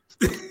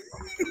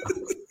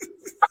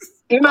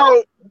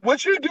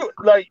 What you do,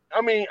 like,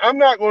 I mean, I'm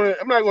not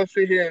gonna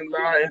sit here and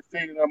lie and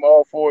say that I'm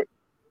all for it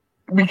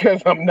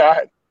because I'm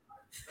not.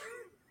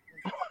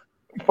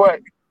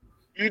 But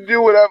you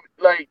do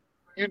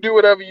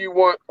whatever you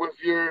want with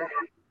your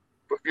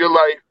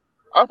life.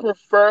 I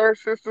prefer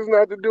sisters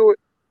not to do it.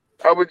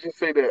 I would just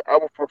say that I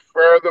would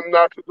prefer them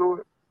not to do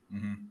it.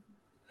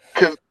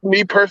 Because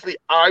me personally,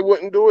 I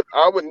wouldn't do it.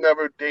 I would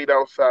never date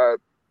outside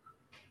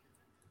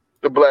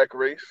the Black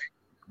race.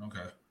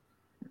 Okay.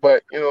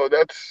 But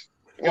that's.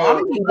 I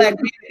need Black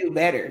men to do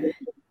better.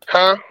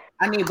 Huh?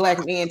 I need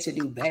Black men to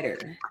do better.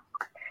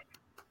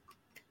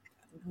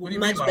 What do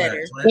you Much mean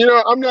better.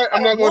 That, I'm not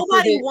going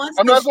to.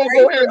 I'm not going to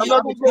go here. I'm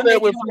not going to go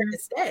there with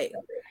you.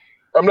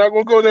 I'm not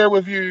going to go there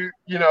with you.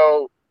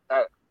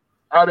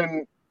 I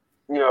didn't.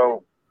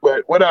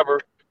 But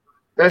whatever.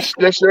 That's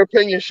your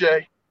opinion,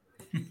 Shay.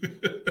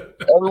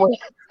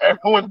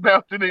 Everyone's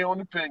bound to their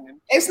own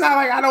opinion. It's not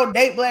like I don't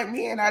date Black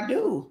men. I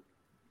do.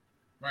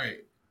 Right.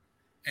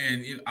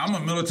 And I'm a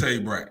military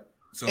brat.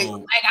 So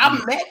like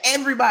I've met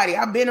everybody.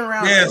 I've been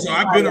around. Yeah, so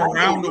I've been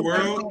around the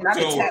world. I've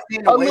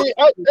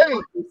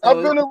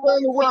been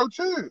around the world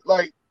too.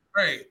 Like,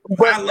 right.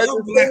 But I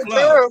love Black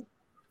love.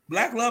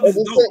 Black love is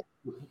dope.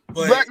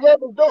 Black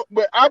love is dope.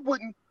 But I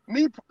wouldn't.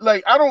 Me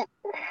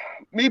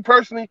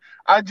personally,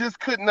 I just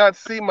could not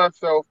see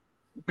myself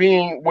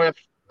being with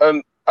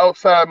an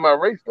outside my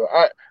race. Though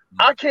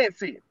I can't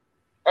see it.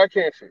 I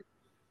can't see it.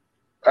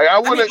 Like, I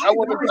want to carry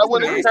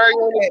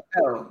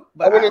on.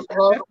 But I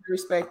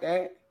respect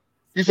that.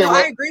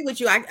 I agree with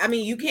you. I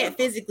mean, you can't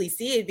physically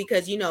see it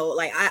because,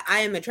 like I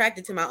am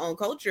attracted to my own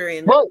culture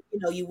and,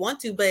 you want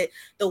to, but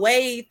the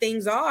way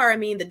things are, I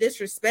mean, the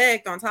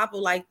disrespect on top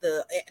of like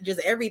just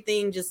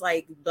everything, just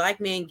like Black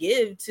men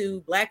give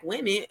to Black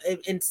women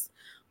and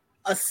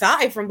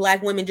aside from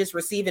Black women just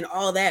receiving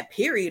all that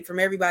period from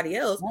everybody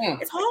else,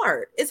 it's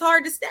hard. It's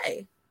hard to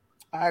stay.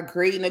 I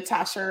agree,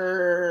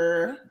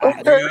 Natasha.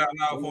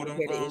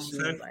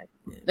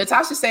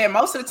 Natasha said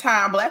most of the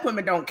time Black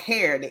women don't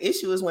care. The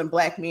issue is when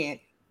Black men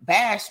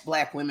bash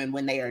black women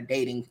when they are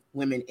dating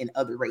women in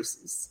other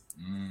races.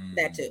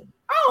 That too.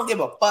 I don't give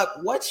a fuck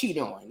what you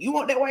doing. You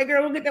want that white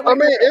girl? Look at that I white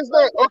mean, girl. it's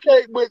not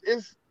okay, but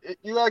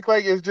you act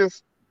like it's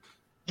just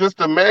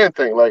a man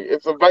thing. Like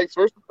it's a vice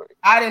versa thing.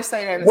 I didn't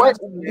say that. Black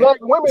Natasha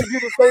women do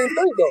the same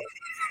thing though.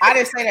 I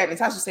didn't say that.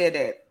 Natasha said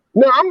that.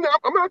 No, I'm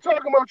not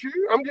talking about you.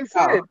 I'm just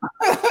saying.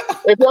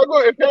 Oh. If y'all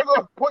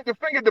go point the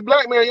finger at the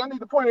black man, y'all need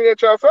to point it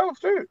at yourselves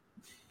too.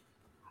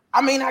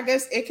 I mean, I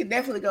guess it could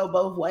definitely go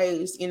both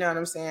ways. You know what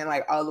I'm saying?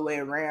 Like all the way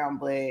around.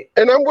 But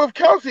And I'm with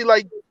Kelsey.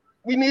 Like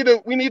we need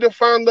to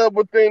find love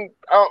within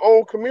our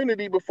own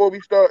community before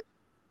we start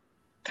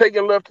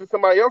taking love to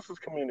somebody else's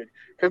community.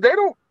 Because they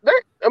don't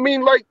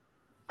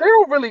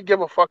really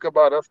give a fuck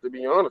about us, to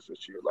be honest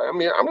with you. Like, I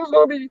mean, I'm just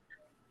gonna be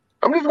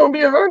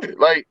 100.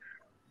 Like,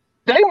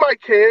 they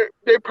might care.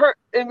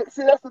 And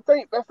see, that's the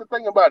thing. That's the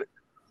thing about it.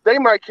 They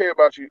might care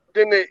about you.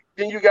 Then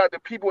you got the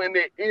people in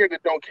their ear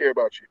that don't care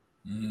about you.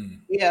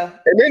 yeah,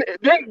 And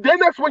then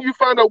that's when you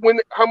find out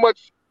how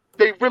much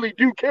they really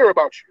do care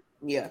about you.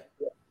 yeah.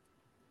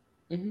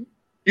 Mm-hmm.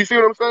 You see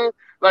what I'm saying?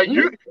 Like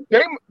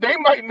they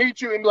might meet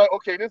you and be like,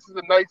 okay, this is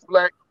a nice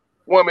black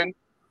woman.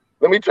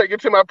 Let me take it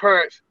to my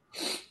parents.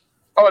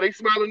 Oh, they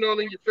smiling all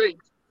in your face.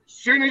 As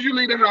soon as you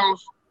leave the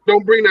house,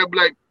 don't bring that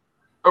black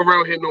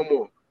around here no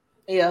more.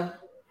 Yeah.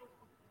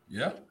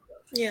 Yeah.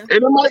 Yeah.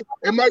 And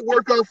it might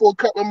work out for a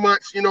couple of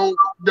months, you know,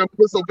 them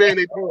disobeying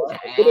their parents.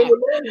 But in the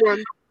long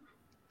run,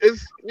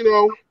 it's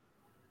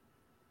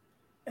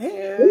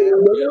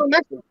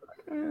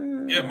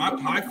Yeah,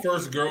 my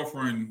first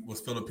girlfriend was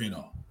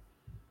Filipino.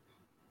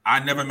 I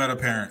never met her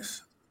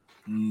parents.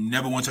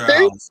 Never went to her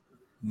house.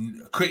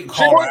 Couldn't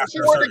call her after she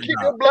a wanted to certain keep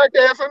time. your black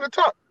ass on the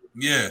top.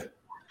 Yeah.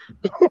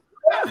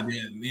 And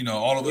then,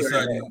 all of a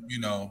sudden,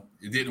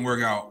 it didn't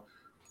work out.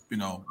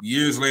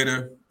 Years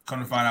later, come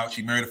to find out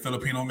she married a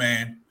Filipino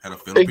man, had a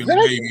Filipino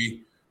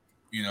baby.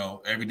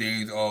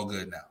 Everything's all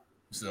good now.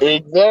 So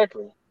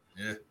exactly.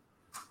 Yeah.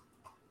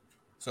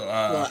 So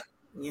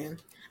yeah.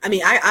 I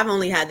mean, I've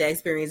only had that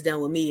experience done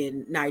with me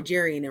in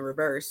Nigerian in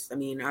reverse. I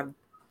mean, I've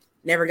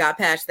never got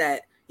past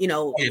that. I met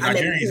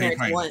the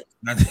parents once.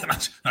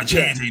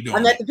 Nigerians ain't doing I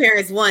met the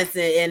parents once,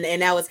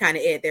 and that was kind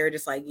of it. They were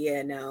just like,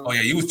 yeah, no. Oh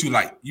yeah, you was too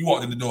light. You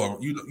walked in the door.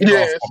 You lost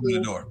walking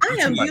in the door. I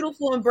am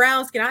beautiful and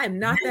brown skin. I am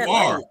not that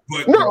light.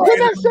 But no, I'm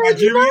not saying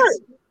you're not.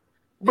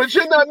 But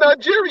you're not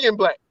Nigerian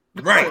black.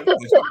 Right. When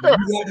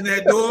you walked in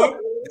that door,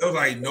 it was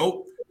like,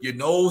 nope, your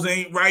nose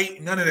ain't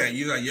right. None of that.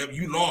 You're like, yep,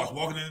 you lost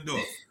walking in the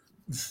door.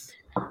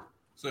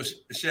 So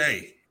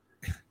Shay.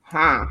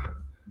 Huh.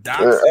 Doc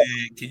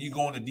said, can you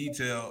go into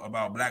detail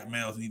about black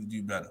males need to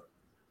do better?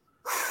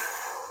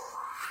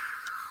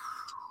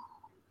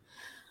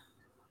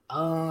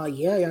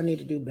 Yeah, y'all need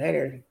to do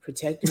better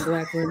protecting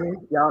black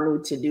women. Y'all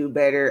need to do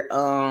better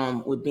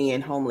with being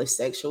homeless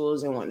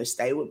sexuals and wanting to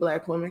stay with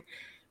black women.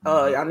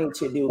 Y'all need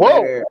to do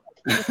better.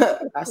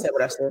 I said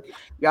what I said.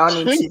 Y'all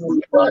need to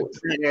do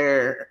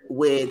better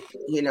with,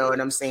 you know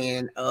what I'm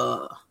saying?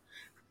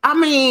 I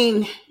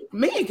mean,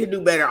 men can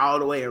do better all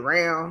the way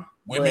around.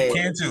 Women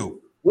can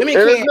too. Women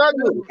can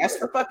too. That's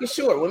for fucking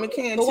sure. Women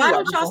can but too. why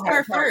don't y'all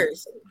start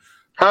first?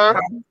 Huh?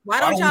 Why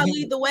don't y'all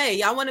lead the way?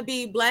 Y'all want to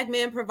be black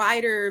man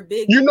provider,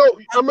 big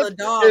I'm a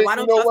dog. Why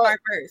don't y'all start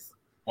first?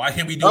 Why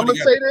can't we do it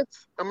together?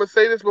 I'm gonna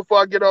say this before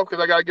I get off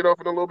because I gotta get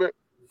off in a little bit.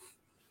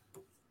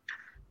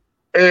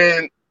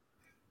 And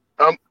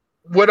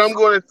what I'm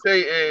gonna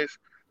say is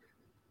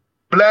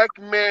black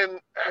men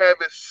have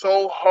it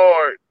so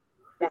hard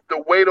with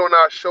the weight on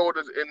our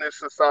shoulders in this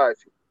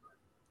society.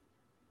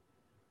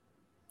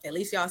 At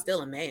least y'all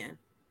still a man.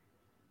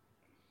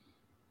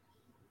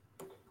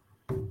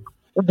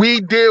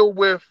 We deal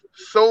with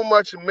so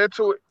much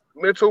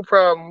mental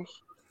problems.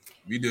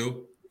 We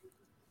do.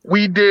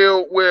 We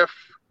deal with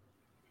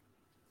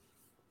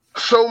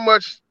so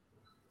much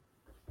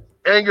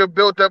anger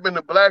built up in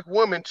the black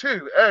woman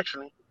too,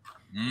 actually.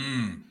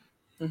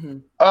 Mm-hmm.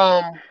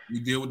 We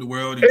deal with the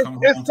world and come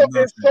home to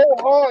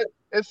nothing.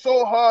 It's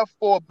so hard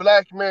for a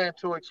black man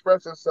to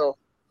express himself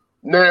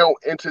now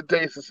in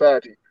today's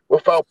society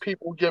without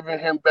people giving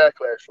him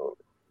backlash on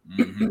it.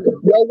 Mm-hmm.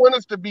 Y'all want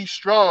us to be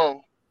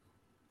strong,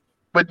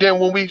 but then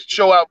when we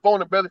show our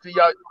vulnerability,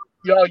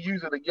 y'all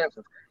use it against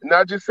us. And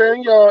not just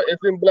saying y'all,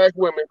 it's in black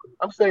women.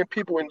 I'm saying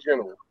people in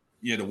general.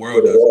 Yeah, the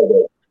world does.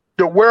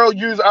 The world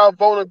use our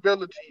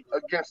vulnerability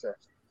against us.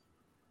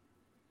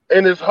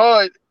 And it's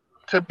hard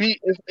to be.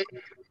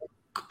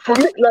 For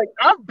me, like,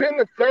 I've been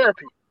to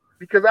therapy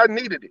because I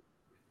needed it.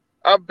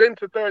 I've been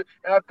to therapy.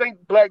 And I think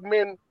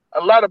a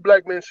lot of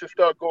black men should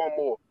start going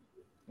more.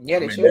 Yeah,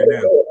 they should.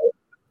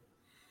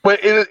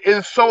 But it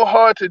is so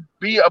hard to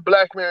be a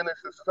black man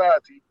in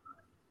society,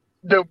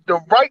 the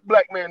right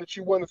black man that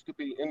you want us to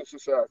be in the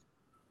society,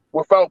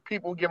 without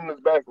people giving us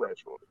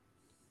backlash on it.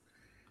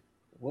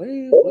 What do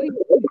you think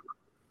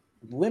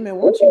women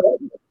want you to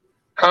be?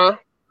 Huh?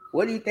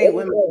 What do you think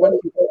women want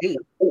you to be?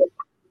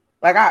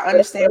 Like, I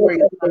understand where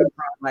you're coming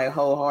from, like,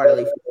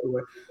 wholeheartedly for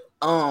sure.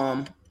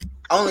 Only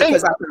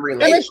because I can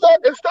relate. And it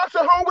starts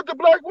at home with the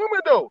black woman,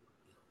 though.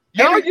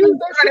 Y'all use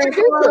that shit against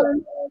us.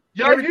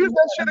 Y'all use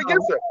that shit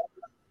against her.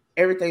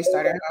 Everything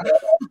started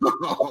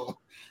home.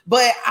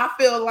 But I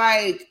feel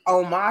like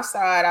on my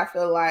side, I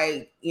feel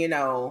like, you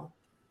know,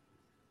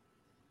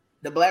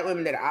 the black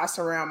women that I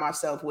surround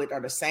myself with are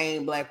the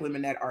same black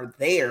women that are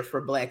there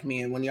for black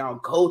men when y'all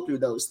go through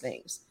those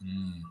things.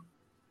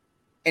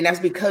 And that's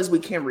because we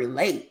can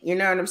relate. You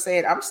know what I'm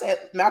saying?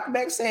 Malcolm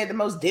X said the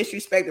most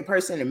disrespected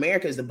person in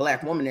America is the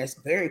black woman. That's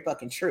very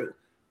fucking true.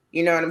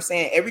 You know what I'm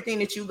saying? Everything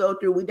that you go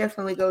through, we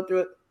definitely go through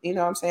it, you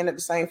know what I'm saying, at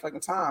the same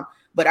fucking time.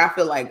 But I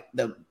feel like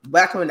the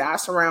black women that I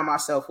surround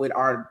myself with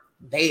are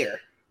there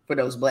for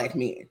those black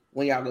men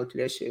when y'all go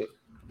through that shit.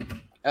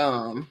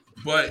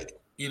 But,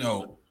 you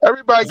know,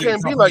 everybody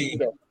can't be like you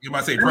though. You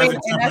might say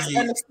and that's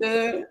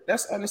understood.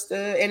 That's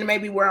understood. And it may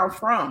be where I'm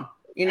from.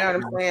 You know what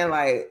I'm saying?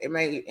 Like it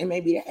may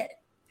be that.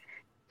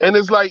 And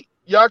it's like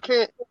y'all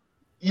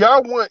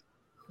want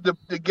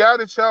the guy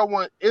that y'all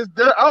want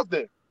they're out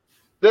there.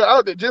 They're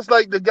out there. Just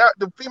like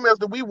the females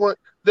that we want,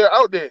 they're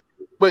out there.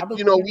 But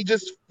you know, we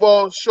just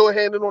fall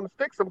short-handed on the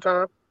stick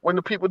sometimes when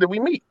the people that we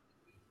meet.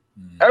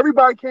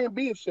 Everybody can't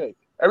be a Shay.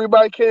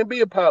 Everybody can't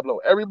be a Pablo.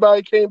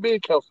 Everybody can't be a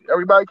Kelsey.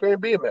 Everybody can't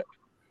be a Matt.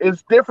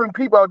 It's different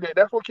people out there.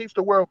 That's what keeps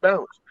the world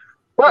balanced.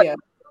 But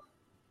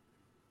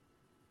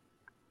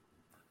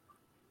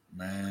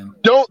man,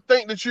 don't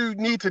think that you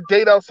need to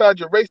date outside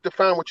your race to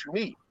find what you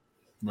need.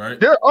 Right.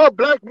 There are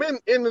black men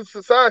in the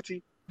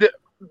society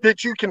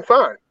that you can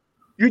find.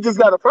 You just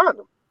got to find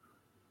them.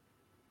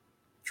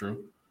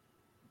 True.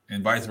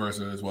 And vice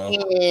versa as well.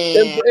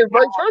 And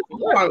vice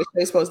versa. How long is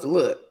Shay supposed to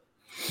look?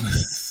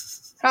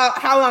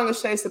 How long is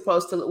Shay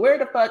supposed to look? Where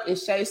the fuck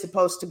is Shay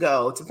supposed to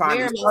go to find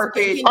this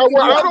perfect? I don't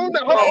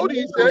know. How old are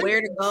you, Shay?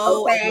 Where to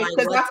go? Okay,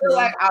 because I feel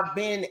like I've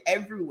been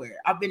everywhere.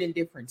 I've been in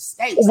different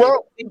states. I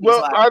don't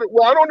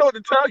know what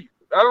to tell you.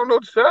 I don't know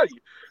what to tell you.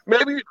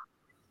 Maybe,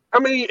 I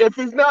mean, if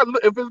it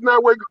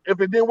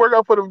didn't work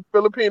out for the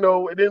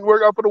Filipino, it didn't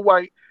work out for the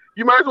white,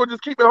 you might as well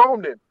just keep it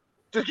home then.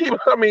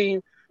 I mean,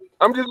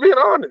 I'm just being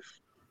honest.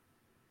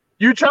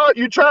 You try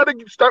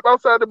to step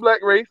outside the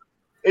black race.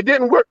 It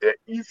didn't work.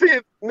 You see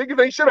it, niggas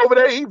ain't shit over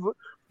there either.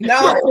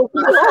 No.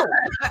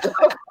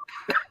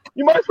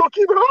 You might as well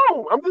keep it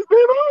home. I'm just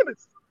being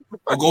honest.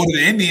 Or go to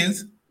the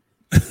Indians.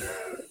 They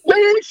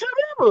ain't shit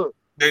either.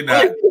 They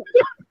not.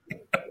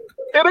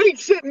 It ain't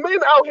shit men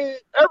out here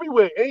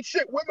everywhere. Ain't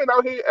shit women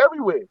out here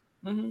everywhere.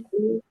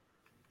 Mm-hmm.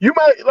 You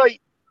might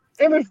like,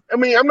 and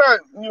I'm not,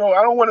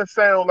 I don't want to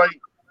sound like,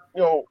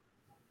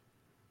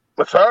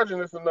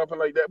 misogynist or nothing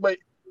like that, but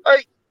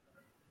like,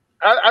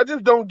 I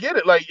just don't get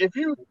it. Like, if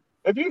you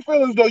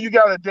feel as though you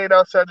got to date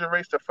outside your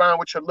race to find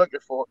what you're looking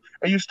for,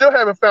 and you still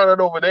haven't found it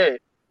over there,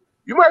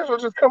 you might as well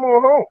just come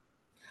on home.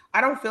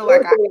 I don't feel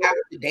like I have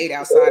to date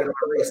outside of my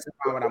race to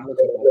find what I'm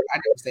looking for. I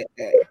never said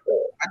that.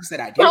 I just said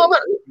I didn't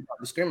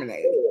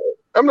discriminate.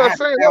 I'm not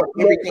saying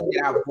everything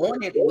that I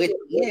wanted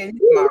within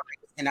my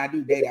race, and I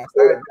do date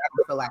outside. I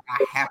don't feel like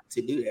I have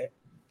to do that.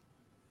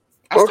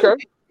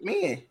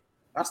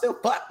 I still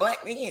fuck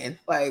black men.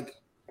 Like,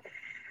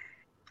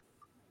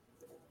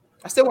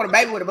 I still want a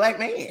baby with a black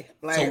man.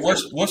 Like, so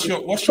what's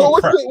your what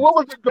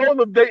was the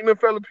goal of dating a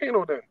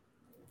Filipino then?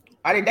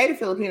 I didn't date a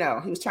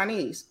Filipino. He was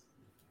Chinese.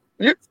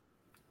 I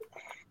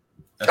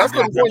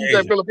could have sworn you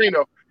said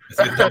Filipino.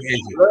 I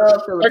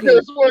could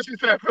have sworn she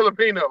said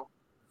Filipino.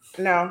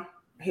 No,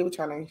 he was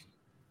Chinese.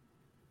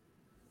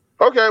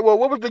 Okay, well,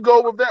 what was the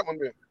goal of that one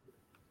then?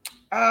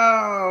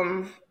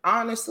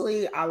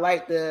 Honestly, I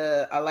like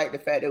the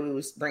fact that we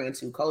was bringing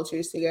two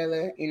cultures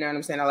together. You know what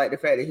I'm saying? I like the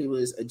fact that he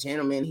was a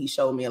gentleman. He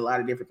showed me a lot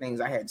of different things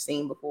I hadn't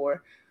seen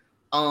before.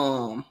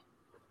 Yeah.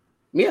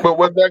 But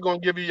was that going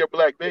to give you your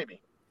black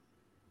baby?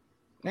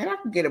 Man, I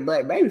could get a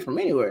black baby from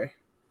anywhere.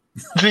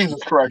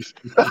 Jesus Christ.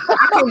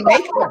 I can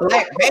make a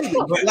black baby,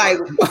 but like,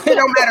 it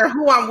don't matter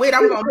who I'm with,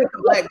 I'm gonna make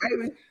a black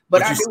baby.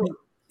 But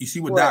you see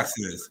what Doc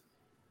says.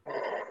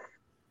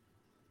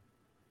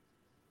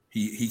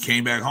 He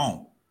came back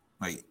home.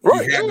 Like,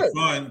 he had the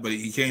fun, but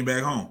he came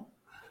back home.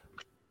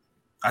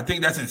 I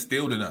think that's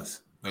instilled in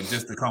us, like,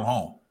 just to come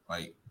home.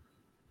 Like,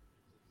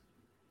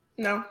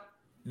 no,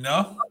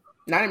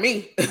 not in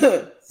me.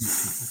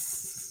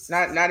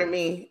 Not in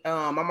me.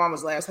 My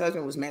mama's last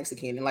husband was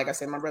Mexican, and like I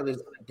said, my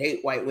brothers date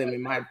white women.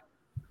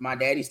 My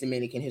daddy's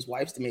Dominican, his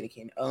wife's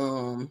Dominican.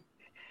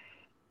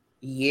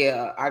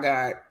 Yeah, I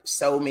got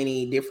so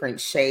many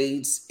different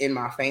shades in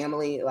my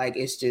family. Like,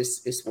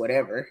 it's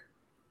whatever.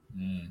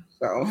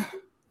 So,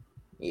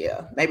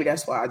 yeah, maybe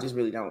that's why I just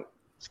really don't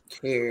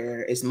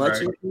care as much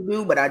as you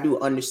do, but I do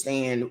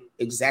understand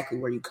exactly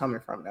where you're coming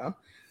from, though.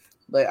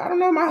 But I don't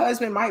know. My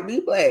husband might be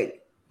black.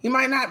 He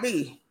might not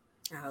be.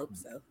 I hope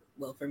so.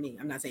 Well, for me,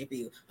 I'm not saying for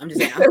you. I'm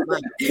just saying.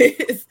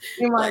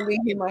 He might be.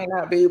 He might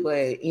not be.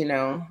 But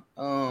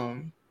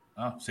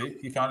see,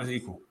 he found his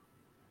equal.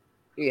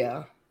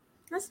 Yeah,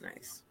 that's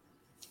nice.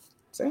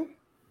 See,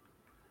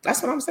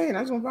 that's what I'm saying.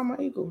 I just want to find my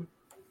equal.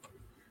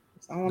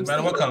 No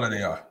matter what color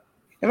they are.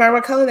 No matter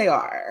what color they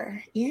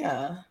are.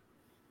 Yeah.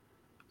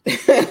 You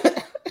know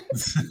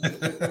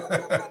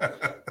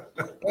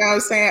what I'm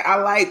saying? I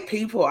like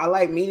people. I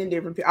like meeting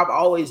different people. I've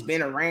always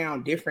been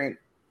around different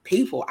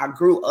people. I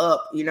grew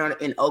up, you know,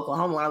 in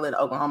Oklahoma. When I lived in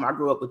Oklahoma, I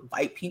grew up with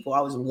white people. I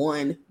was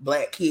one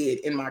black kid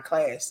in my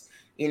class.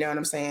 You know what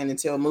I'm saying?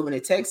 Until moving to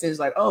Texas, it's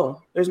like,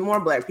 oh, there's more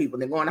black people.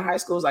 Then going to high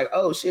school, it's like,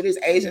 oh shit, it's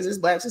Asians, it's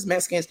blacks, it's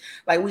Mexicans.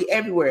 Like we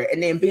everywhere.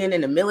 And then being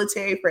in the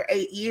military for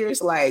 8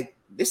 years, like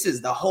this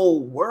is the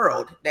whole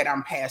world that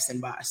I'm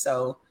passing by.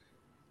 So,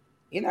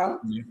 you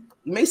know, you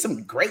made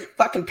some great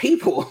fucking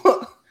people.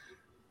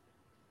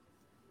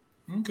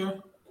 Okay.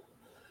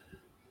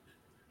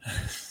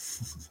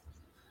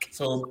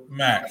 So,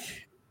 Mac.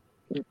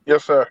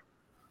 Yes, sir.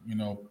 You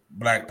know,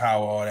 Black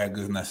Power, all that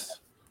goodness.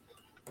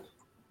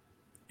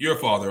 You're a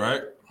father,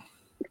 right?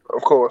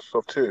 Of course,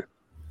 of two.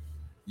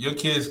 Your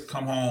kids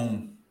come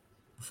home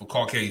for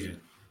Caucasian.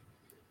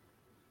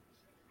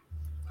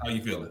 How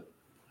you feeling?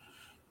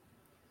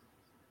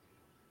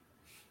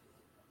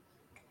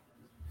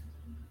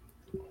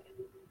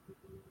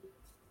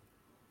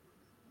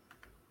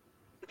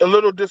 A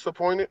little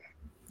disappointed,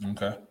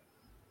 Okay.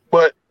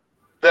 but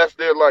that's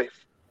their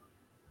life.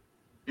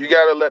 You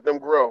gotta let them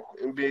grow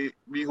and be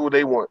who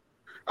they want.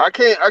 I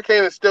can't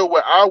instill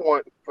what I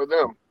want for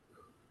them.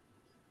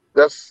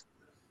 That's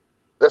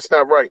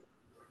not right.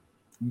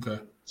 Okay.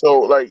 So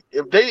like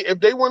if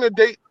they want to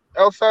date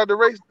outside the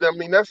race, I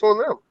mean that's on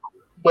them.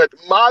 But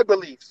my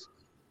beliefs,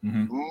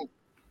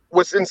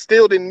 what's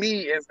instilled in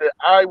me is that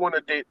I want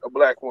to date a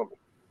black woman.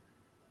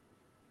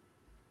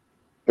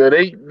 Now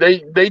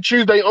they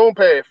choose their own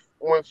path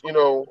once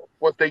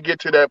they get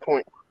to that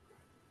point.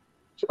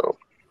 So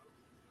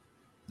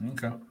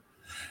Okay.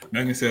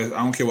 Megan says, I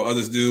don't care what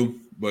others do,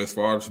 but as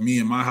far as me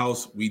and my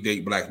house, we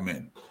date black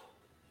men.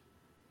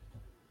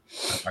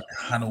 I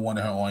kind of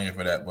wanted her on here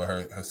for that, but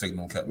her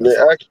signal kept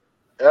missing.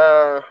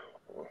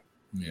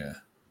 Yeah.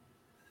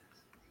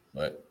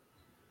 But,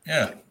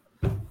 yeah.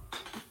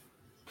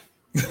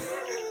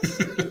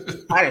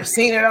 I done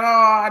seen it all.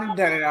 I done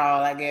done it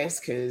all, I guess,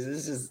 because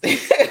it's just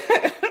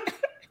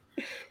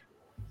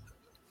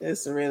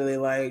it's really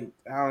like,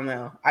 I don't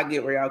know. I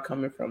get where y'all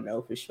coming from,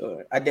 though, for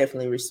sure. I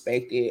definitely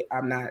respect it.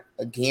 I'm not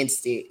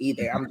against it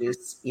either. I'm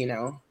just,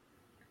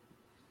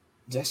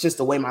 that's just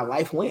the way my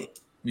life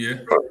went. Yeah.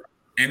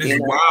 And it's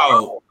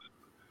wild.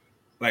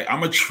 Like,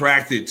 I'm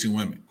attracted to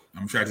women.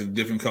 I'm attracted to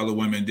different color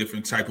women,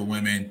 different type of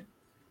women.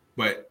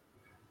 But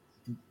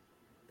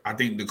I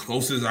think the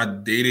closest I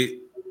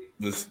dated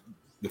was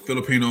the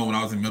Filipino when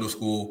I was in middle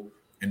school.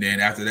 And then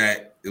after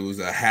that, it was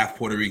a half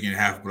Puerto Rican,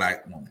 half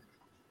black woman.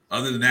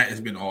 Other than that, it's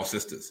been all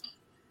sisters.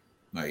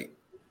 Like,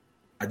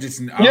 I'm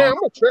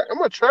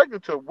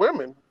attracted to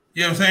women.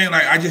 You know what I'm saying?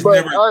 Like,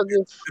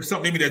 there's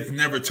something maybe that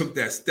never took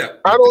that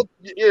step.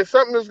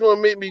 Something that's going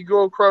to make me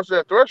go across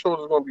that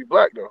threshold is going to be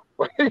black, though.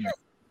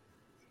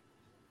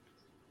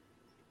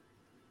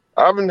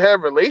 I haven't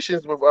had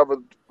relations with other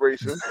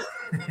races.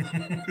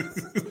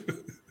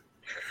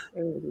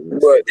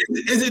 But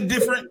is it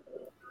different?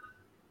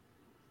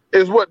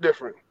 Is what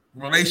different?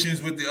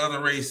 Relations with the other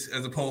race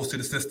as opposed to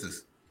the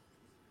sisters.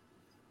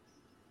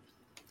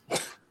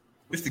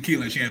 It's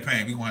tequila and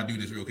champagne. We want to do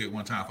this real quick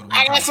one time for the one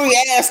time. I guess we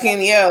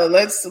asking, yo.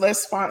 Let's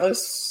find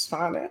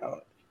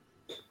out.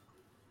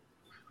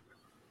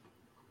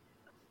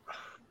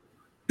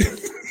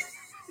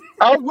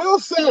 I will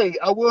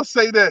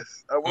say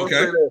this.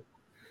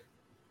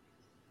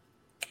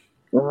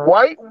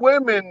 White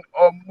women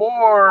are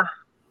more.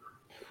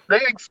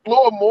 They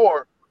explore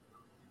more,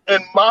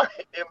 in my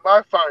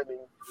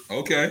finding.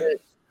 Okay.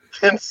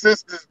 Than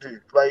sisters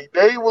do. Like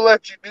they will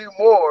let you do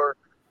more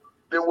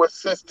than what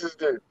sisters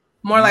do.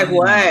 More like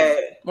what?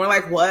 More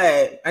like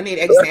what? I need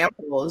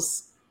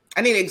examples.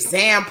 Like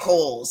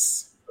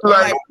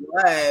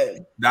what?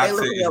 That's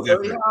they it. look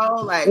at your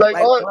hole? Like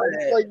what?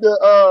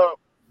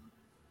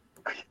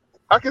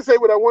 I can say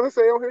what I want to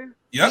say on here?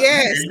 Yep.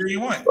 Yes. You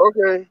want.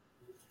 Okay.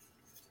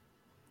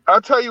 I'll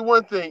tell you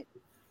one thing.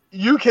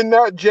 You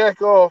cannot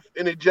jack off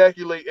and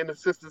ejaculate in the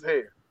sister's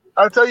hair.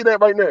 I'll tell you that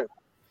right now.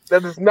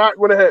 That is not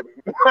going to happen.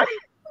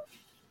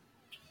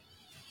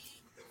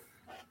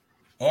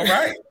 All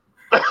right.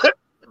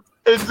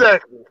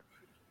 Exactly.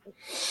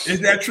 Is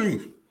that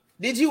true?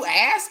 Did you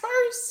ask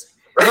first?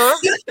 Uh-huh.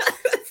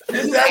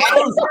 Is that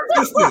true?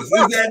 Sisters, is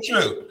that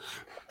true?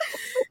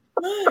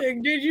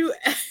 Did you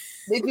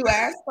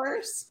ask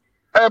first?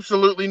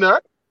 Absolutely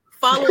not.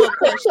 Follow-up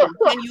question.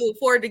 Can you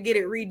afford to get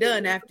it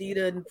redone after you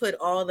done put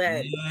all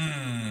that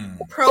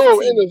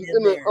protein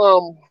in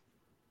the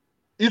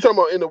you talking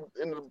about in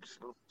the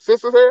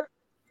sister's hair?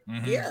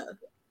 Mm-hmm. Yeah.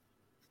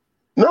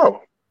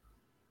 No.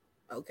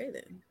 Okay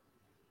then.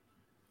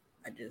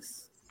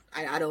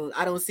 I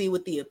don't see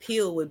what the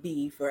appeal would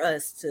be for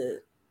us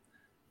to.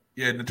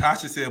 Yeah,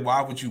 Natasha said,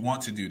 "Why would you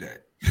want to do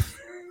that?"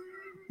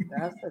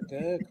 That's a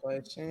good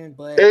question,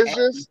 but it's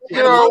just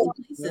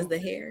is the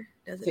hair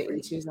does it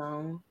each his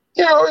own.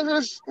 It's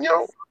just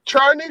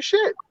try new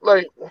shit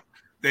like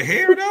the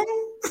hair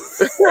though.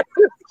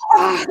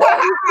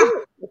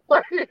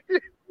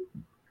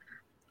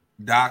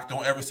 Doc,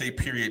 don't ever say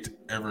period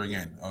ever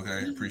again.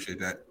 Okay, appreciate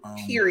that.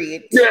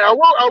 Period. Yeah, I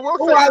will.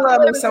 Oh, I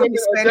love me some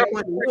Hispanic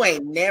women. You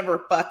ain't never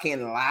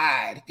fucking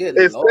lied. Good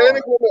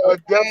Hispanic Lord. women are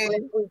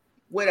definitely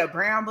with a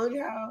brown booty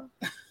hole.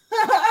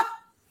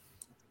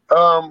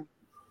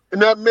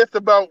 And that myth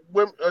about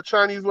women,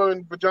 Chinese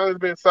women vaginas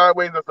being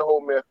sideways, that's a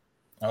whole myth.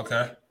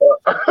 Okay.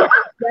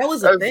 That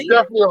was a That's thing.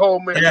 definitely a whole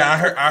myth.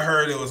 Yeah, I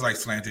heard it was like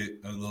slanted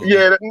a little.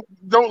 Yeah,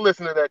 don't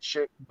listen to that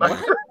shit.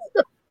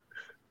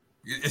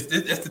 It's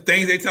the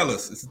things they tell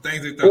us. It's the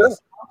things they tell us.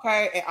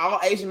 Okay, and all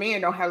Asian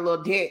men don't have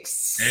little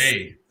dicks.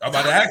 Hey, I'm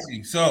about to ask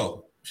you.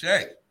 So,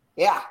 Shay,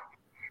 Yeah.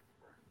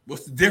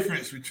 what's the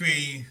difference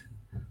between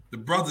the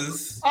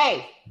brothers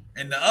Hey,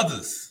 and the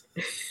others?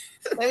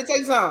 let me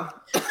take some.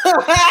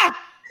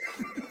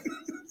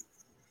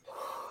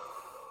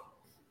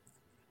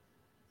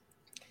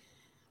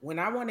 When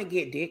I want to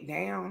get dick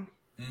down,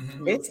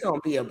 it's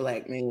gonna be a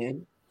black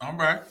man. All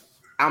right.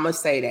 I'm gonna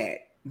say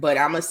that. But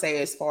I'm gonna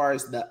say, as far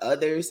as the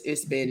others,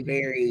 it's been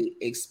very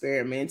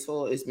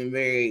experimental. It's been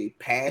very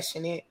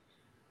passionate.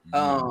 It's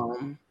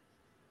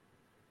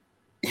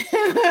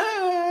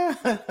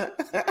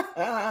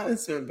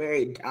been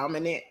very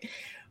dominant.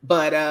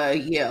 But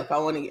yeah, if I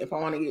want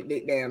to get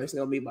dick down, it's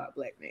gonna be by a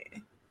black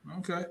man.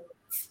 Okay.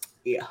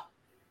 Yeah.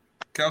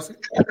 Kelsey?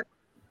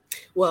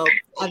 Well,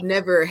 I've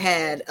never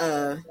had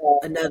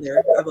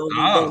another. I've only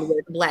been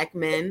with black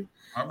men.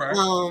 All right.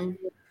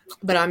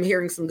 But I'm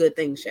hearing some good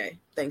things, Shay.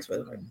 Thanks for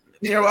the question.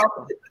 You're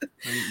welcome.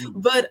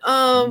 But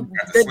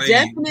the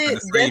definite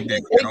dig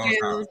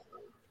down.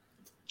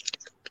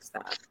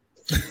 Stop.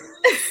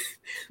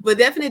 But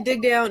definite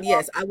dig down,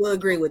 yes, I will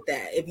agree with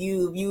that. If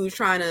you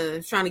trying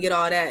to get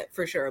all that,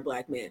 for sure, a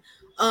black man.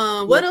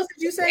 What else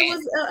did you say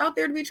was out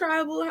there to be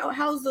tribal?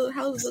 How's the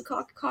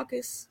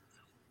caucus?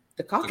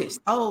 The caucus.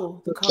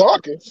 Oh, the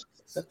Caucus.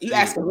 You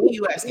asking me?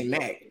 You asking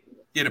Mac?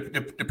 Yeah,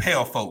 the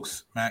pale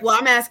folks, Mac. Well,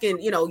 I'm asking,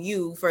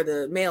 you for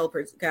the male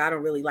person, because I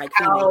don't really like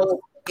How females.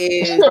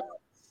 is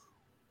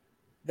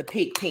the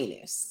pig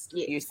penis?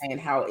 Yes. You're saying,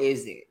 how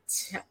is it?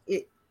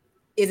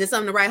 Is it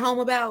something to write home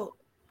about?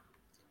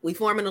 We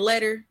forming a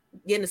letter,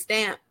 getting a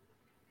stamp,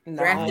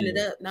 drafting it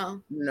up?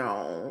 No,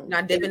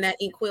 not dipping that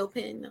ink quill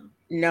pen.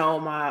 No,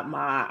 my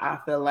I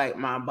feel like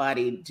my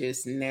body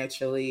just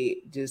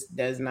naturally just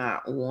does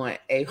not want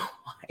a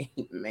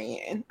white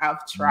man.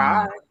 I've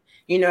tried.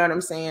 You know what I'm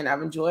saying?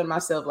 I've enjoyed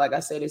myself. Like I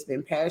said, it's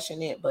been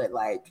passionate, but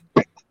like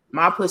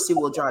my pussy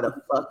will try to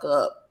fuck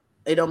up.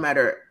 It don't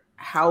matter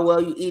how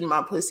well you eat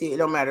my pussy. It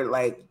don't matter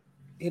what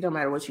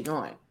you're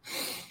doing.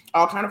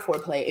 All kind of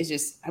foreplay. It's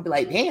just, I'd be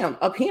like, damn,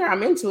 up here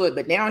I'm into it,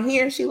 but down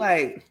here she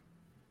like,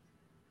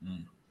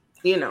 You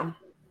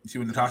see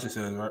what Natasha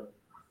says, right?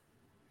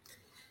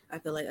 I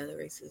feel like other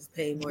races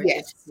pay more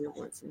Yes. attention to their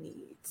wants and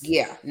needs.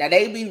 Yeah. Now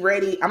they be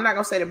ready. I'm not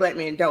gonna say the black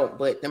men don't,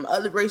 but them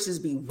other races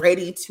be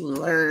ready to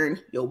learn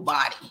your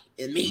body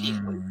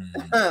immediately.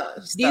 Do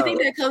you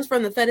think that comes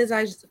from the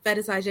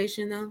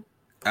fetishization though?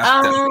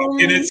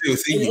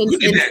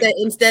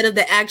 Instead of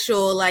the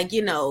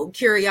actual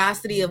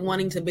curiosity of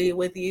wanting to be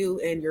with you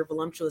and your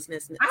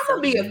voluptuousness? I'm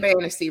gonna be a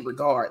fantasy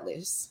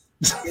regardless.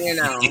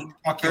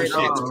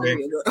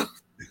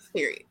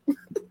 Period.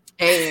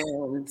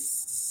 And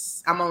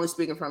I'm only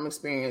speaking from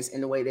experience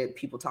in the way that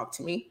people talk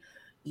to me.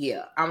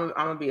 Yeah, I'm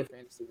gonna be a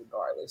fantasy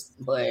regardless.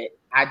 But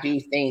I do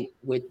think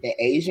with the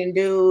Asian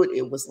dude,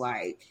 it was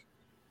like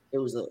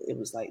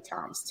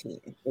times 10.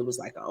 It was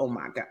like, oh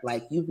my God,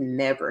 like you've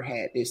never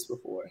had this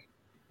before.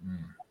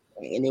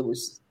 And it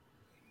was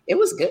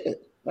good.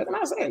 What can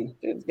I say?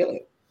 It was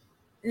good.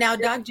 Now,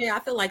 Doc J, I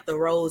feel like the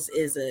rose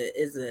is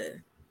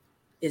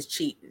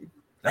cheating.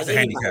 That's a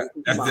handicap.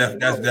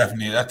 That's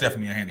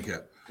definitely a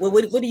handicap. Well,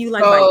 what do you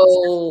like about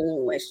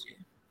your question?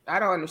 I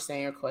don't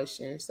understand your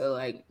question. So,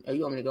 like, are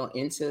you want me to go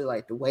into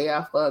like the way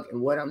I fuck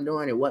and what I'm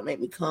doing and what made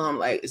me come?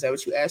 Like, is that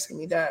what you asking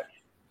me, Doc?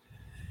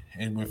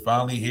 And we're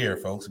finally here,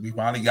 folks. We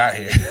finally got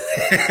here.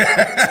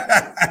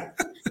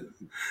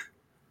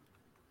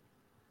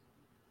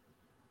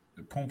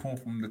 The poom poom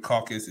from the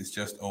caucus is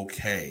just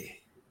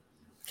okay.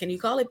 Can you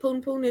call it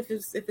poom poom if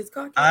it's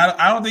caucus?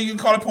 I don't think you can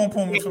call it poom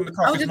poom from the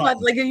caucus. I was just about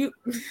to, like, are you?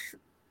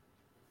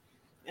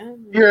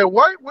 Yeah,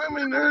 white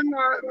women, they're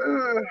not.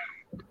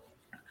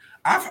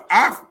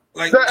 I've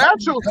like the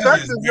actual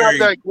sex is not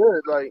that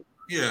good. Like,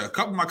 yeah, a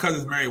couple of my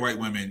cousins marry white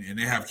women and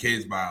they have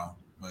kids by them,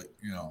 but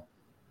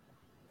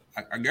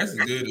I guess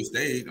it's good to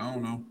stay. I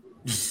don't know.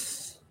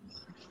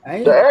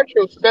 The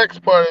actual sex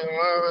part is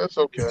that's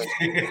okay.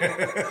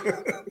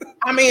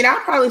 I mean, I'll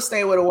probably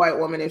stay with a white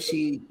woman if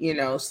she,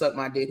 sucked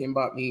my dick and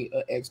bought me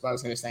an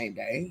Xbox in the same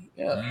day.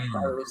 Yeah,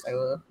 probably stay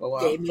with her for a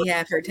while. Gave me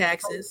half her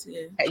taxes.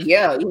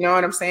 Yeah, you know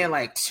what I'm saying?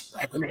 Like,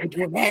 black women ain't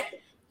doing that.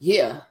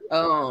 Yeah.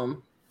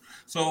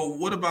 So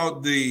what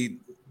about I'm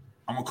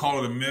gonna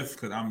call it a myth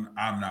because I'm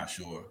not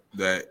sure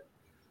that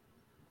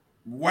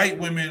white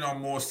women are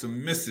more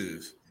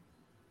submissive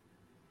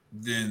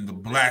than the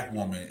black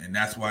woman, and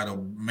that's why the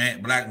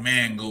black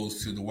man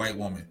goes to the white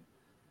woman.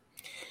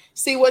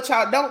 See, what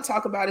y'all don't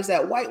talk about is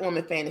that white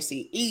woman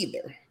fantasy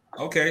either.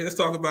 Okay, let's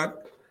talk about it.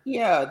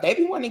 Yeah, they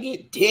be wanting to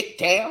get dick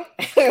down.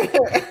 They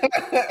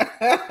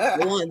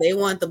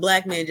want the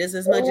black man just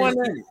as much as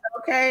you.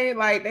 Okay,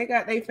 like they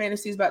got their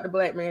fantasies about the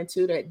black man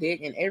too, that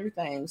dick and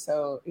everything.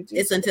 So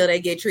it's until they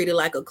get treated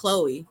like a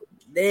Chloe.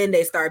 then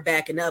they start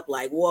backing up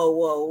like,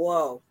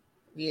 whoa.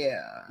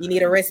 Yeah. You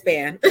need a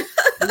wristband.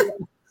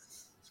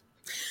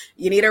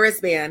 You need a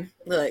wristband.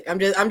 Look, I'm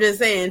just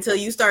saying, until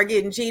you start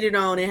getting cheated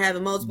on and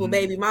having multiple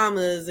baby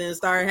mamas and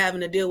start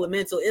having to deal with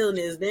mental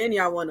illness, then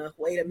y'all want to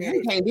wait a minute.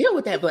 You can't deal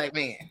with that black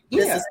man.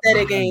 This Yeah.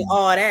 aesthetic ain't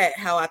all that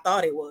how I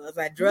thought it was.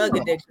 Like drug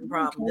addiction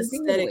problem. This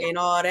aesthetic ain't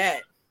all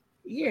that.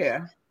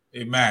 Yeah.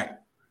 Hey Mac,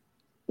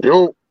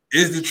 Yo,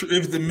 is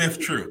the myth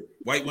true?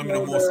 White women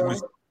are more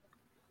submissive.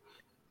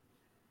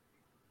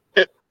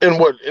 in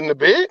what? In the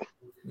bed?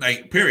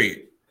 Like,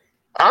 period.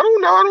 I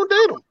don't know. I don't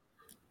date them.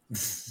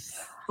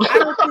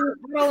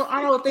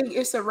 I don't think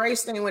it's a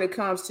race thing when it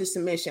comes to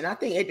submission. I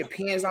think it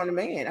depends on the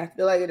man. I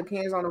feel like it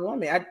depends on the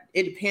woman.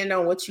 It depends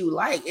on what you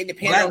like. It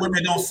depends. Black on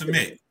women don't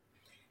submit.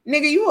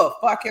 Nigga, you a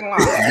fucking liar.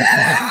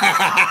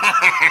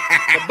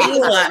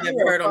 I've never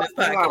heard on this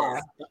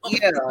podcast.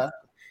 Yeah,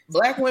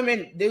 black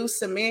women do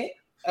submit.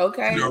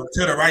 Okay, To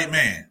the right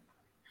man.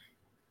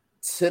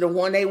 to the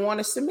one they want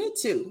to submit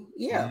to.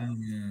 Yeah,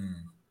 Mm.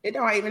 it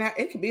don't even have.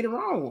 It could be the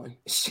wrong one.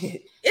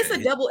 Shit. It's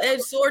a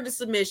double-edged sword to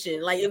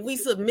submission. Like if we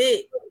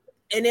submit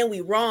and then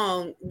we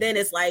wrong, then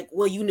it's like,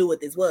 well, you knew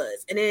what this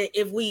was. And then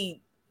if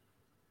we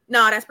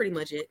that's pretty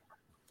much it.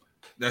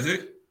 That's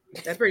it?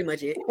 That's pretty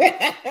much it.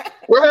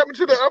 What happened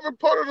to the other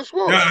part of the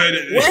sword? What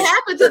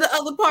happened to the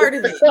other part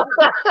of it?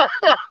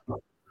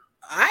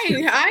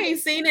 I ain't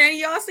seen it.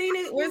 Y'all seen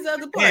it? Where's the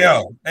other part?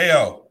 Hey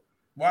yo.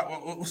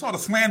 What's all the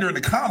slander in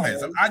the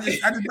comments? I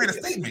just made a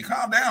statement.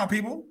 Calm down,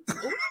 people.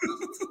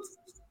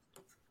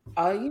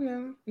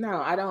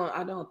 No, I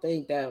don't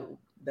think that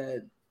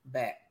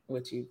back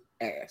what you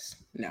asked.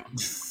 No.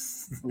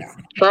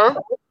 Huh?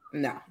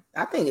 No,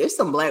 I think it's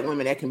some black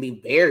women that can be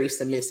very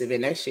submissive,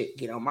 and that shit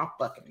get on my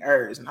fucking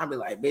nerves. And I'll be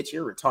like, bitch,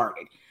 you're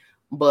retarded.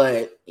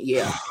 But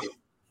yeah,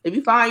 if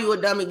you find you a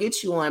dummy,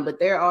 get you one. But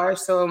there are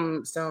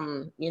some,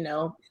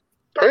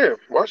 Damn,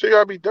 why she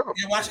gotta be dumb?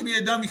 Yeah, why should be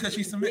a dummy because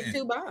she's Me submitting?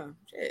 too, bomb.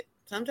 Shit.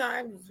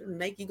 Sometimes it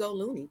make you go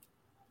loony.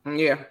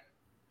 Yeah,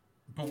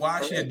 But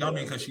why is she a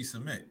dummy because she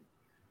submit?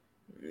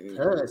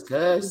 cause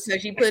Because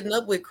she putting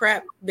up with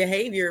crap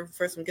behavior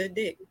for some good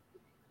dick.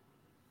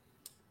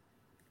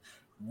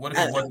 What if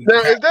it wasn't Now,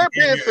 is crap that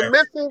being behavior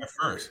submissive? at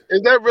first?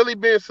 Is that really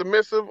being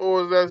submissive,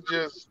 or is that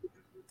just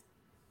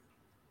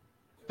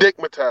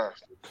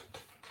dickmatized?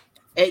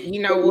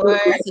 you know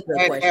what? That's a good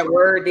That question.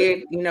 word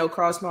did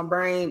cross my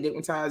brain.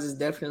 Dickmatized is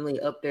definitely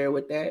up there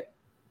with that.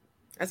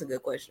 That's a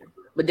good question.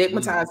 But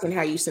dickmatized can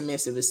have you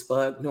submissive as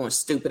fuck, doing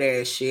stupid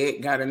ass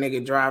shit. Got a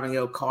nigga driving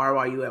your car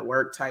while you at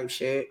work type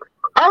shit.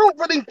 I don't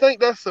really think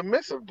that's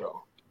submissive,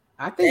 though.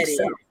 I think That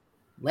so. is.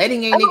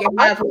 Letting a nigga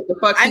have what the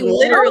fuck I'm he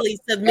literally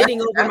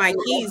submitting over my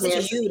That's keys what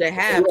to you to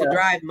have to Yeah.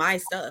 drive my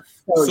stuff.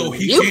 wants. So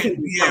he You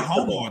can't be at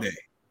home all day.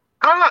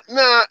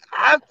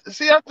 I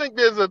think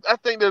there's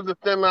a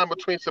thin line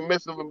between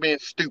submissive and being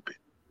stupid.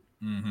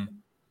 Mm-hmm.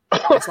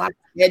 It's like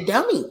a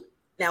dummy.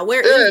 Now,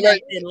 where Yeah, is that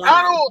like, thin line?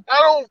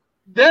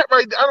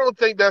 I don't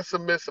think that's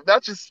submissive.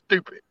 That's just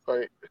stupid.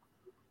 Like,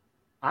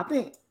 I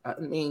think I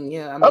think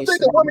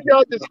the woman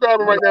y'all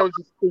describing right now is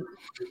just stupid.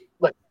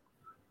 Like,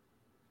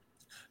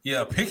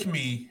 Yeah, a pick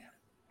me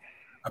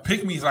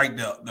is like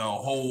the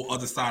whole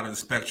other side of the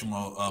spectrum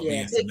of Yeah,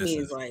 being pick me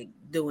submissive. is like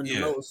doing Yeah.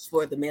 the most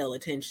for the male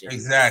attention.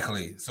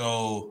 Exactly.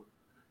 So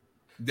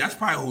that's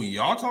probably who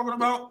y'all talking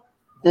about.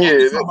 Yeah. I'm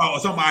talking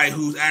about somebody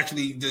who's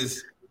actually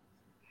just,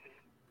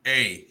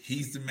 hey,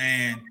 he's the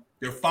man.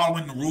 They're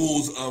following the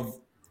rules of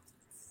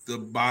the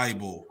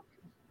Bible.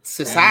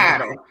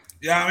 societal.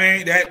 Yeah, I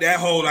mean that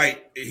whole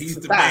like he's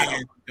Societal.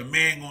 the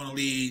man going to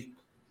lead.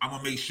 I'm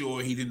gonna make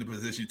sure he's in the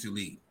position to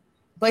lead.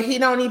 But he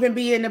don't even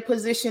be in the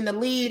position to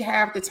lead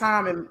half the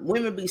time, and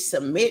women be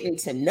submitting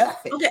to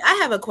nothing. Okay, I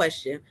have a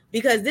question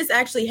because this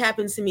actually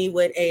happened to me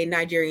with a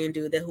Nigerian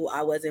dude who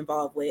I was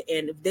involved with,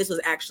 and this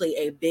was actually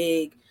a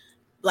big,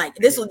 like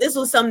this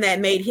was something that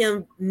made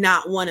him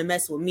not want to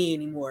mess with me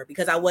anymore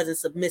because I wasn't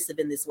submissive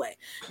in this way.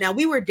 Now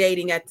we were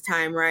dating at the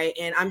time, right?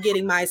 And I'm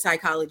getting my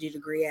psychology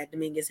degree at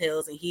Dominguez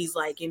Hills, and he's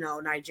like,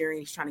 Nigerian,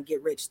 he's trying to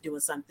get rich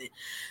doing something.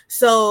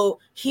 So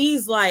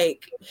he's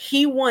like,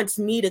 he wants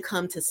me to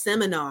come to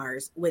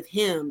seminars with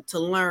him to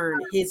learn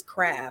his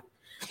craft.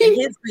 And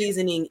his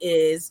reasoning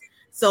is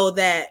so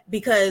that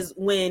because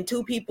when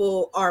two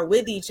people are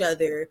with each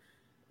other,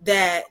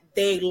 that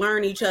they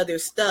learn each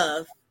other's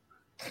stuff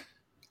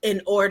in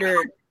order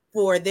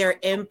for their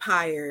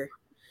empire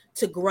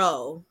to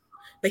grow.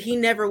 But he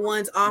never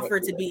once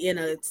offered to be in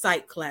a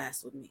psych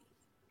class with me.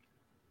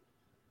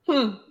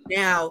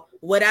 Now,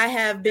 would I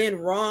have been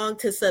wrong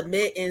to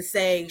submit and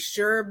say,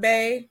 sure,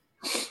 bae,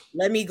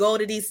 let me go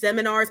to these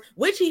seminars,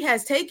 which he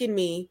has taken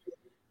me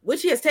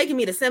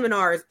to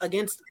seminars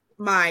against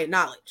my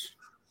knowledge.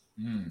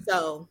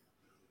 So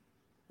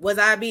was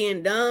I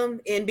being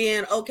dumb and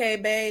being okay,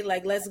 babe?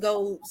 Like, let's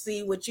go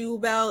see what you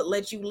about,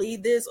 let you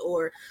lead this,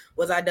 or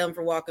was I dumb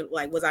for walking?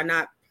 Like, was I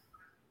not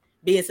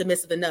being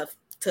submissive enough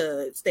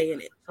to stay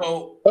in it?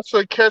 So that's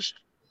a catch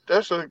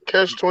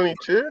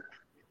 22.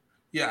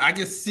 yeah, I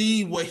can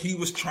see what he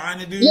was trying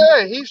to do.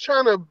 Yeah, he's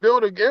trying to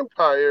build an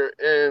empire,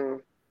 and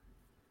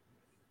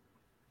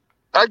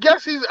I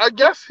guess he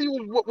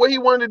was what he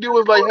wanted to do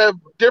was like have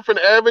different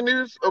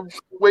avenues of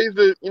ways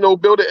to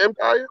build an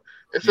empire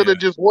instead of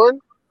just one.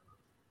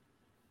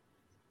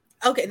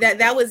 Okay,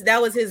 that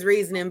was his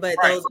reasoning, but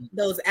Right.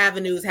 those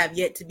avenues have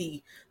yet to be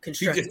He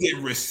constructed. just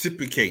didn't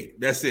reciprocate.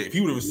 That's it. If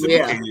he would have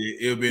reciprocated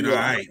it, it would have been all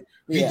right.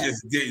 He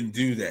just didn't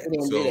do that. He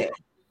didn't So do that.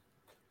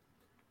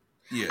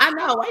 yeah. I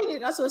know. Why you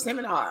didn't go to a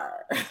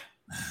seminar?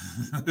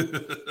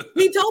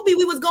 He told me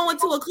we was going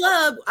to a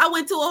club. I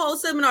went to a whole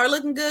seminar,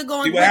 looking good,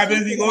 going. See what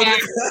happens? You go there.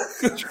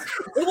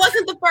 It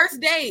wasn't the first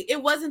date.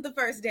 It wasn't the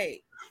first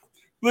date.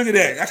 Look at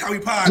that. That's how we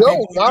pod. Yo,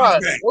 people.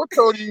 God, who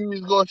told you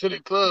was going to the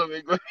club?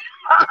 And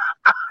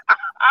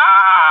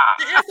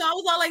so I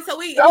was all like, so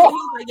he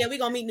was like, yeah, we're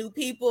gonna meet new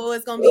people.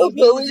 It's gonna be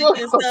music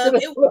and stuff.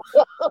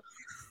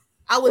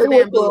 I was They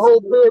went to a bamboozled.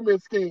 whole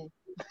pyramid scheme.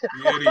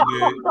 Yeah, they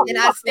did. And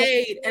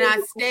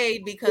I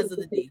stayed because of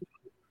the D.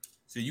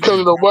 See, you Because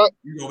of the what?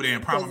 You over there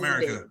in Prime Because of the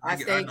America. dick. I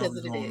stayed because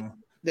of the dick.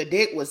 The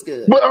dick was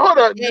good. But hold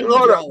up, And he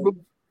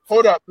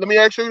hold up. Let me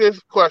ask you this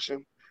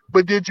question.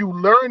 But did you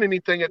learn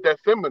anything at that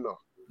seminar?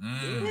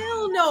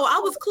 Hell no.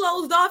 I was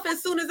closed off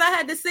as soon as I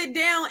had to sit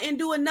down and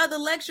do another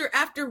lecture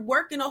after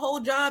working a whole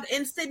job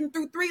and sitting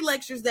through 3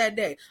 lectures that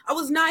day. I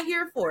was not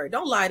here for it.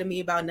 Don't lie to me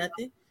about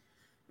nothing.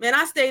 Man,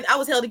 I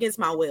was held against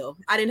my will.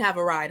 I didn't have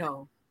a ride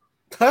home.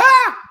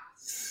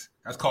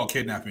 That's called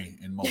kidnapping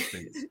in most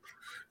states.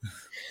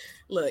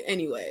 Look,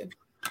 anyway.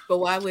 But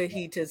why would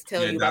he just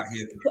tell you about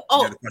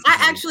I I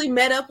actually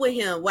met up with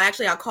him. Well,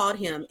 actually, I called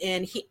him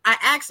and I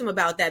asked him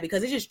about that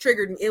because it just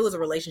triggered me. It was a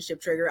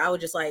relationship trigger. I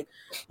was just like,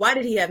 why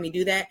did he have me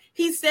do that?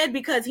 He said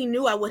because he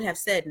knew I would have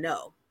said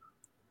no.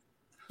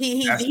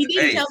 He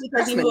didn't tell me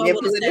because he knew I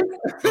would have said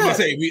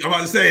no. I'm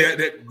about to say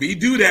that we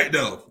do that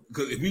though.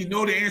 Because if we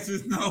know the answer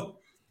is no,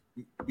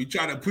 we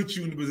try to put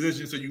you in the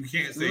position so you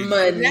can't say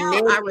no. Now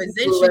I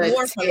resent you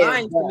more for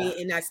lying to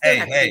me, and I still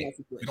have to be in that we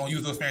situation. don't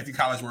use those fancy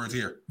college words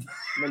here.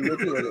 I'm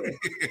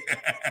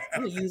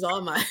gonna use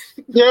all my.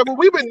 Yeah, but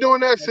we've been doing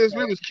that since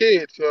we was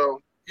kids.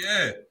 So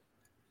Yeah.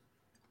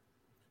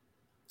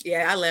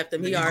 Yeah, I left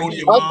him. He You go to already.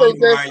 your mom, I think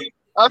you're that's- like,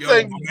 I yo,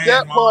 think my man,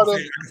 that mom part of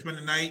said I can spend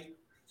the night.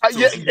 So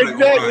yeah, she be like,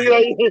 exactly. all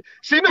right. Like,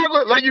 she not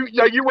gonna, like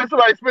you went to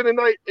like spend the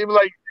night. It was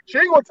like she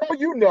ain't gonna tell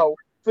you no,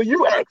 so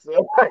you ask her.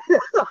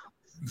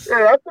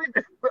 Yeah, I think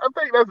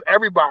that's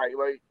everybody.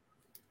 Like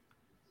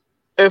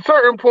at a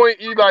certain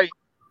point, you like,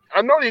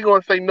 I know you're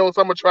gonna say no,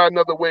 so I'm gonna try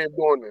another way of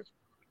doing this.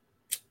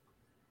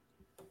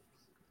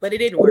 But it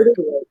didn't work.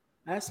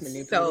 That's So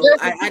manipulative.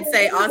 I'll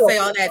say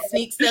all that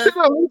sneak You stuff.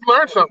 should at least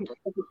learn something.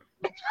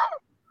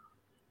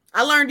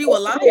 I learned you a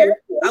liar.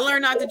 I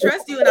learned not to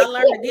trust you, and I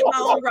learned to get my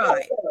own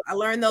ride. I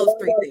learned those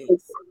 3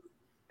 things.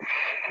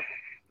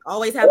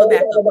 Always have a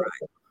backup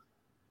ride.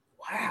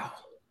 Wow.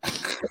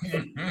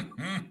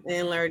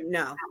 And learn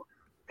no.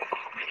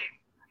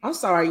 I'm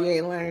sorry you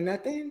ain't learned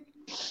nothing.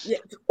 Yeah.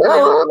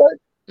 Well, like,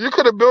 you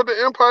could have built an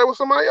empire with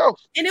somebody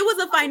else. And it was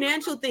a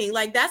financial thing.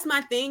 Like that's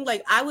my thing.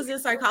 Like I was in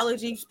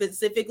psychology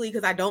specifically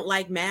because I don't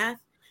like math.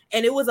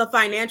 And it was a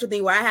financial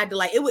thing where I had to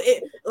like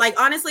it like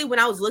honestly, when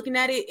I was looking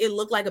at it, it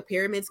looked like a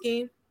pyramid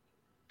scheme.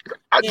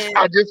 I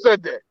just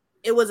said that.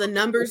 It was a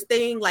numbers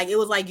thing. Like it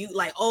was like you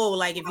like, oh,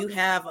 like if you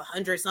have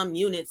 100 some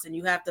units and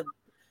you have to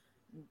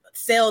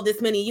sell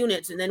this many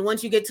units, and then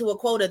once you get to a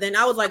quota, then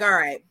I was like, all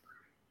right.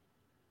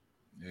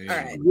 Yeah. All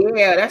right.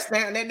 Yeah, that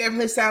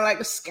definitely sound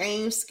like a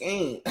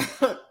scheme.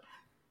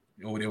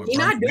 Over there with He's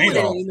not Bernie doing it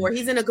Madoff. anymore.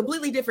 He's in a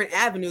completely different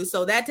avenue.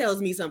 So that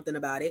tells me something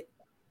about it.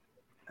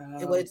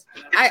 It was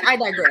I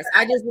digress.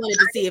 I just wanted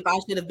to see if I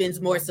should have been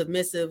more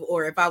submissive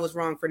or if I was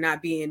wrong for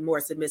not being more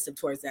submissive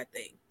towards that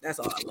thing. That's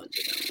all I wanted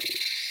to know.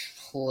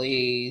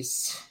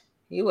 Please.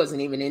 He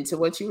wasn't even into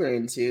what you were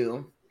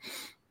into.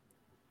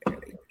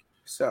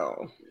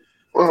 So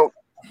Well,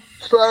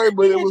 sorry,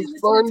 but it was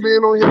fun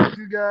being on here with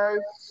you guys.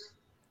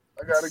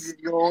 I gotta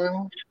get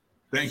going.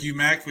 Thank you,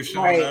 Mac, for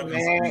showing All right, up.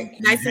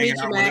 Mac. Nice to hanging meet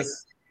you, out with Mac.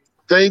 us.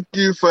 Thank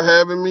you for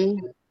having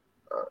me.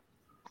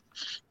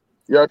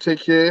 Y'all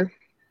take care.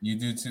 You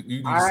do too.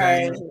 You do all the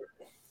right. same.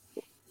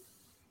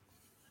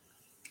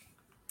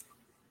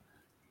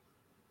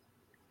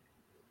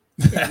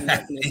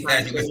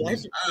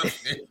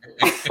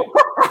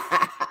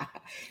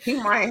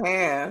 He might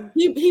have.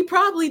 He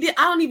probably did.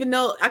 I don't even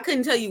know. I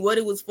couldn't tell you what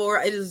it was for.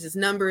 It was just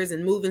numbers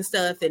and moving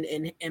stuff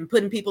and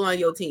putting people on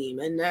your team.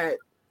 And that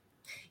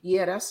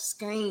Yeah, that's a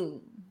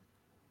scheme.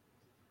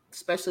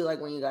 Especially like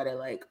when you got it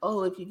like,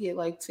 oh, if you get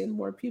like 10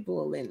 more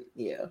people, then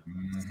yeah.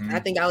 Mhm. I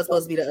think I was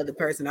supposed to be the other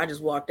person. I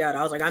just walked out.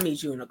 I was like, I'll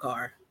meet you in the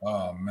car.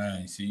 Oh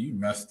man, see, you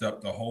messed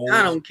up the whole.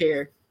 I don't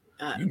care.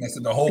 You messed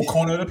up the whole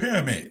corner of the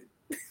pyramid.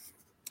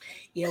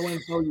 Yeah, I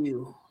went for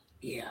you.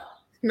 Yeah.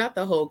 Not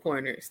the whole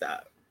corner.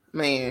 Stop.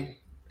 Man.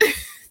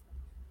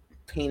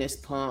 Penis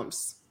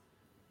pumps.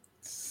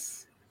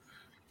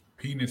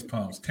 Penis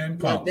pumps, 10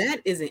 Now, pumps.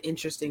 that is an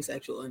interesting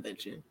sexual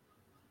invention.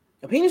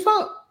 A penis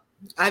pump?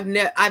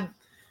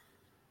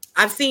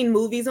 I've seen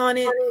movies on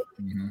it.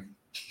 Mhm.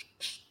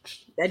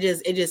 It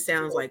just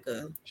sounds like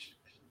a.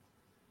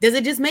 Does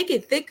it just make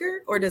it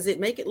thicker or does it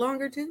make it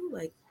longer too?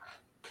 Like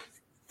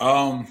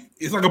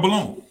It's like a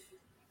balloon.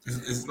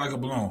 It's like a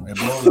balloon. It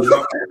blows it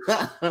up.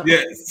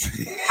 Yes.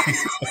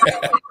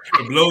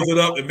 It blows it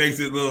up. It makes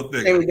it a little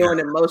thicker. They were doing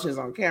emotions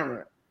on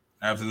camera.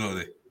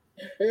 Absolutely.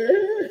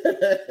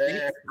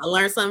 I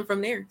learned something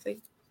from there. See?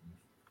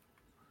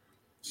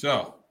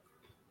 So,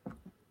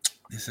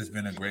 this has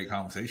been a great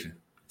conversation.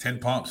 10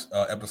 Pumps,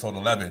 episode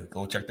 11.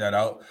 Go check that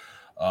out.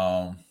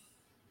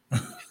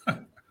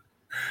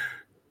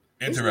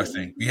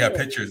 Interesting. We have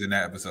pictures in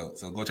that episode,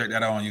 so go check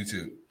that out on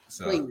YouTube.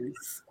 So,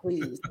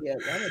 Please, yeah,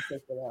 I would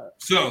check it out.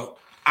 So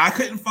I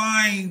couldn't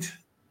find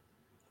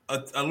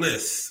a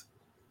list,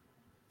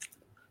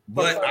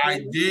 but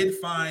I did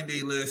find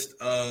a list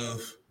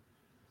of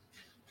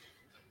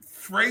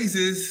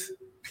phrases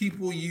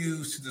people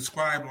use to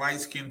describe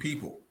light-skinned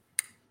people.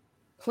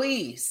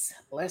 Please,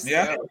 let's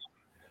Yeah. go.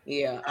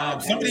 Yeah.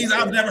 Some of these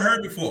I've never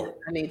heard before.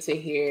 I need to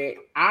hear it.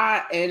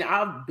 I need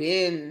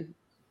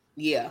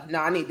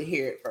to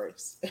hear it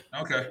first.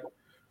 Okay.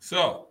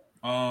 So,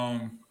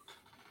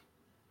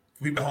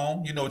 we've been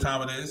home. You know what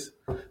time it is.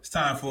 It's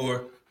time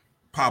for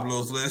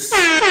Pablo's list.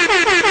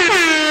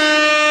 I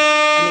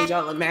need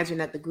y'all to imagine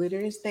that the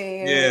glitter is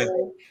there. Yeah.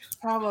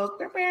 Pablo,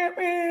 with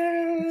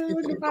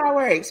the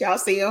fireworks. Y'all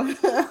see them?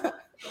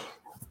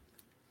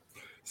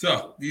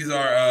 So, these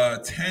are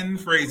 10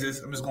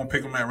 phrases. I'm just going to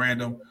pick them at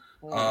random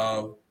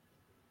to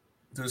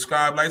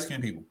describe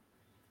light-skinned people.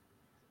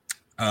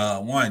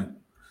 1,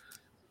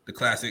 the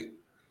classic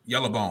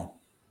yellow bone.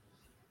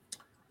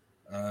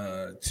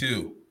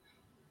 2,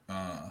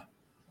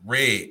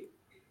 red.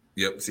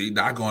 Yep, see,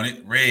 Doc on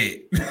it.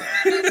 Red.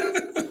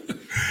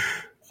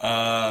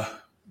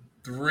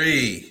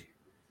 3,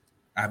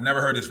 I've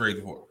never heard this phrase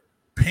before.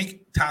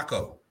 Pink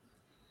taco.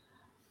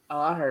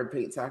 Oh, I heard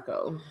pink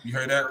taco. You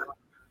heard that?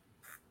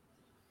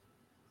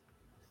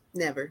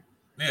 Never.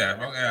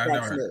 Yeah, okay, I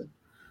never heard it.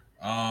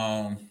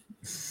 I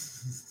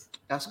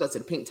should go to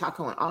the pink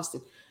taco in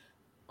Austin.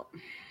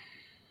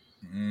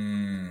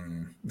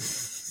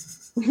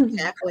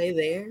 Halfway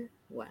there.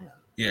 Wow.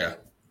 Yeah.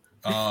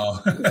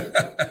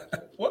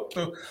 What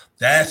the?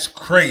 That's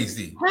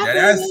crazy.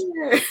 That's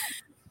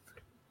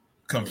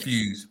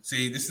confused.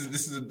 See, this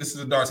is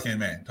a dark skinned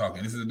man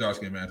talking.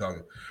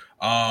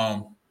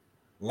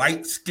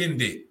 Light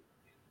skinned it.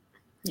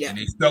 Yeah. And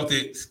they spelt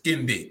it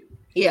skinned it.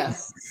 Yeah.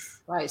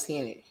 Light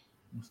skinned.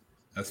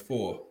 That's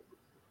 4.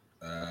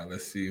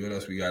 Let's see what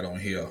else we got on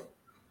here.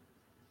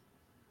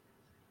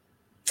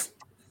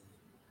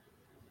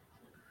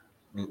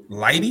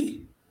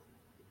 Lighty?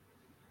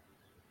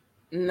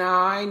 No,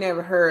 I ain't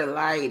never heard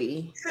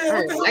lighty. I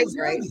heard light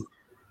bright.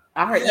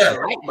 I heard Yeah.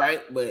 light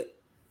bright, but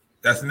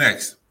That's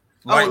next.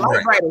 light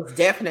Bright. bright is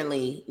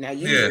definitely now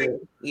you Yeah. said,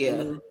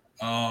 yeah.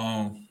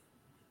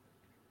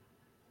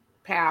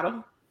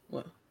 Powder.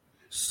 What?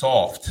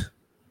 Soft.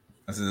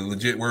 That's a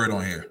legit word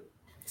on here.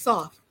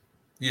 Soft.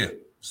 Yeah,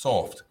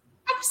 soft.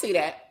 I can see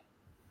that.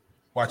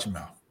 Watch your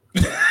mouth.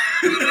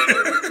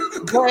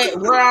 But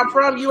where I'm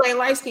from, you ain't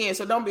light skinned,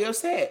 so don't be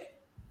upset.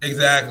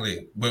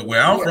 Exactly. But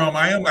where I'm from,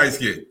 I am light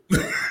skinned.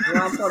 Where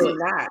I'm from, you're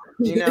not.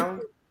 You know?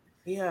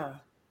 Yeah.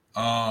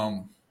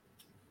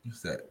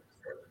 What's that?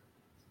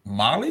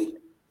 Molly?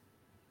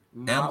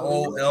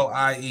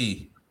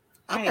 Molie.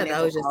 I thought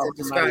that was just to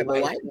describe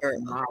a white girl.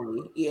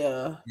 Molly.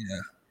 Yeah. Yeah.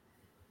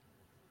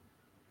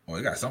 Oh,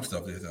 they got some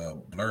stuff that's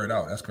blurred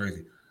out. That's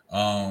crazy.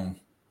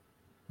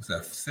 What's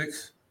that?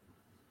 6?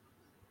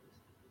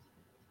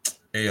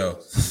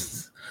 Ayo.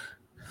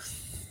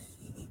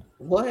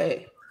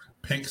 What?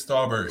 Pink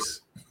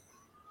Starburst.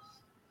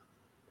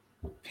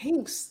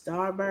 Pink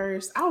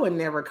Starburst? I would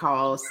never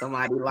call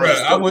somebody like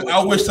Bruh,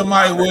 I wish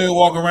somebody would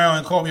walk around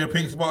and call me a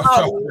pink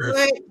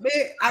Starburst.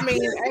 I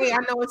mean, hey, I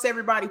know it's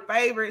everybody's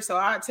favorite, so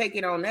I'll take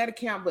it on that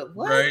account. But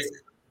what? Right?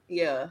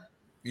 Yeah.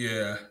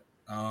 Yeah.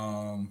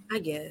 I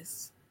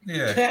guess.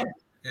 Yeah.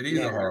 Yeah, these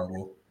are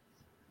horrible.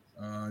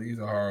 These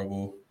are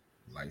horrible.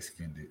 Light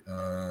skinned.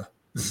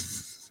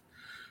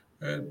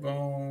 Red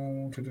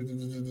bone.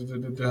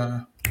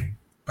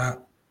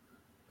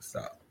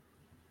 Stop.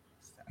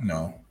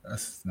 No,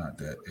 that's not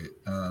that.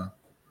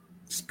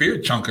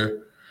 Spirit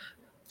chunker.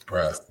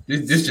 Bruh.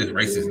 This just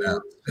racist now.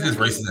 This is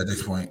racist at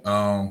this point.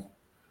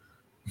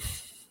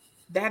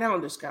 That don't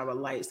describe a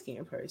light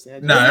skinned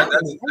person. Nah,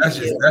 that's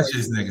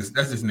just niggas.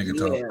 That's just nigga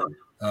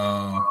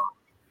talk.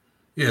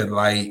 Yeah,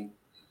 light.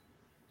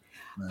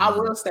 I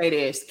will say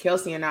this: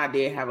 Kelsey and I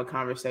did have a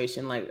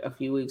conversation like a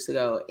few weeks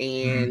ago,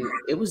 and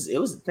it was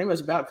pretty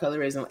much about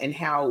colorism and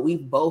how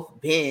we've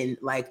both been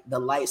like the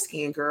light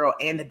skinned girl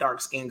and the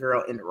dark skinned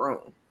girl in the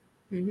room.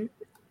 Mm-hmm.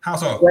 How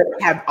so? But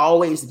have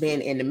always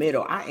been in the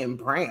middle. I am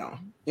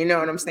brown. You know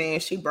what I'm saying?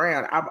 She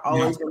brown. I've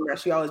always been brown.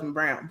 She always been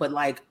brown. But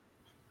like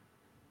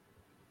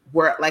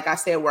I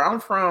said, where I'm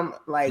from,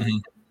 like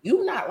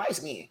you not light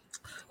skinned.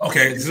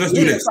 Okay, so let's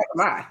do this.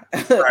 Like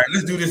All right,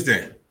 let's do this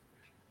then.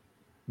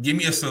 Give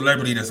me a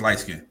celebrity that's light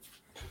skinned.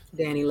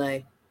 Danny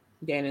Lay.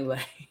 Danny Lay.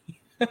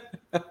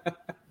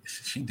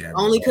 She damn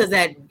Only because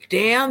that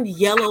damn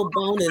yellow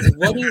bone is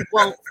what he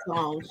wants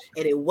on,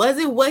 and it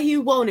wasn't what he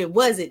wanted,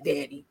 was it,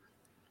 Daddy?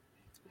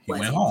 he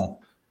went home.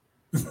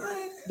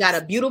 Got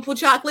a beautiful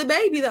chocolate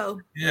baby though.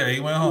 Yeah, he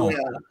went home.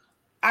 Yeah.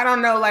 I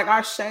don't know, like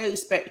our shade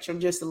spectrum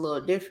just a little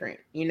different.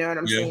 You know what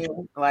I'm Yeah.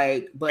 saying?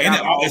 Like, but And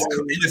I've always-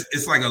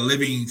 it's like a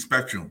living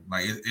spectrum.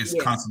 Like it's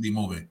Yeah. constantly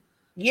moving.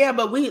 yeah,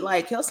 but we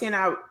like Kelsey and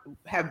I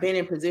have been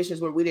in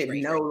positions where we didn't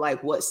know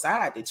like what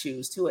side to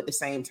choose too at the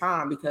same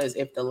time. Because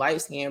if the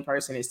light skinned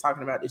person is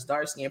talking about this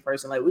dark skinned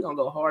person, like we're gonna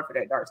go hard for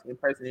that dark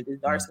skinned person. If this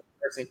dark skinned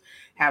person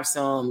have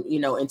some,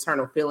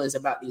 internal feelings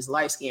about these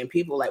light skinned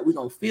people, like we're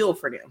gonna feel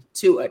for them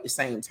too at the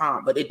same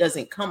time. But it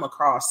doesn't come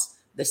across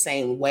the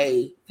same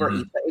way for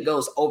each other. It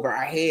goes over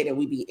our head and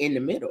we be in the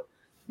middle.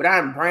 But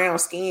I'm brown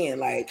skinned,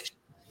 like,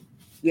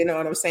 you know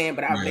what I'm saying?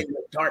 But I've been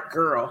the dark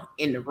girl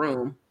in the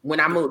room.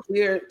 When I moved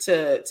here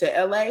to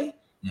LA,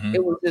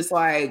 it was just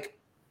like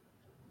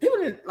people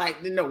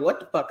didn't know what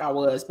the fuck I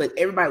was, but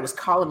everybody was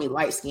calling me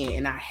light skinned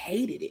and I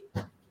hated it.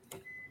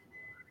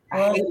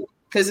 I hate it.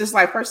 Because it's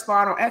like, first of all,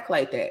 I don't act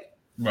like that.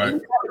 Right. We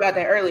talked about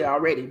that earlier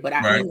already, but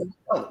I Right.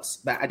 don't.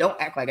 But I don't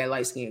act like a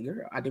light skinned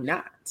girl. I do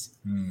not.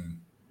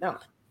 No.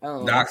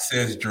 Doc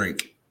says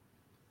Drake.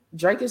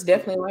 Drake is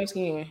definitely light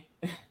skinned.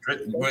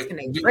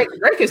 Drake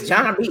Drake is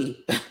John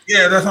B.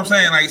 Yeah, that's what I'm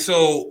saying. Like,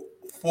 so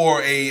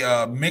for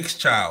a mixed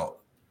child,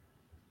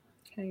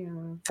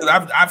 because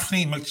I've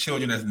seen mixed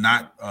children that's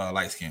not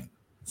light skinned.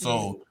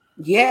 So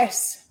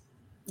yes,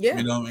 Yeah.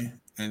 you know what I mean.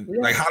 And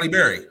like Halle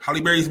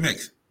Berry's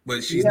mixed,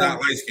 but she's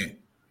not light skinned.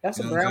 That's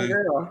You a know what I'm brown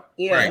saying? girl.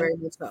 Yeah, Right. Very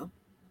much so.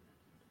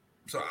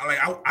 So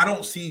I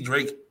don't see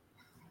Drake,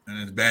 and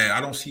it's bad. I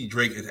don't see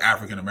Drake as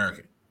African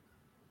American.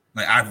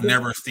 Like I've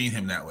never seen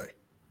him that way.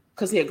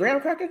 because he a graham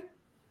cracker.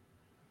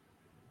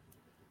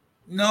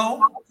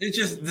 No, it's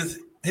just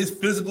his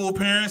physical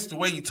appearance, the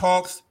way he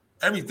talks,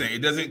 everything. It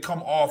doesn't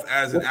come off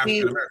as an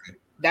African American.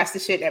 That's the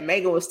shit that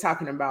Megan was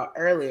talking about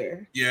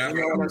earlier. Yeah. You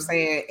know what I'm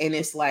saying? And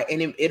it's like,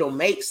 and it'll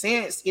make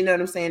sense, you know what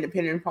I'm saying,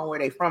 depending upon where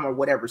they from or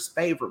whatever's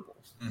favorable.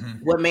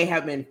 What may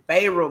have been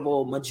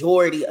favorable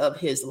majority of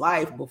his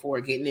life before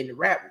getting into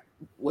rap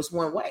was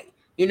one way.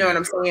 You know what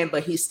I'm saying?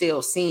 But he's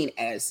still seen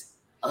as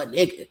a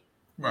nigga.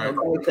 Right.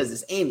 Because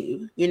it's in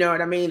you. You know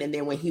what I mean? And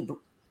then when he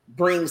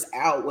brings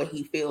out what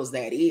he feels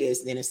that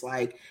is, then it's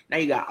like, now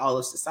you got all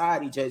of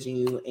society judging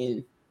you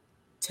and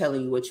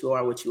telling you what you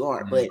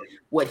are. But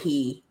what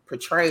he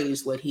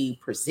portrays, what he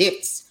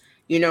presents,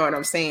 you know what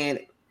I'm saying,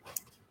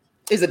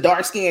 is a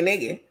dark skinned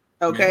nigga.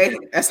 Okay,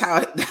 that's how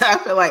I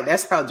feel like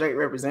that's how Drake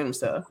represents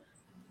himself.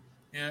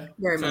 Yeah,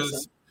 Very much so.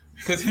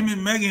 Because him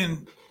and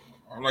Megan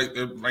are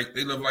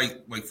they live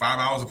like 5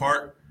 hours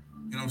apart.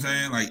 You know what I'm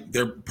saying? Like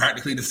they're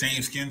practically the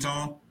same skin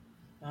tone.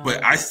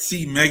 But I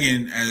see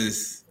Megan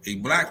as a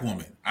black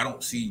woman. I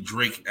don't see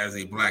Drake as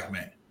a black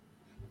man.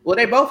 Well,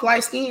 they both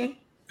light skinned.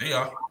 They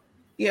are.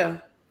 Yeah.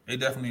 They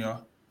definitely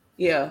are.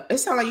 Yeah. It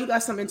sounds like you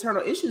got some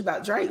internal issues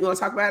about Drake. You want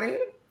to talk about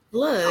it?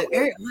 Look.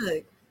 I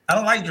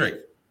don't like Drake.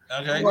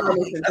 Okay, Well,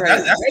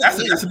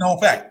 that's a known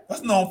fact.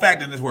 That's a known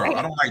fact in this world.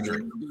 I don't like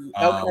Drake.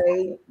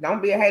 Okay,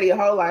 don't be a hater your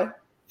whole life.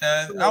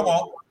 And I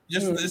won't.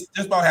 Just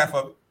about half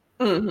of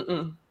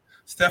it.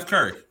 Steph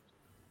Curry.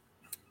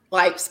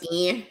 Light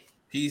skin.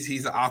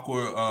 He's an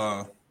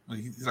aqua.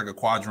 He's like a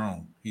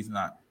quadroon. He's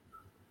not.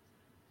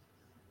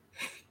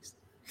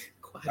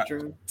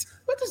 Quadroon.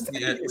 What does that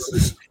Yeah. mean?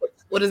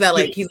 What is that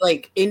like? He's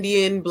like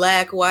Indian,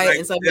 black, white,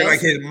 and something Like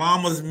else. his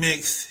mama's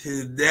mixed,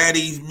 his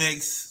daddy's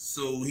mixed,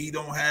 so he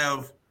don't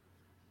have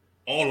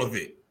all of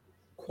it.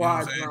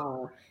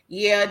 Quadron.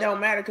 Yeah, it don't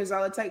matter because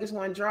all it takes is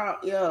one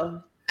drop. Yeah.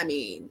 I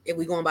mean, if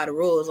we going by the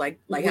rules, like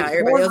how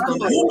everybody else going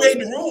by Who made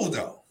the rules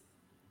though?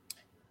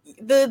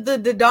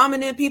 the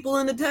dominant people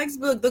in the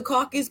textbook, the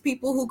caucus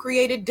people who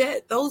created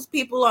debt, those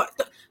people are.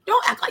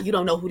 Don't act like you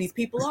don't know who these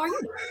people are.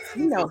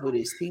 You know who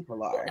these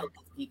people are.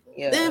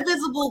 Yeah. The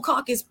invisible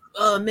caucus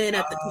men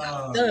at the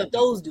top,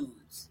 those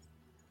dudes.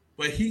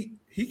 But he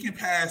can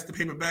pass the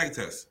paper bag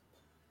test.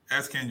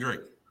 As can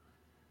Drake.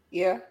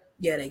 Yeah.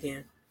 Yeah, they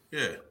can.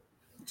 Yeah.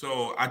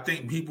 So I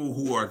think people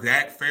who are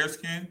that fair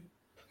skinned,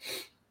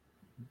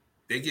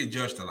 they get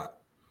judged a lot.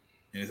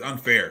 And it's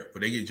unfair,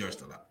 but they get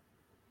judged a lot.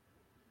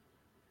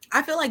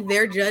 I feel like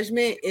their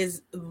judgment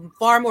is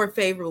far more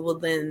favorable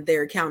than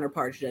their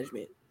counterpart's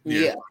judgment.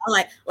 Yeah.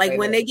 Like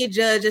when they get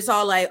judged, it's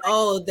all like,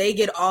 oh, they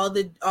get all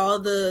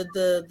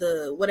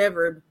the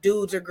whatever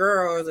dudes or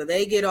girls, or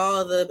they get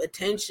all the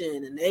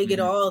attention, and they get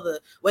all the,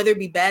 whether it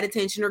be bad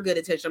attention or good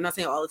attention. I'm not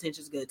saying all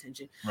attention is good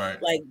attention.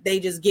 Right. Like they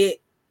just get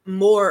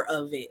more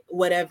of it,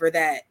 whatever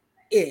that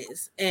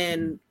is,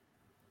 and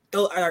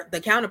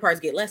the counterparts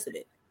get less of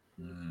it,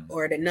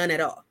 or none at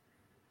all.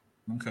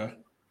 Okay.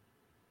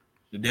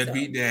 The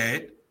deadbeat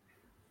dad,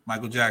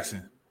 Michael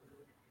Jackson.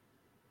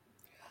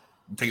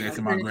 I'm taking that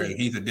to my grave.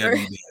 He's a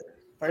deadbeat dad.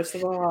 First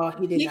of all,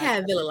 he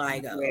had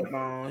vitiligo. Red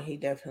bone. He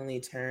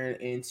definitely turned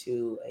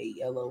into a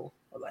yellow,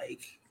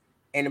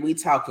 and we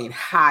talking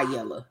high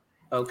yellow.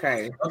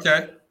 Okay.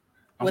 Okay.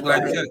 I'm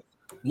glad you said it.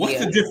 What's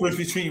the difference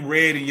between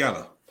red and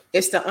yellow?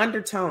 It's the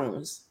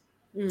undertones.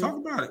 Talk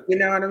about it. You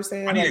know what I'm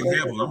saying? I need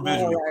examples. I'm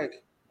visual.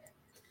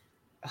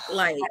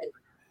 Like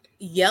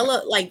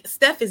yellow, like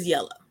Steph is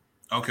yellow.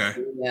 Okay.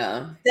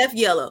 Yeah. Steph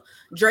yellow.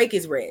 Drake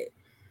is red.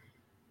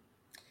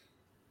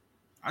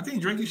 I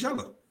think Drake is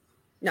yellow.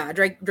 Nah,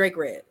 Drake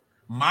red.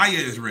 Maya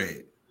is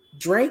red.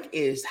 Drake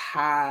is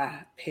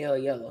high pale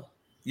yellow.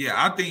 Yeah,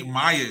 I think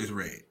Maya is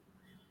red.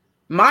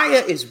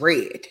 Maya is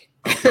red.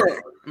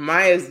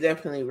 Maya is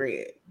definitely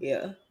red.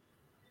 Yeah.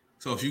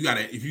 So if you got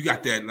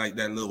that like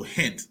that little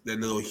hint, that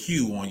little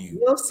hue on you,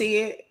 You'll see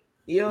it.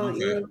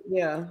 Okay.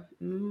 Yeah.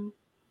 Mm-hmm.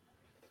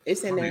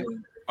 It's in there.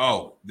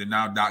 Oh, then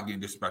now Doc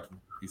getting disrespectful.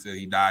 He said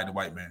he died a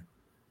white man.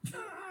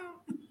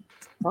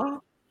 Huh?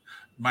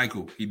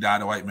 Michael, he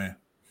died a white man.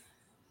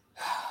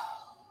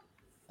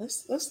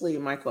 Let's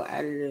leave Michael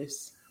out of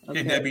this.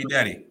 Okay. Yeah, Debbie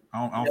Daddy.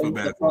 I don't feel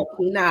bad.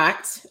 He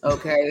not.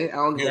 Okay. I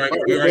don't give a fuck.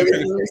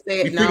 You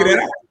figured it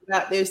out.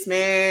 About this,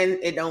 man.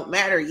 It don't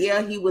matter.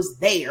 Yeah, he was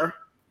there.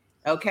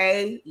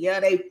 Okay.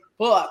 Yeah, they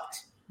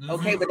fucked.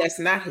 Okay, but that's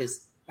not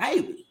his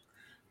baby.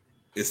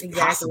 It's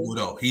possible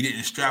though. He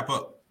didn't strap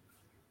up.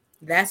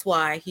 That's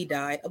why he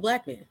died a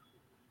black man.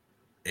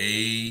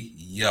 Hey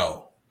yo.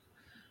 All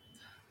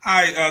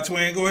right,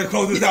 Twin, go ahead and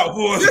close this out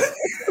for us.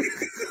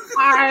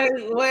 All right,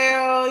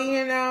 well,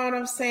 you know what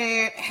I'm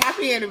saying.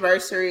 Happy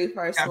anniversary,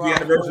 first of all. Happy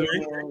anniversary.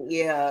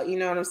 Yeah, you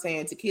know what I'm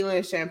saying. Tequila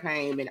and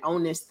champagne been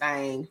on this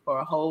thing for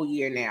a whole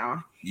year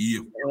now. Yeah.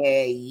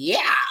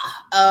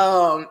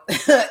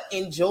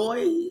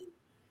 Enjoy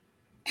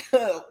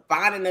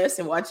finding us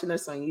and watching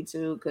us on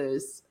YouTube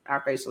because our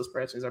facial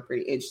expressions are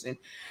pretty interesting.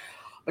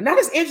 But not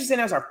as interesting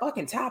as our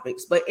fucking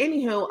topics. But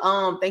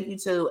anywho, thank you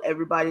to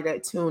everybody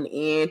that tuned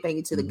in. Thank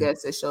you to the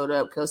guests that showed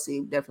up.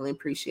 Kelsey, definitely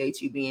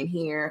appreciate you being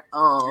here.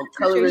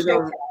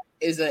 Colorism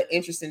is an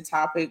interesting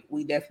topic.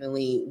 We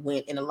definitely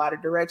went in a lot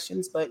of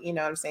directions, but you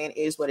know what I'm saying, it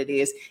is what it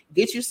is.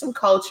 Get you some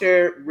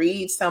culture,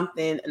 read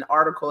something, an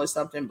article or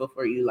something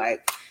before you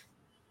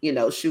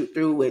shoot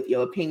through with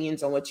your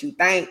opinions on what you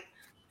think.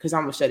 Because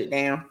I'm gonna shut it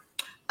down.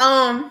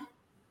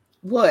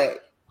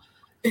 What?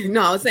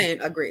 No, I was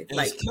saying agree. Is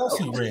like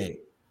Kelsey red?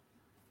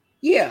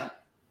 Yeah.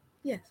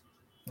 Yes.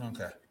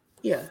 Okay.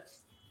 Yeah.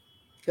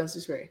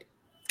 Kelsey's red.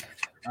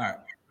 All right.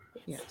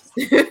 Yes.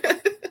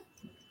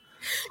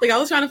 Like I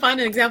was trying to find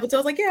an example too. I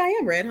was like, yeah, I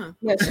am red, huh?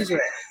 Yeah, she's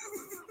red.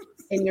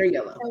 And you're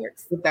yellow.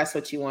 If that's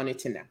what you wanted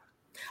to know.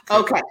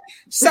 Okay.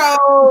 So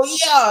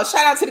yeah,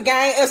 shout out to the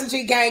gang,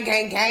 SG gang.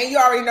 You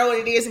already know what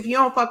it is. If you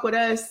don't fuck with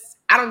us,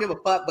 I don't give a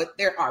fuck, but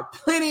there are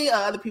plenty of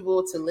other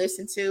people to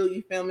listen to.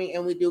 You feel me?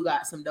 And we do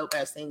got some dope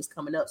ass things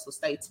coming up. So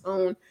stay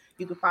tuned.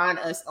 You can find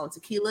us on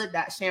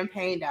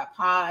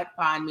tequila.champagne.pod.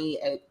 Find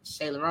me at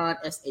Shaylaron,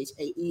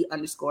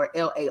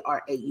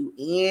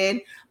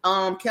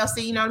 SHAE_LARAUN.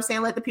 Kelsey, you know what I'm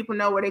saying? Let the people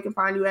know where they can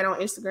find you at on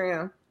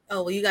Instagram.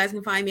 Oh, well, you guys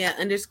can find me at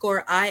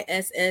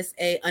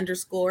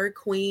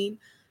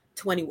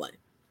 _ISSA_Queen21.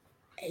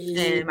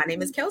 And my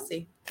name is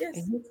Kelsey. Yes.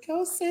 And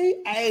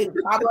Kelsey. Hey,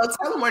 Pablo,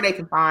 tell them where they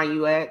can find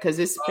you at, because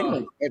it's pretty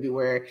much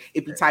everywhere.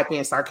 If you type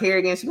in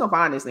Sarcarragans, you're going to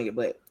find this nigga,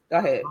 but go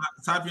ahead.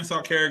 Type in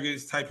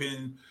Sarcarragans, type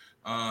in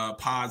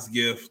Pod's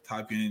Gift,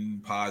 type in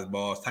Pod's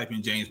Boss, type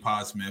in James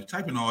Pod Smith,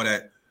 type in all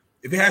that.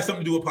 If it has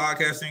something to do with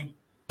podcasting,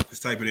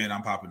 just type it in.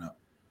 I'm popping up.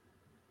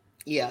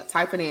 Yeah,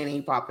 type it in and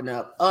he popping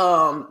up.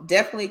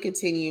 Definitely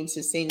continue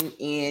to send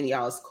in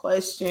y'all's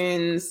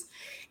questions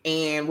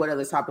and what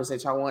other topics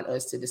that y'all want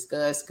us to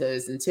discuss,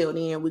 because until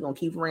then, we're going to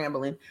keep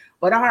rambling.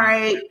 But all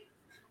right.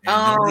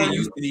 Don't get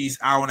used to these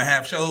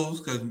hour-and-a-half shows,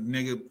 because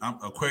nigga,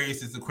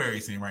 Aquarius is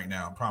Aquarius in right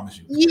now. I promise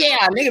you.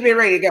 Yeah, nigga be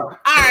ready to go. All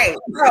right.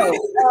 So,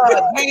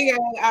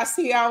 I'll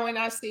see y'all when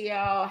I see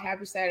y'all.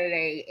 Happy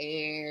Saturday,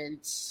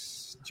 and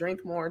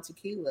drink more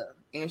tequila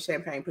and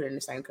champagne. Put it in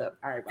the same cup.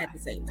 All right, bye. At the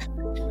same time.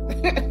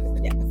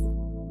 Yes.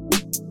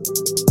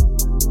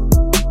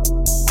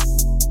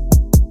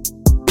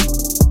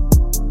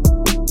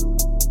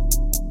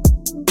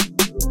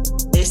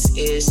 This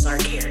is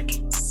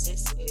Sarcarragans.